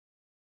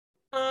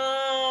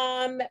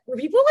 Were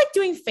people like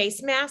doing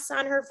face masks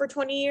on her for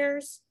 20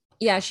 years?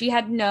 Yeah, she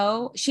had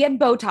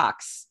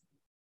Botox.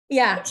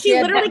 Yeah. She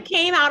literally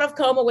came out of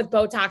coma with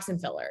Botox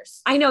and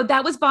fillers. I know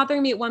that was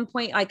bothering me at one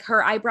point. Like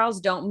her eyebrows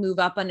don't move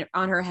up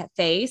on her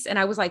face. And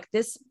I was like,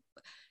 this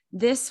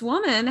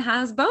woman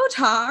has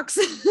Botox.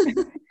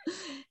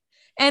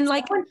 And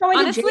like,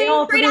 honestly,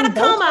 straight out of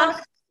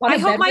coma. I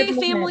hope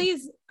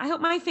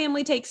my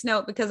family takes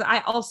note, because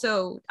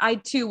I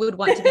too would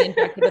want to be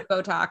injected with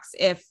Botox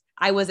if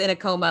I was in a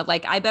coma.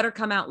 Like I better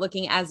come out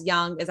looking as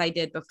young as I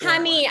did before.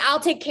 Honey, I'll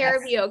take care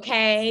of you.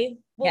 Okay.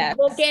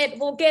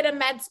 We'll get a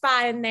med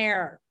spa in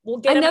there. We'll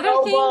get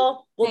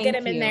We'll get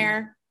him in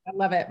there. I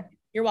love it.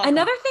 You're welcome.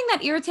 Another thing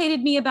that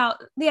irritated me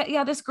about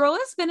this girl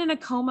has been in a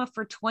coma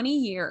for 20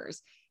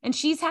 years and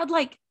she's had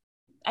like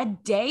a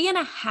day and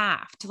a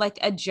half to like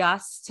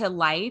adjust to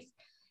life.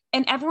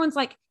 And everyone's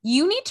like,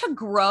 you need to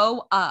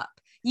grow up.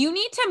 You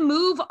need to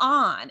move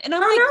on. And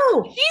I'm like,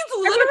 she's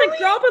literally like,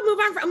 grow up and move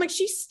on. I'm like,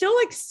 she's still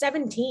like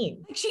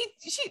 17. Like she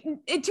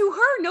to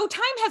her, no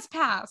time has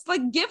passed.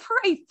 Like, give her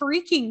a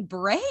freaking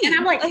break. And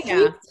I'm like,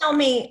 you tell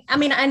me, I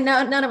mean, I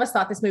know none of us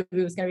thought this movie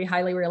was going to be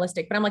highly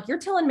realistic, but I'm like, you're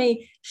telling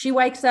me she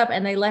wakes up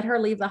and they let her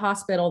leave the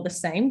hospital the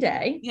same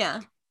day. Yeah.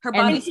 Her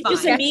body's fine.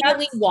 Just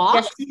immediately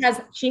walks.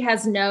 She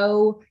has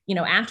no,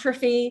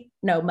 atrophy,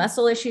 no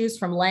muscle issues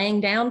from laying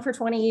down for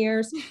 20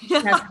 years. She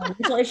has no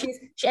mental issues.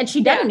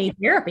 She doesn't need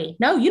therapy.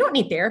 No, you don't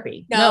need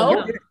therapy.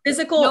 No,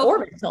 physical or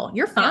mental.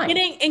 You're fine.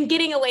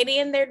 Getting a lady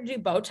in there to do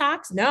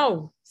Botox.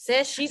 No,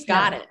 sis, she's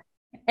got it.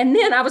 And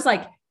then I was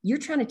like, you're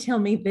trying to tell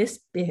me this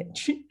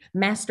bitch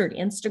mastered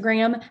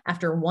Instagram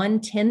after one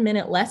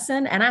 10-minute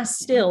lesson. And I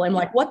still am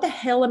like, what the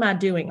hell am I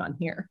doing on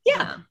here?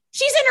 Yeah.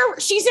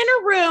 She's in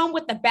her room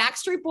with the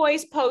Backstreet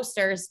Boys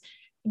posters,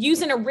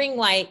 using a ring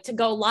light to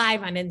go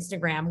live on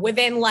Instagram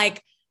within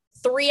like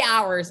 3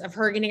 hours of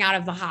her getting out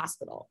of the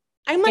hospital.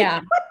 I'm like,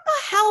 what the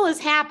hell is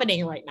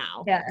happening right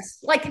now? Yes.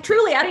 Like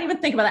truly, I didn't even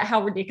think about that,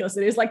 how ridiculous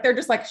it is. Like, they're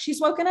just like, she's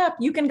woken up.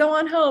 You can go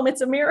on home.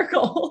 It's a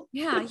miracle.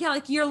 Yeah. Yeah.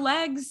 Like your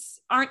legs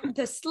aren't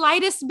the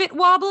slightest bit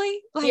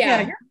wobbly. Like,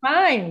 yeah, you're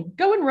fine.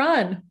 Go and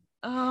run.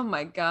 Oh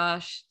my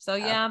gosh. So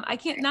I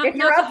can't, not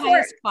the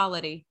highest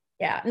quality.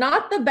 Yeah.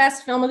 Not the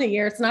best film of the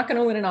year. It's not going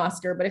to win an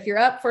Oscar, but if you're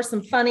up for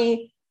some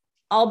funny,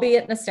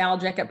 albeit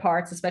nostalgic at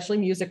parts, especially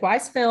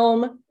music-wise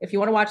film, if you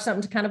want to watch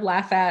something to kind of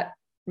laugh at,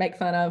 make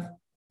fun of,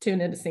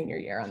 tune into Senior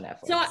Year on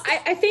Netflix. So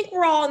I think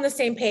we're all on the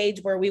same page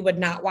where we would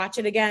not watch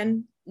it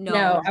again.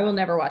 No, I will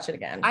never watch it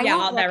again.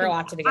 I'll never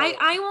watch it again.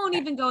 I won't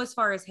even go as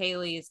far as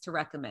Haley's to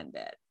recommend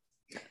it.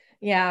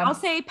 Yeah. I'll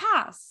say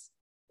pass.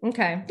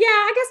 Okay. Yeah,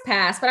 I guess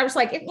pass. But I was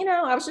like,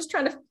 I was just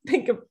trying to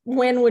think of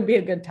when would be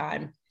a good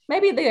time.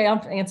 Maybe the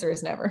answer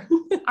is never.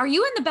 Are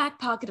you in the back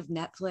pocket of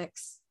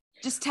Netflix?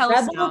 Just tell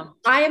us now.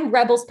 I am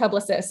Rebel's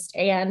publicist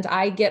and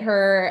I get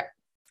her,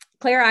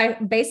 Claire, I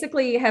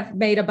basically have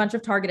made a bunch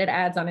of targeted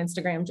ads on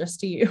Instagram just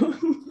to you.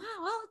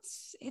 Well,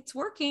 it's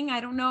working. I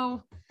don't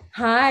know.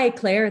 Hi,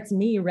 Claire. It's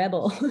me,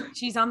 Rebel.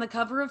 She's on the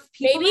cover of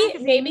People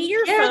Maybe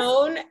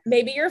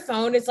your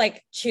phone is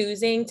like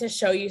choosing to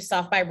show you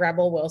stuff by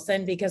Rebel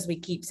Wilson because we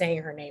keep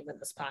saying her name in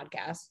this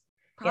podcast.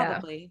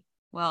 Probably. Yeah.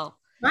 Well,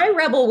 my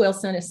Rebel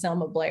Wilson is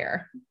Selma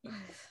Blair.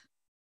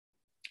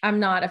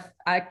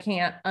 I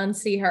can't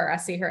unsee her. I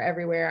see her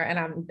everywhere and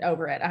I'm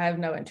over it. I have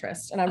no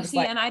interest. And I'm just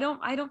and I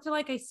don't feel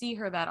like I see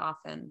her that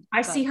often.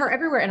 I see her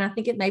everywhere. And I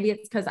think maybe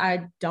it's because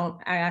I don't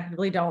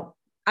hate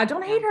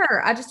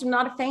her. I just am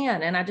not a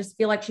fan. And I just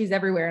feel like she's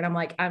everywhere. And I'm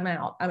like, I'm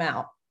out.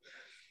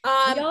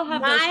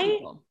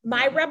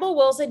 My Rebel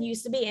Wilson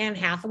used to be Anne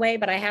Hathaway,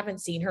 but I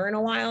haven't seen her in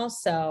a while.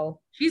 So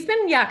she's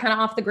been, kind of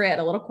off the grid,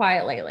 a little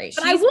quiet lately.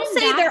 But I will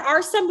say there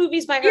are some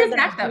movies by her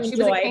that I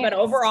enjoy, but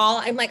overall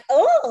I'm like,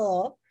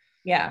 oh.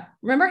 Yeah.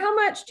 Remember how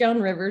much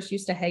Joan Rivers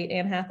used to hate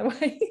Anne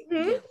Hathaway?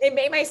 Mm-hmm. It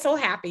made my soul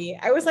happy.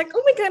 I was like,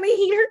 oh my God, I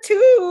hate her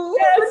too.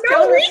 Yes, for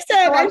no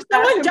reason. I'm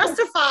so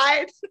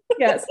unjustified.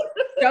 Yes.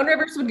 Joan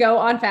Rivers would go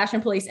on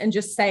Fashion Police and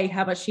just say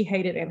how much she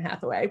hated Anne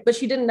Hathaway, but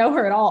she didn't know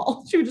her at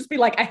all. She would just be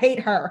like, I hate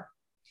her.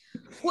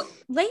 Well,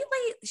 lately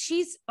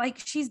she's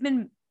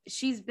been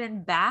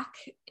back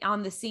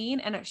on the scene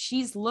and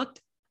she's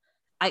looked,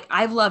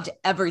 I've loved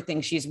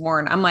everything she's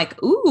worn. I'm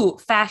like, ooh,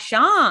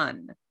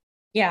 fashion.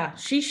 Yeah,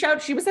 she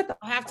was at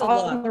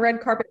on the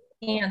red carpet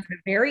and a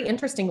very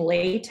interesting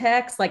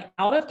latex, like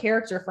out of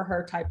character for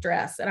her type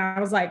dress. And I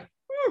was like,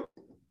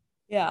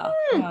 yeah.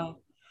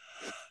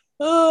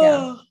 Oh,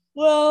 yeah.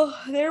 Well,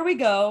 there we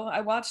go.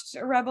 I watched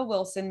a Rebel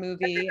Wilson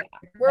movie.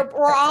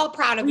 We're all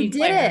proud of you. We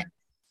did it.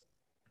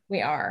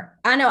 We are.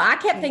 I know. I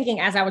kept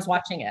thinking as I was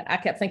watching it, I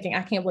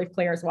can't believe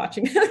Claire's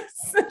watching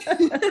this.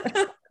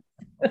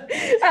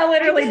 I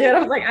literally did. I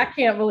was like, I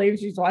can't believe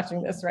she's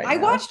watching this right now. I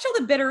watched till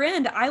the bitter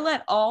end. I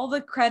let all the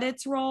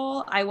credits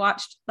roll. I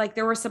watched,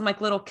 there were some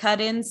little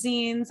cut-in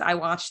scenes. I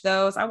watched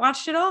those. I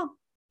watched it all.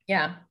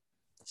 Yeah.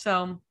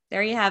 So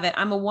there you have it.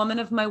 I'm a woman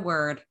of my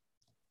word.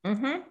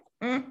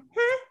 Mm-hmm. Mm-hmm.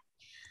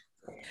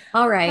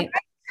 All right.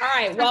 All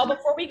right. Well,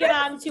 before we get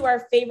on to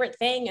our favorite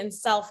thing in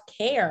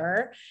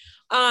self-care,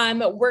 I'm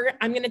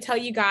going to tell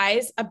you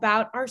guys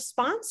about our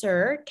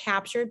sponsor,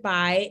 Captured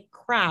by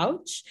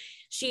Crouch.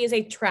 She is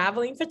a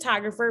traveling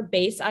photographer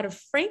based out of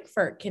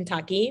Frankfort,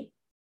 Kentucky,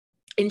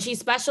 and she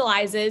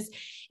specializes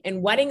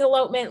in wedding,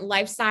 elopement,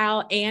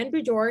 lifestyle, and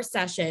boudoir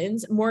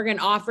sessions. Morgan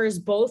offers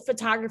both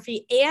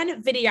photography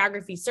and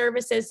videography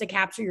services to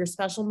capture your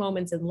special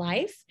moments in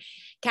life.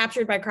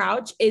 Captured by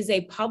Crouch is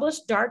a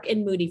published dark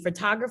and moody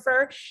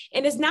photographer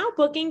and is now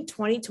booking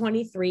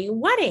 2023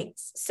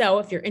 weddings. So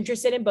if you're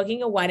interested in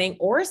booking a wedding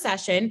or a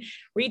session,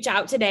 reach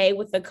out today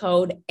with the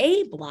code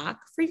ABLOCK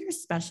for your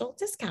special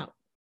discount.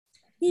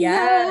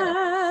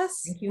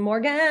 Yes. Thank you,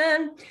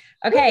 Morgan.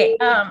 Okay.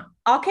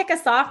 I'll kick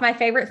us off. My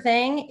favorite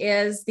thing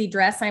is the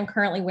dress I'm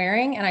currently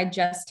wearing, and I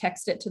just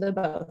texted it to the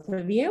both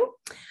of you.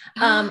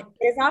 It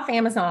is off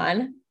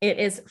Amazon. It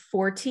is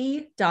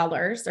 $40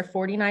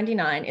 or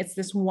 $40.99. It's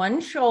this one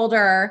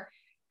shoulder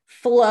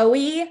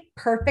flowy,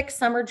 perfect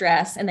summer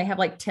dress. And they have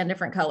 10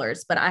 different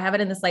colors, but I have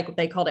it in this,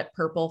 they called it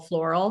purple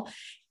floral.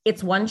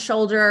 It's one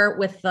shoulder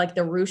with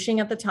the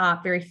ruching at the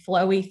top, very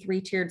flowy,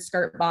 3-tiered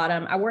skirt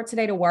bottom. I wore it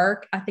today to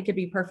work. I think it'd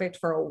be perfect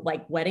for a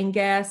wedding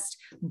guest,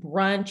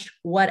 brunch,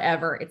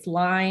 whatever. It's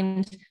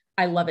lined.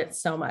 I love it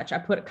so much. I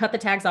cut the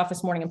tags off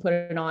this morning and put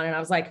it on, and I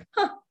was like,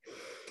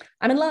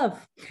 I'm in love.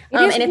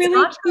 It's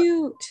really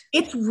cute.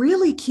 It's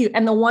really cute.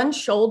 And the one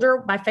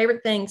shoulder, my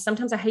favorite thing,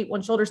 sometimes I hate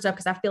one shoulder stuff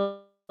because I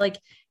feel like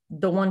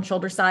the one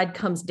shoulder side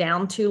comes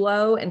down too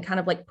low and kind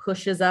of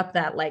pushes up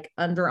that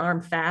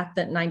underarm fat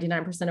that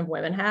 99% of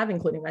women have,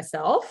 including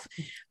myself.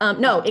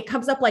 No, it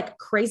comes up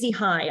crazy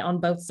high on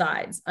both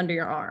sides under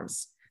your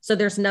arms. So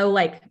there's no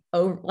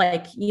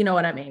you know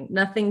what I mean?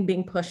 Nothing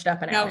being pushed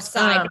up and out. No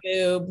side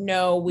boob,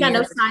 no weird. Yeah,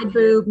 no side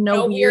boob,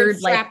 no weird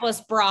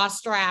strapless bra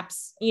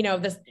straps.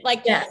 This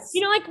yes.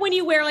 When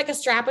you wear a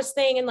strapless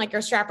thing and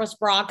your strapless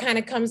bra kind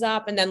of comes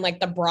up and then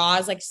the bra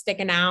is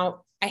sticking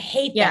out. I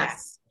hate that.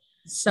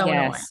 So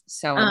annoying.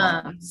 So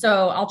annoying.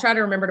 So I'll try to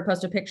remember to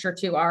post a picture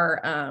to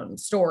our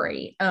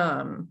story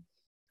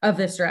of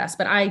this dress,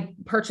 but I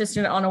purchased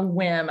it on a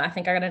whim. I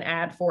think I got an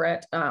ad for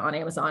it on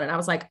Amazon, and I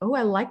was like, oh,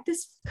 I like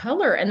this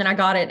color. And then I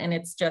got it, and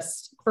it's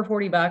just for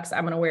 $40.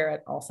 I'm going to wear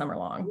it all summer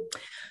long.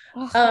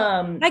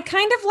 I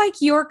kind of like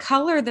your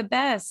color the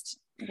best.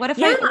 What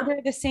if I order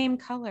the same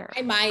color?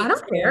 I might. I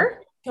don't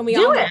care. Can we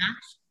all match?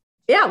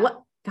 Yeah.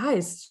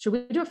 Guys, should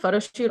we do a photo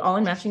shoot all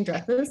in matching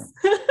dresses?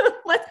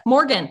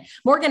 Morgan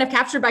of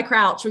Captured by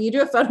Crouch. Will you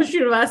do a photo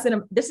shoot of us?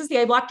 And this is the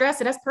A-block dress.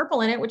 It has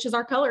purple in it, which is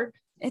our color.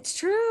 It's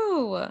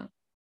true.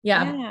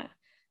 Yeah.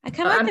 I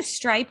kind of like the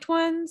striped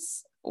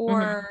ones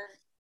or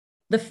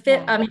the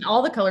fit. I mean,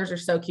 all the colors are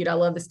so cute. I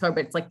love this color,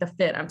 but it's the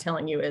fit, I'm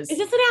telling you is this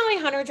an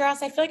Allie Hunter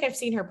dress? I feel like I've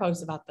seen her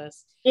post about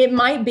this. It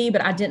might be,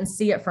 but I didn't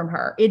see it from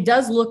her. It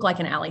does look like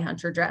an Allie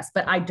Hunter dress,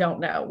 but I don't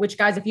know. Which,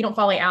 guys, if you don't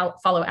follow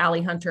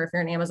Allie Hunter, if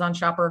you're an Amazon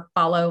shopper,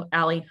 follow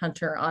Allie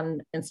Hunter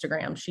on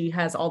Instagram. She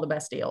has all the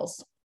best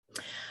deals.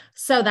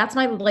 So that's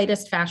my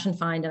latest fashion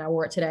find, and I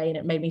wore it today, and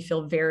it made me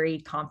feel very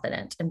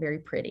confident and very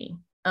pretty.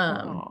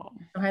 I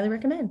highly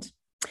recommend.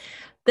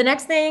 The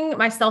next thing,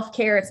 my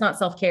self-care, it's not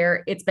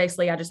self-care. It's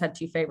basically, I just had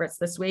 2 favorites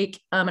this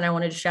week. And I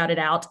wanted to shout it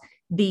out.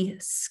 The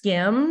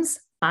Skims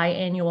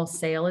biannual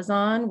sale is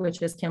on,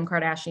 which is Kim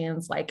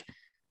Kardashian's like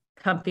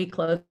comfy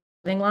clothing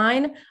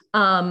line.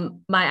 My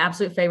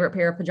absolute favorite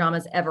pair of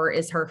pajamas ever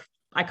is her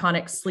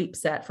iconic sleep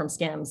set from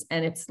Skims.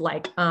 And it's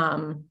like,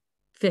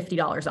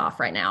 $50 off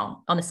right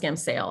now on the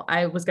Skims sale.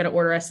 I was going to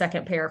order a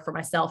second pair for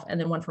myself and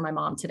then one for my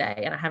mom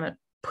today. And I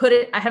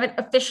haven't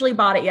officially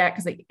bought it yet.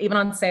 Cause even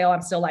on sale,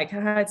 I'm still like,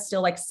 it's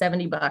still like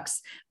 $70,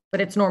 but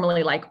it's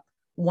normally like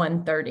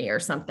 130 or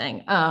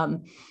something.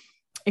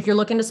 If you're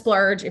looking to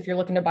splurge, if you're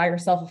looking to buy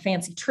yourself a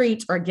fancy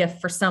treat or a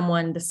gift for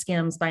someone, the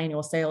Skims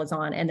biannual sale is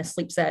on, and the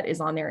sleep set is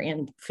on there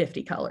in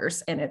 50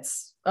 colors. And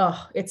it's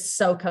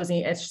so cozy.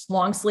 It's just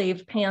long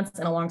sleeve pants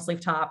and a long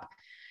sleeve top.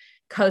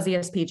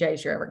 Coziest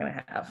PJs you're ever going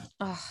to have.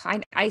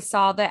 I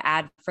saw the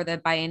ad for the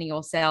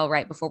biennial sale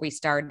right before we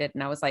started.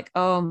 And I was like,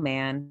 oh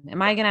man, am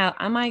I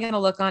going to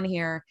look on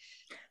here?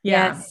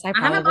 Yeah. Yes, I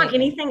haven't bought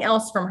anything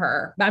else from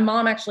her. My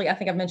mom actually, I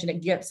think I've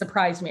mentioned it,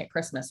 surprised me at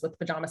Christmas with the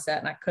pajama set.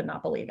 And I could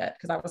not believe it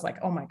because I was like,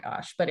 oh my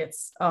gosh, but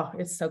it's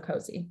so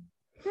cozy.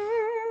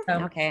 So,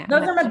 okay.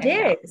 Those are my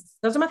digs.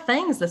 Those are my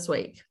things this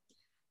week.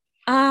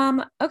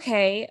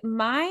 Okay.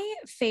 My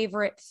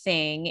favorite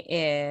thing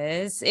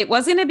is, it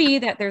was going to be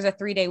that there's a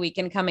 3-day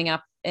weekend coming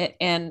up,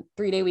 and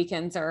 3-day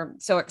weekends are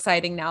so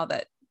exciting now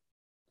that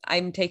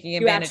I'm taking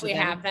advantage of them. You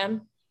actually have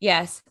them.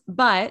 Yes.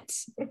 But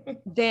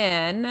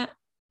then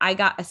I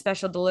got a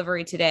special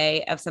delivery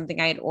today of something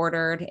I had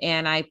ordered,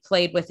 and I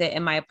played with it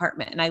in my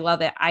apartment and I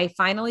love it. I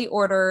finally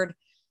ordered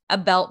a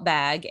belt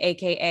bag,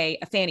 AKA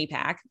a fanny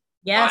pack.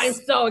 Yes. I'm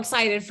so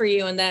excited for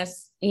you in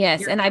this.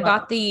 Yes. And I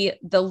bought the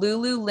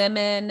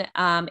Lululemon.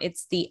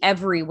 It's the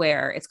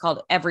Everywhere. It's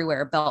called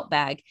Everywhere belt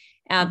bag.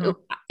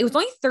 It was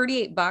only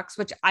 $38,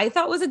 which I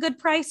thought was a good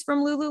price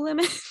from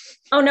Lululemon.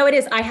 Oh no, it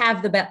is. I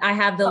have the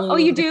Lululemon. Oh,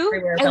 you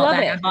do? I love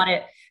it. I bought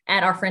it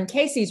at our friend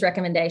Casey's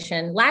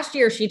recommendation. Last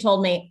year, she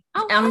told me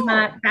on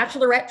my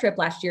bachelorette trip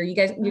last year, you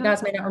guys may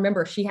not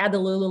remember, she had the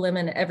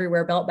Lululemon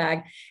Everywhere belt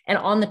bag. And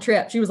on the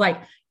trip, she was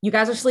like, you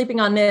guys are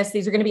sleeping on this.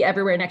 These are going to be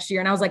everywhere next year.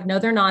 And I was like, no,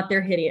 they're not.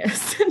 They're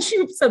hideous. And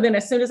so then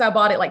as soon as I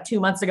bought it like 2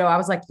 months ago, I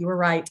was like, you were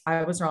right.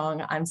 I was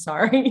wrong. I'm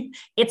sorry.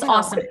 It's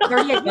awesome.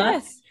 $38.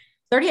 Yes.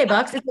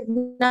 $38 is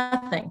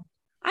nothing.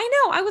 I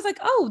know. I was like,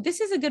 oh,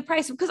 this is a good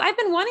price, because I've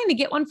been wanting to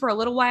get one for a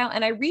little while,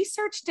 and I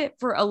researched it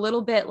for a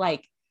little bit,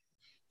 like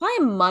probably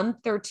a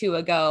month or 2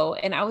 ago.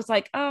 And I was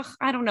like, oh,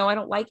 I don't know. I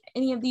don't like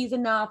any of these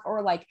enough.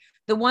 Or like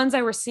the ones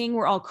I were seeing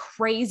were all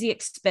crazy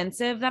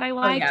expensive that I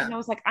liked. And I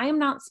was like, I am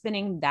not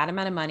spending that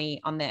amount of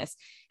money on this.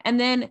 And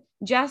then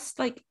just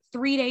like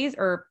 3 days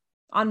or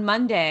on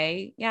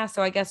Monday. Yeah.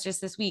 So I guess just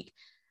this week,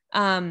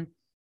 or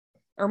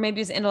maybe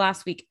it was the end of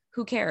last week.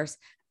 Who cares?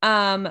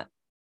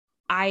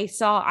 I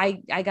saw,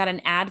 I got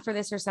an ad for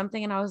this or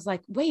something, and I was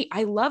like, wait,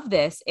 I love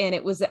this. And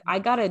I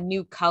got a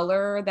new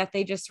color that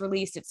they just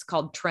released. It's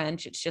called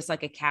Trench. It's just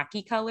like a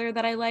khaki color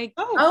that I like.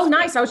 Oh,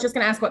 nice. I was just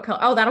going to ask what color.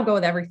 Oh, that'll go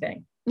with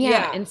everything.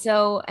 Yeah. And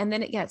so, and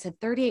then it said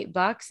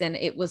 $38, and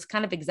it was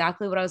kind of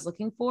exactly what I was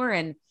looking for,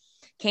 and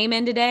came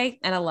in today,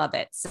 and I love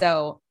it.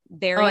 So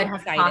very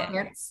excited.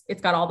 Pockets.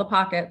 It's got all the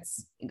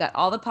pockets. You got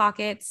all the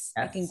pockets.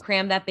 Yes. I can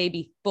cram that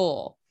baby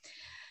full.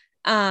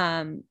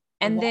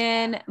 And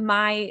then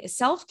my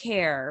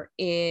self-care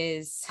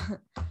is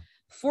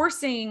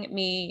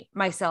forcing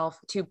myself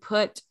to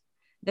put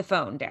the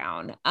phone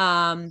down.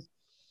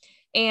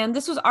 And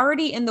this was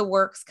already in the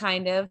works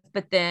kind of,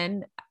 but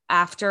then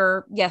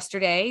after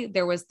yesterday,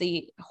 there was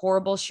the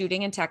horrible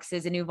shooting in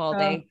Texas in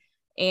Uvalde.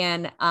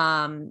 And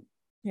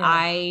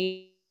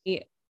I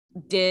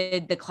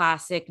did the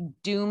classic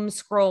doom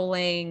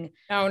scrolling.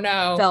 Oh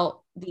no.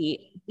 Felt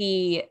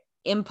the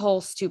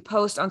impulse to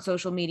post on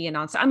social media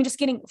nonstop. I'm just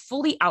getting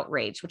fully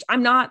outraged, which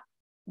I'm not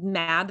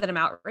mad that I'm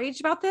outraged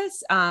about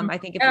this. I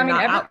think if you're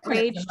not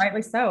outraged,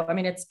 rightly so. I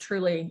mean, it's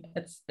truly,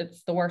 it's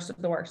the worst of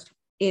the worst.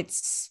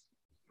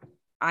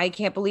 I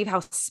can't believe how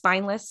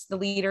spineless the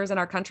leaders in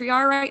our country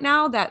are right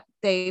now, that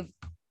they've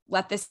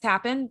let this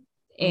happen.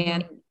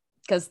 And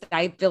because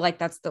I feel like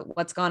that's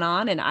what's gone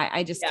on. And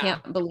I just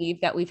can't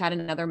believe that we've had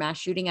another mass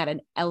shooting at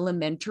an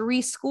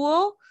elementary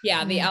school.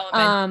 Yeah. The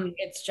elementary,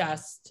 it's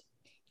just,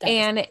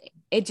 and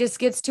it just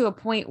gets to a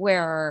point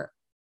where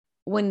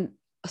when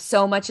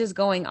so much is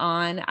going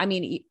on, I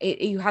mean,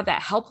 you have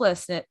that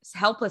helpless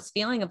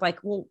feeling of like,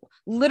 well,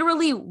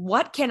 literally,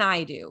 what can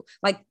I do?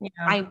 Like,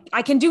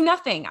 I can do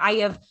nothing. I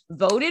have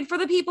voted for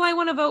the people I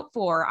want to vote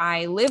for.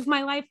 I live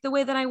my life the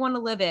way that I want to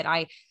live it.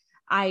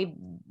 I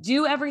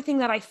do everything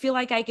that I feel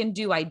like I can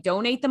do. I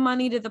donate the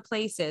money to the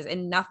places,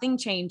 and nothing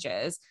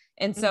changes.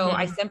 And so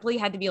I simply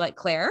had to be like,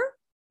 Claire,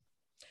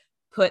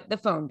 put the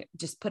phone,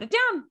 just put it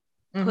down.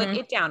 Put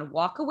it down,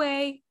 walk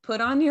away,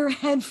 put on your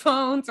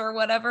headphones or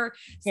whatever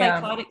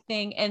psychotic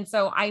thing. And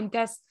so I'm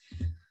just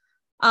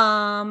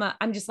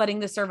letting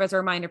this serve as a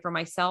reminder for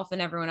myself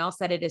and everyone else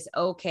that it is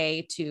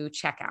okay to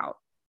check out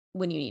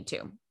when you need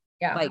to.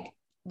 Yeah. Like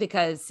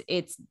because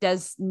it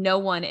does no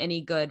one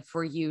any good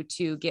for you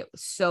to get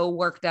so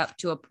worked up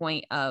to a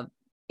point of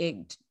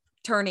it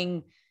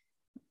turning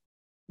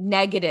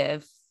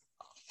negative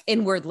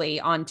inwardly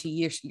onto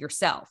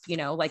yourself,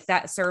 like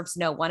that serves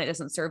no one. It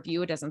doesn't serve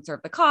you. It doesn't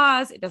serve the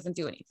cause. It doesn't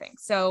do anything.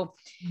 So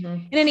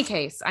in any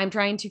case, I'm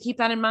trying to keep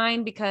that in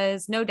mind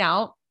because no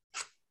doubt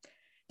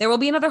there will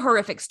be another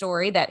horrific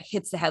story that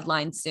hits the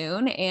headline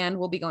soon. And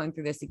we'll be going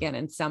through this again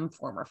in some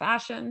form or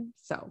fashion.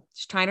 So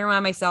just trying to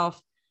remind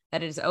myself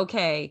that it is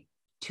okay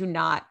to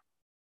not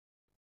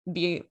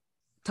be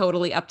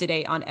totally up to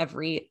date on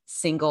every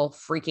single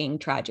freaking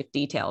tragic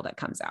detail that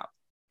comes out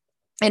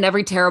and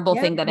every terrible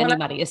thing that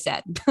anybody has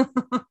said.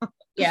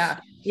 Yeah.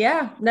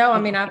 No,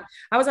 I mean, I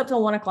was up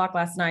till 1 o'clock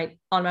last night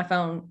on my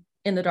phone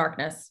in the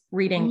darkness,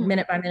 reading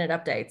minute by minute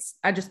updates.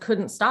 I just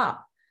couldn't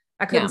stop.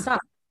 I couldn't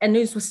stop, and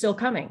news was still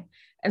coming.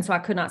 And so I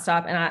could not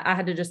stop. And I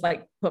had to just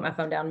like put my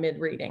phone down mid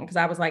reading. Cause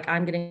I was like,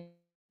 I'm getting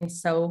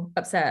so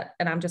upset,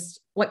 and I'm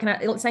just,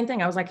 same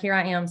thing. I was like, here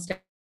I am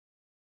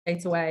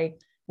states away.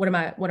 What am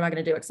I going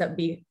to do except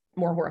be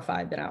more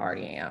horrified than I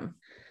already am?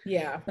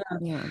 Yeah.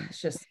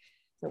 It's just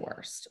the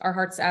worst. Our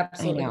hearts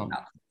absolutely go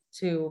out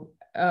to,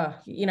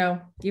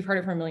 you've heard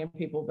it from a million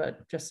people,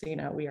 but just so you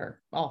know, we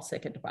are all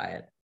sickened by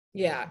it.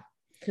 Yeah.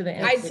 To the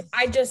end.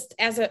 I just,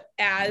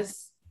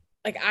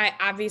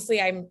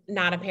 obviously I'm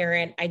not a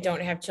parent. I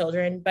don't have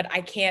children, but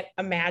I can't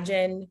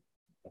imagine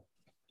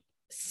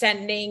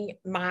sending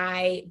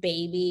my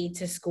baby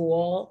to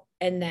school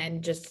and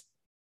then just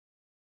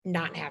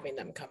not having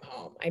them come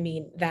home. I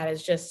mean, that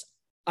is just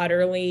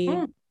utterly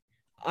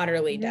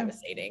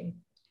devastating.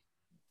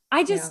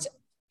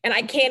 And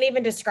I can't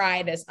even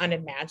describe it as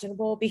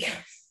unimaginable because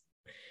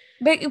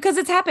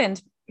it's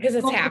happened. Because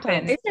it's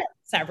happened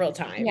several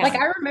times. Yeah. Like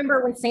I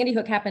remember when Sandy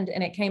Hook happened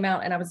and it came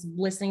out, and I was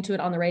listening to it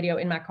on the radio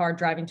in my car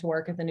driving to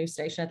work at the news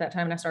station at that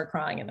time, and I started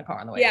crying in the car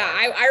on the way. Yeah,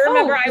 I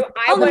remember.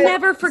 I'll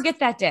never forget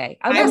that day.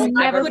 I will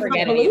never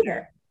forget it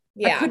either.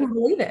 Yeah, I couldn't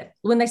believe it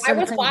when they started.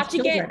 I was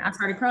watching it. I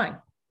started crying.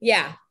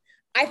 Yeah,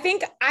 I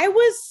think I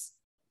was.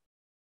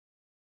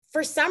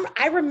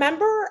 I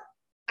remember.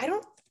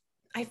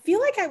 I feel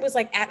like I was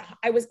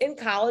I was in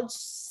college,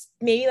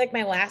 maybe like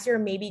my last year,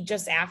 maybe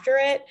just after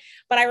it.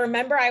 But I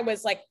remember I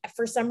was like,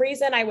 for some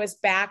reason, I was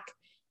back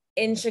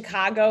in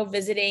Chicago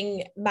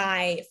visiting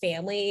my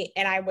family,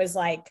 and I was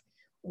like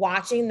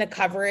watching the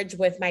coverage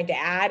with my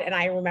dad. And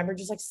I remember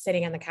just like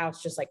sitting on the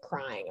couch, just like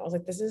crying. I was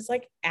like, this is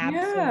like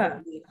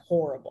absolutely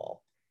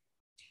horrible.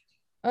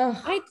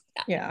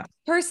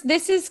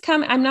 This is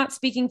I'm not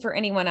speaking for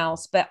anyone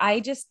else, but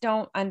I just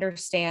don't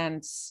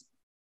understand.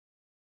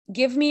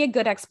 Give me a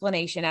good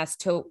explanation as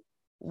to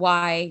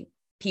why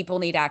people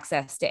need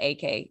access to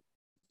AK-47,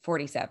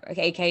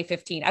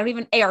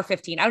 AK-15.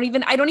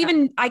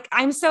 AR-15.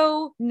 I'm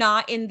so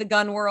not in the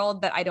gun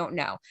world that I don't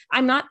know.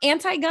 I'm not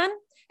anti-gun.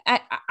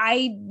 But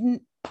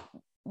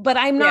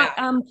I'm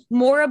not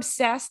more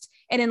obsessed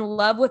and in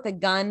love with a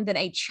gun than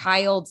a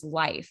child's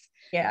life.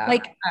 Yeah.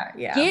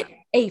 Get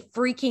a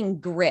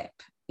freaking grip,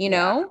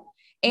 know?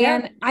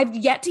 And I've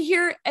yet to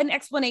hear an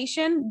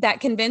explanation that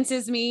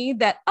convinces me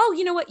that, oh,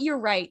 you know what? You're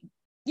right.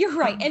 You're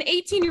right. An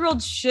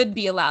 18-year-old should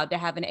be allowed to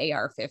have an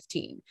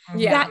AR-15.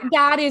 Yeah.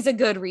 That is a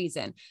good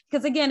reason.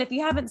 Because again, if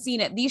you haven't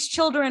seen it, these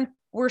children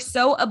were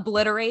so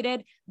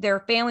obliterated. Their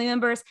family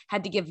members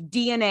had to give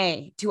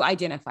DNA to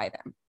identify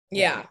them.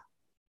 Yeah.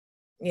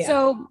 Yeah.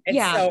 So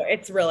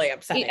it's really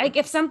upsetting. Like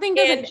if something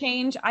doesn't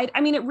change,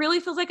 I mean, it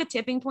really feels like a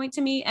tipping point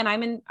to me. And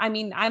I'm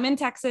in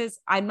Texas.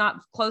 I'm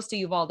not close to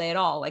Uvalde at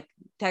all. Like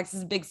Texas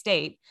is a big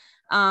state.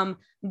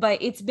 But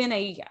it's been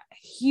a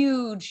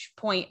huge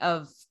point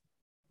of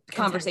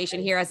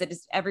conversation here as it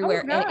is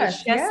everywhere. Oh, and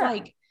it's just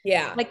like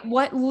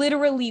what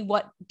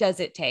does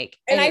it take?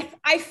 And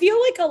I feel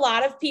like a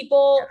lot of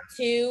people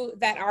too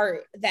that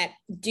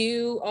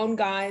do own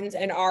guns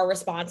and are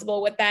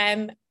responsible with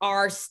them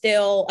are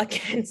still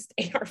against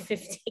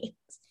AR-15s.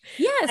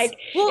 Yes. Like,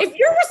 if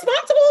you're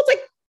responsible, it's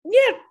like,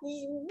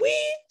 we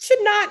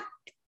should not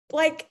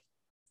like.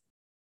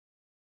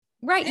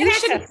 Right. You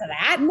should to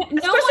that.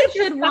 No one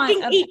should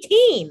want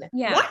 18.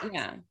 Yeah. What?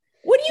 Yeah.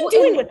 What are you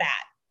doing with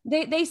that?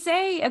 They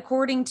say,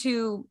 according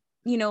to,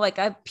 like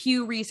a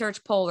Pew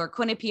Research poll or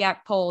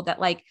Quinnipiac poll, that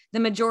like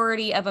the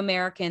majority of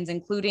Americans,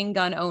 including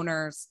gun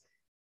owners,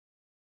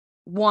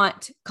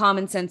 want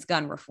common sense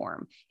gun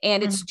reform.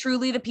 And it's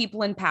truly the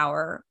people in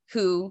power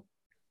who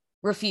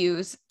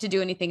refuse to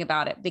do anything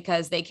about it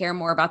because they care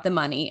more about the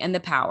money and the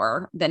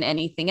power than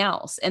anything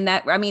else. And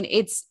that, I mean,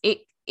 it's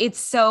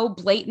so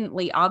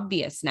blatantly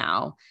obvious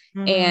now.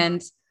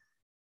 And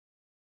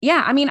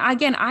I mean,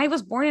 again, I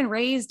was born and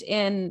raised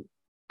in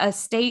a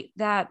state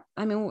that,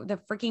 I mean, the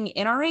freaking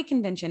NRA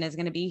convention is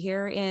going to be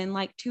here in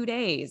like 2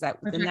 days.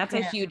 And that's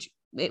a huge,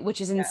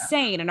 which is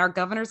insane. And our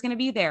governor's going to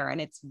be there.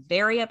 And it's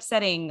very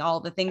upsetting, all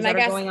the things that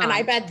are going on. And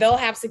I bet they'll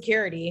have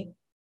security.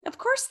 Of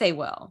course they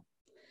will.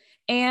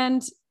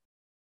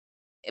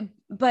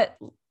 But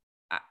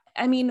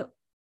I mean,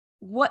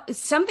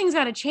 something's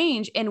got to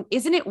change. And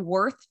isn't it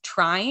worth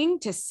trying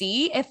to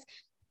see if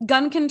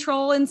gun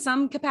control in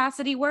some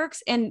capacity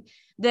works. And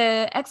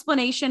the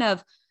explanation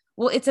of,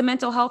 well, it's a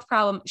mental health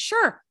problem.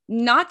 Sure.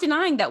 Not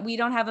denying that we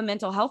don't have a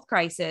mental health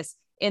crisis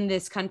in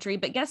this country,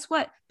 but guess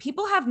what?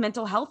 People have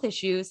mental health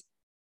issues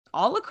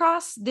all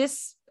across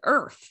this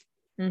earth.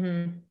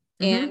 Mm-hmm.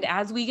 And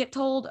as we get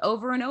told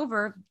over and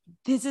over,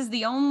 this is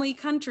the only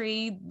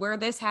country where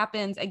this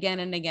happens again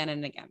and again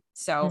and again.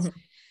 So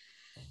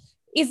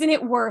isn't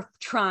it worth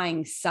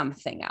trying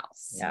something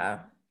else? Yeah.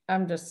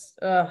 I'm just,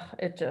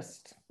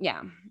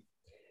 yeah,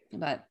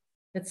 but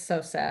it's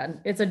so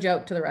sad. It's a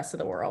joke to the rest of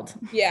the world.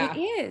 Yeah, it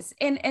is.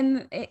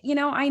 And, you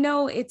know, I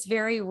know it's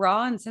very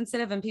raw and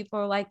sensitive and people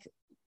are like,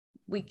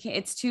 we can't,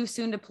 it's too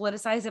soon to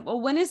politicize it.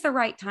 Well, when is the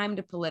right time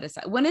to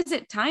politicize? When is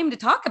it time to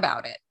talk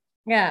about it?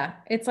 Yeah.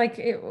 It's like,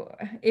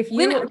 if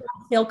you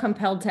feel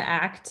compelled to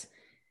act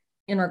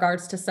in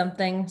regards to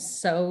something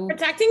so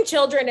protecting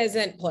children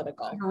isn't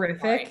political.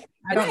 Horrific. Right.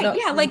 I don't know.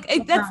 Yeah. Like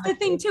that's the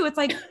thing too. It's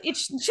like, it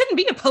shouldn't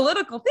be a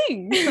political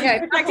thing. Yeah.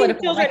 Protecting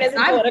children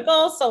isn't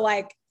political. So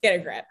like get a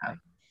grip.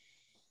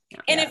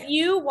 And if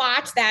you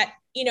watch that,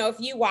 you know, if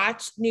you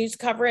watch news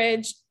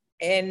coverage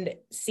and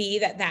see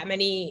that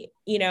many,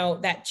 you know,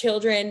 that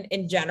children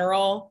in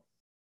general,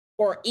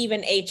 or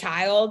even a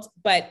child,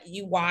 but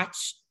you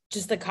watch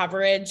just the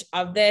coverage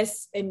of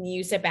this and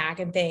you sit back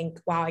and think,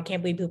 wow, I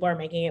can't believe people are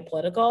making it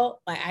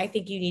political. Like, I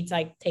think you need to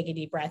like take a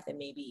deep breath and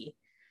maybe,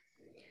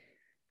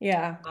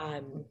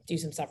 do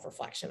some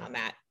self-reflection on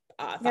that.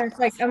 It's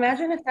like,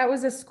 imagine if that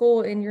was a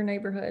school in your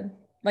neighborhood,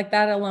 like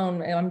that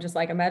alone. I'm just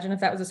like, imagine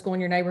if that was a school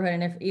in your neighborhood.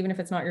 And even if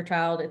it's not your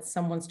child, it's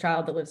someone's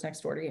child that lives next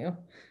door to you,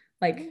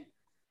 like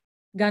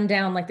gunned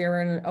down, like they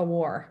were in a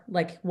war.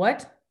 Like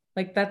what?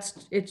 Like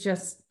it's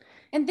just.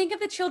 And think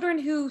of the children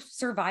who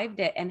survived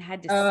it and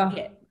had to see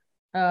it.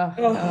 It's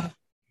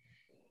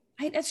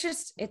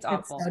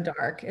awful. It's so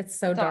dark. It's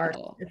so dark.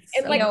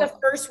 And like the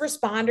first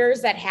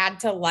responders that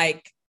had to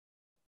like,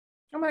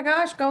 oh my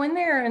gosh, go in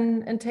there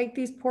and take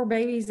these poor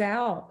babies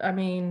out. I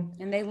mean,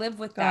 and they live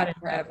with that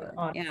forever.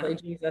 Honestly,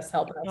 Jesus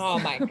help us. Oh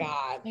my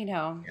God. I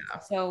know. Yeah.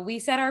 So we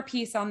said our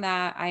piece on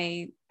that.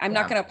 I'm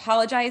not going to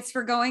apologize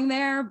for going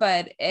there,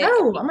 but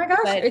oh my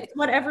gosh, it's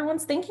what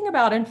everyone's thinking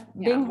about and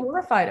being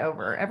horrified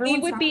over. We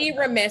would be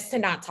remiss to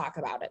not talk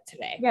about it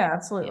today. Yeah,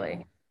 absolutely.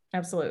 Yeah.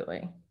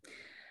 Absolutely.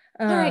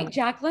 All right,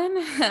 Jacqueline,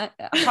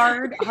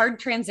 hard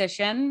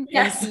transition.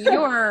 Yes. You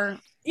know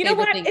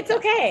what? It's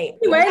okay.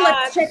 Anyway,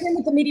 let's check in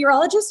with the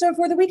meteorologist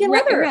for the weekend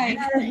weather. Right.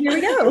 Here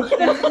we go.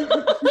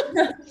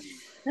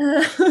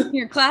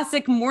 Your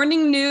classic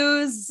morning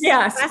news.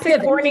 Yes.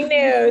 Classic morning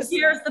news.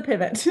 Here's the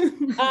pivot.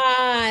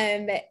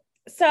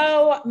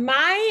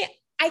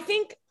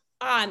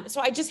 So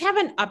I just have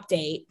an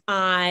update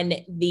on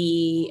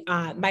the,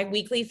 my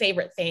weekly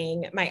favorite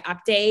thing, my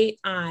update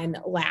on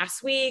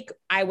last week.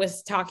 I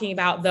was talking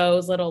about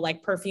those little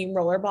like perfume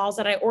roller balls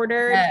that I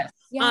ordered. Yes.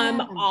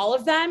 All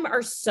of them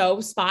are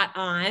so spot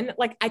on.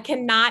 Like I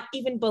cannot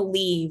even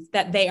believe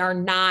that they are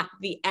not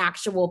the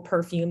actual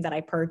perfume that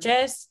I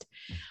purchased.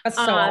 That's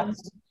so awesome.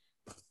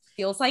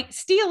 Feels like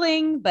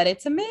stealing, but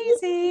it's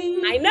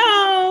amazing. I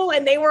know.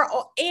 And they were,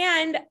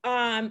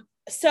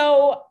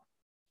 so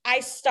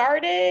I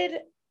started,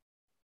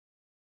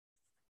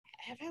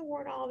 have I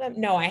worn all of them?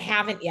 No, I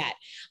haven't yet.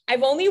 I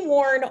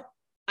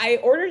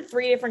ordered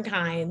 3 different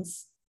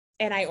kinds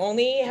and I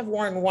only have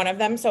worn one of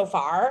them so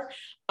far.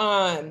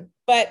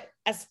 But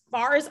as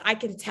far as I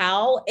can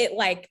tell, it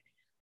like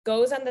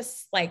goes on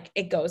this, like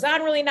it goes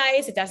on really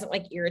nice. It doesn't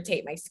like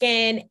irritate my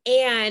skin,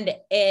 and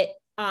it,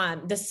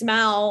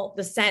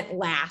 the scent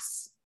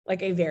lasts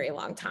like a very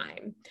long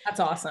time. That's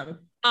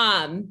awesome.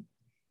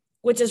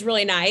 Which is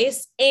really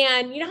nice.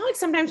 And you know, like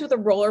sometimes with a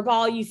roller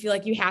ball, you feel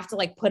like you have to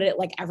like put it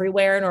like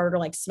everywhere in order to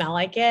like smell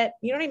like it.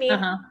 You know what I mean?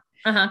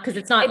 Cause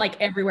it's not like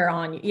everywhere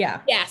on you.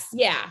 Yeah. Yes.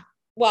 Yeah.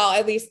 Well,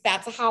 at least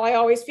that's how I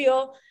always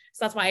feel.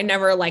 So that's why I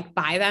never like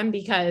buy them,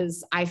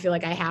 because I feel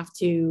like I have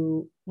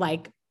to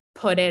like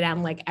put it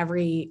on like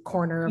every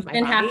corner of my body.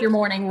 And half your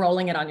morning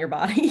rolling it on your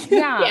body.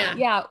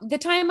 Yeah. The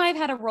time I've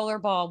had a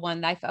rollerball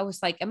one, I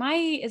was like,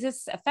 is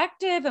this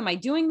effective? Am I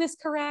doing this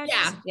correct?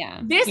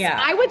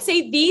 Yeah. I would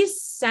say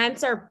these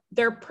scents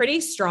they're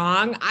pretty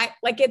strong. I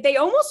like it. They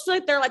almost feel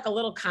like they're like a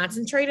little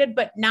concentrated,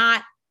 but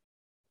not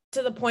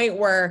to the point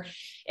where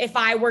if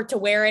I were to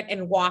wear it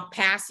and walk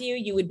past you,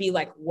 you would be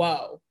like,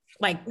 whoa,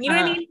 like, you know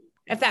what I mean?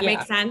 If that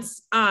makes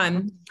sense.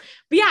 But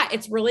yeah,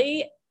 it's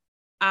really,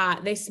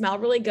 they smell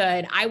really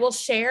good. I will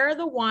share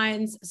the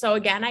ones. So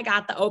again, I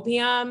got the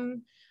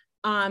Opium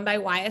by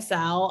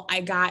YSL.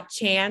 I got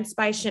Chance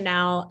by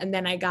Chanel. And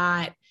then I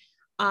got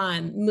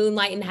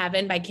Moonlight in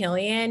Heaven by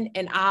Killian.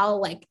 And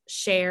I'll like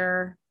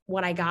share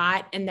what I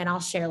got. And then I'll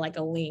share like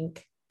a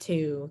link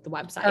to the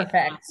website on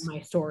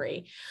my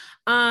story.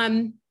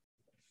 And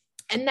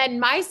then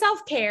my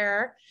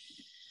self-care,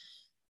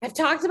 I've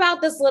talked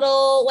about this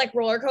little like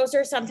roller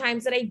coaster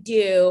sometimes that I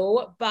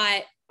do,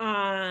 but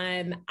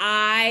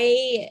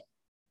I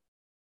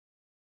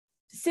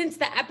since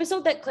the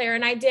episode that Claire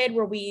and I did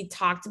where we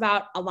talked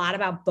about a lot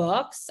about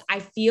books,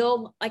 I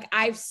feel like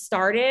I've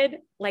started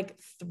like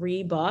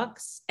 3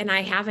 books and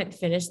I haven't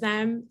finished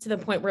them to the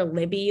point where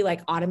Libby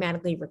like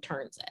automatically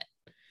returns it.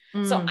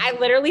 So I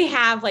literally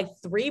have like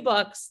 3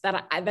 books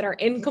that are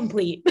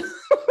incomplete.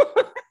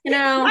 You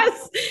know,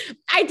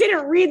 I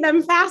didn't read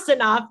them fast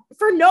enough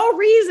for no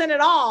reason at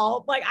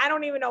all. Like, I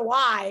don't even know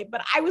why,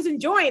 but I was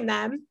enjoying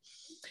them.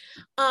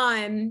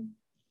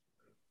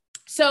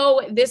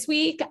 So this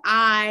week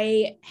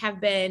I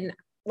have been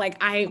like,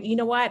 you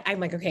know what? I'm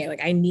like, okay, like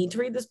I need to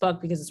read this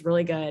book because it's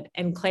really good.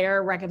 And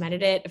Claire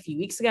recommended it a few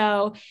weeks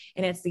ago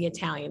and it's The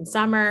Italian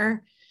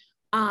Summer.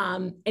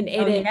 And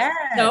it is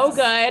so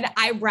good.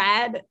 I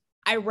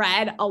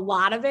read a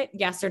lot of it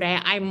yesterday.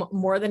 I'm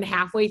more than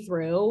halfway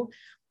through.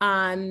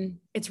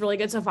 It's really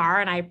good so far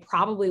and I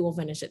probably will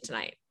finish it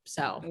tonight.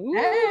 So,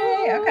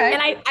 hey, okay.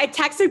 And I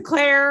texted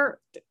Claire,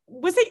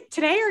 was it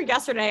today or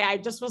yesterday? I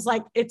just was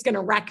like, it's going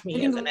to wreck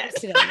me, isn't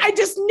it? I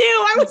just knew.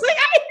 I was like,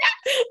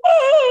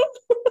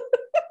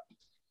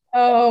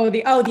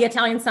 the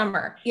Italian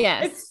Summer.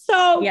 Yes. It's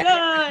so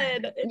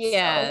good.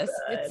 Yes.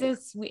 So good.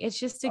 It's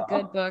just a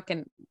good book.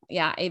 And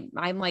yeah,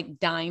 I'm like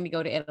dying to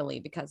go to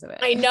Italy because of it.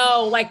 I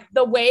know, like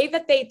the way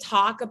that they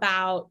talk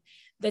about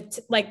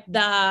the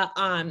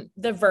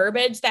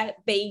verbiage that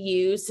they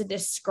use to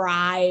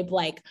describe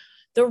like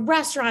the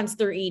restaurants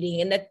they're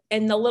eating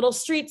and the little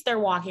streets they're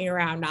walking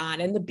around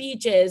on and the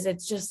beaches.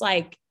 It's just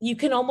like, you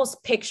can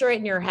almost picture it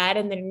in your head.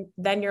 And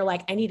then you're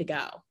like, I need to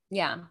go.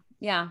 Yeah.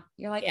 Yeah.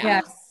 You're like,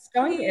 yes.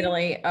 Going to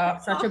Italy. Oh,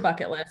 such a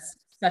bucket list.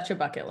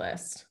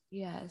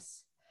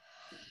 Yes.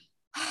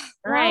 All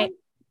right.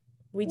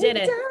 We did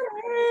it.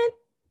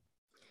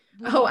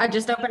 Oh, I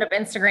just opened up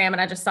Instagram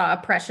and I just saw a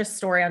precious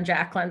story on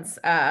Jacqueline's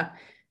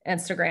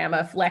Instagram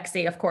of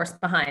Lexi, of course,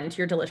 behind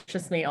your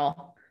delicious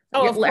meal.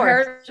 Oh, of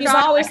course. She's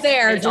always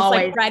there, just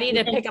always, like ready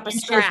to pick up a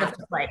scrap.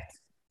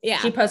 Yeah.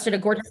 She posted a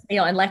gorgeous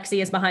meal and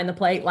Lexi is behind the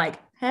plate like,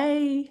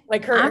 hey.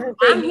 Like her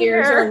big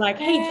ears are like,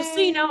 hey, just so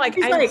you know, like,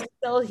 I'm like,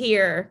 still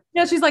here.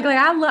 Yeah, she's like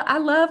I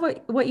love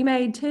what you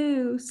made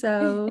too.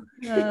 So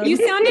you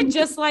sounded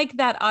just like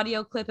that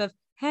audio clip of,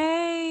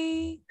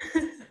 hey.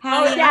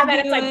 How yeah,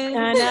 that it's like,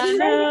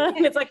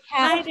 and it's like,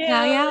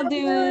 how y'all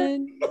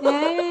doing?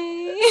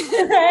 Hey.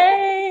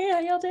 Hey, how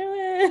y'all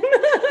doing?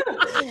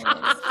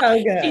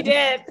 So good. He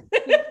did.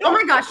 Oh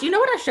my gosh. You know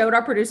what I showed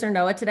our producer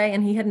Noah today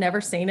and he had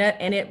never seen it.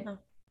 And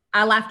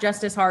I laughed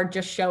just as hard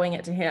just showing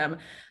it to him.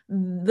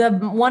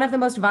 One of the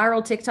most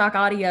viral TikTok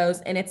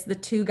audios, and it's the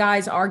 2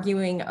 guys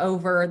arguing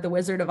over The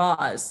Wizard of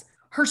Oz.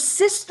 Her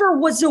sister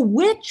was a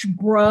witch,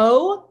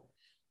 bro.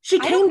 She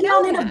came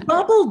down in a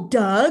bubble,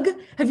 Doug.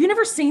 Have you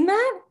never seen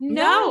that?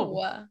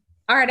 No.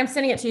 All right, I'm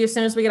sending it to you as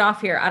soon as we get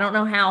off here. I don't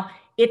know how.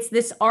 It's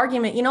this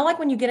argument, you know, like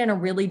when you get in a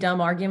really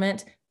dumb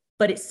argument,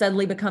 but it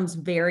suddenly becomes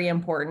very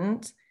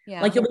important.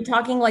 Yeah. Like you'll be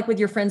talking like with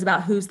your friends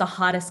about who's the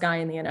hottest guy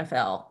in the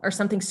NFL or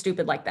something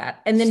stupid like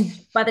that. And then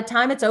by the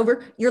time it's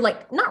over, you're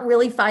like not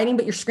really fighting,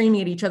 but you're screaming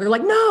at each other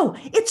like, no,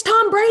 it's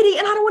Tom Brady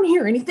and I don't want to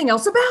hear anything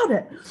else about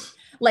it.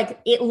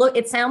 Like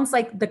it sounds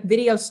like the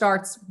video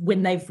starts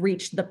when they've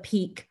reached the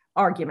peak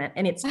argument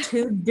and it's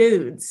 2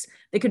 dudes.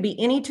 They could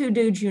be any 2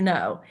 dudes, you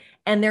know,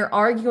 and they're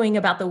arguing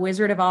about the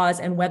Wizard of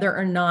Oz and whether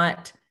or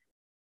not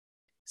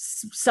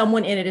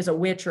someone in it is a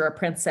witch or a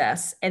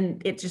princess.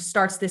 And it just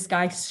starts this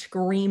guy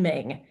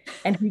screaming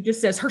and he just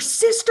says, her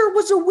sister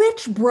was a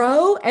witch,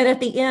 bro. And at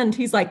the end,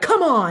 he's like,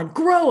 come on,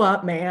 grow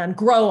up, man,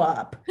 grow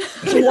up.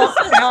 He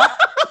walks out.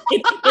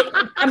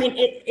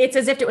 It's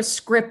as if it was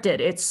scripted.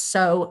 It's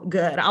so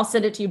good. I'll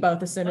send it to you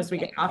both as soon as we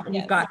get off. And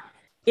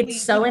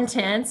it's so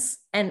intense.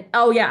 And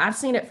I've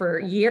seen it for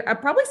a year.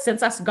 Probably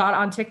since I got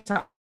on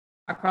TikTok.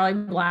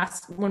 Probably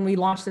when we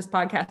launched this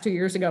podcast 2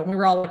 years ago, we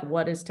were all like,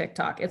 what is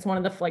TikTok? It's one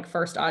of the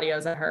first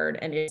audios I heard,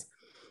 and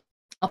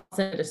I'll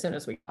send it as soon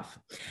as we get off.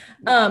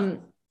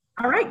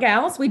 All right,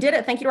 gals, we did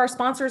it. Thank you to our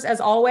sponsors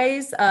as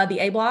always. The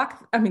A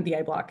Block,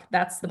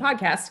 that's the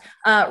podcast.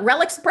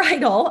 Relics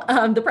Bridal,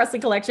 the Presley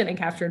Collection, and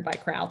Captured by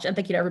Crouch. And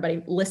thank you to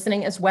everybody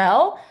listening as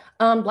well.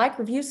 Like,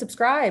 review,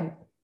 subscribe.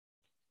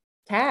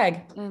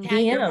 Tag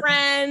your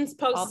friends,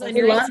 post us on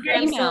your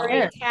Instagram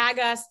story, tag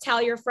us,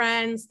 tell your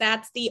friends.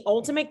 That's the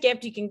ultimate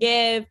gift you can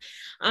give.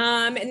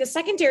 And the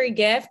secondary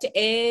gift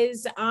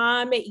is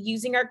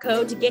using our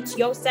code to get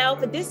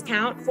yourself a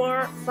discount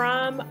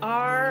from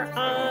our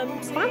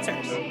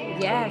sponsors.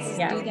 Yes,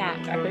 do that.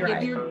 Exactly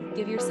right.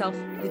 Give yourself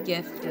the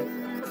gift of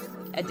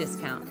a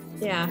discount.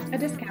 Yeah, a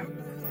discount.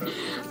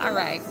 All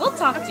right, we'll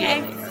talk to you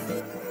later.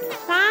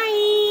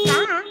 Bye.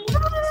 Bye.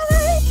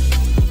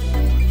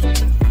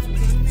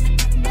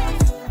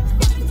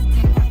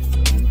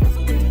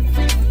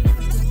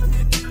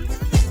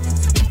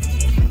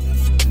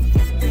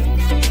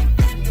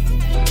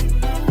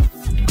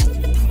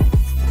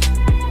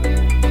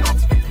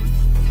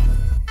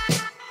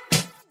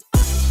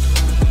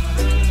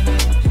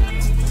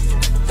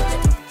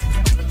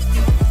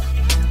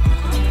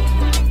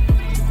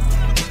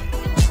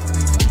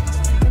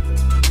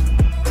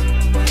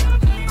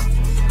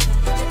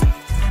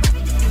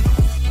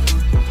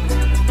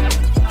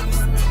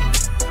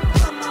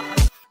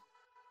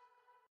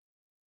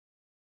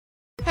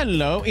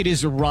 Hello, it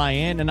is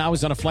Ryan, and I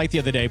was on a flight the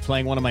other day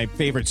playing one of my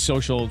favorite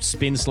social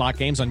spin slot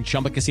games on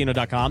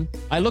ChumbaCasino.com.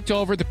 I looked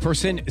over at the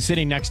person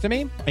sitting next to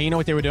me, and you know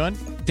what they were doing?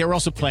 They were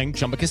also playing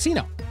Chumba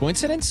Casino.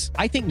 Coincidence?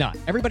 I think not.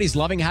 Everybody's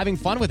loving having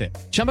fun with it.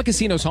 Chumba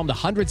Casino is home to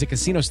hundreds of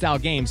casino-style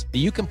games that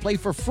you can play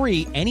for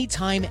free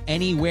anytime,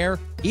 anywhere,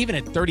 even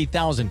at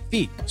 30,000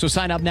 feet. So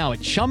sign up now at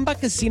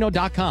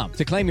ChumbaCasino.com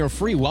to claim your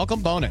free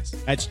welcome bonus.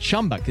 That's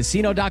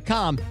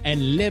ChumbaCasino.com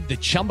and live the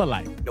Chumba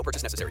life. No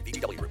purchase necessary.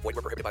 VGW Group. Void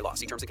where prohibited by law.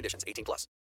 See terms and conditions. 18+.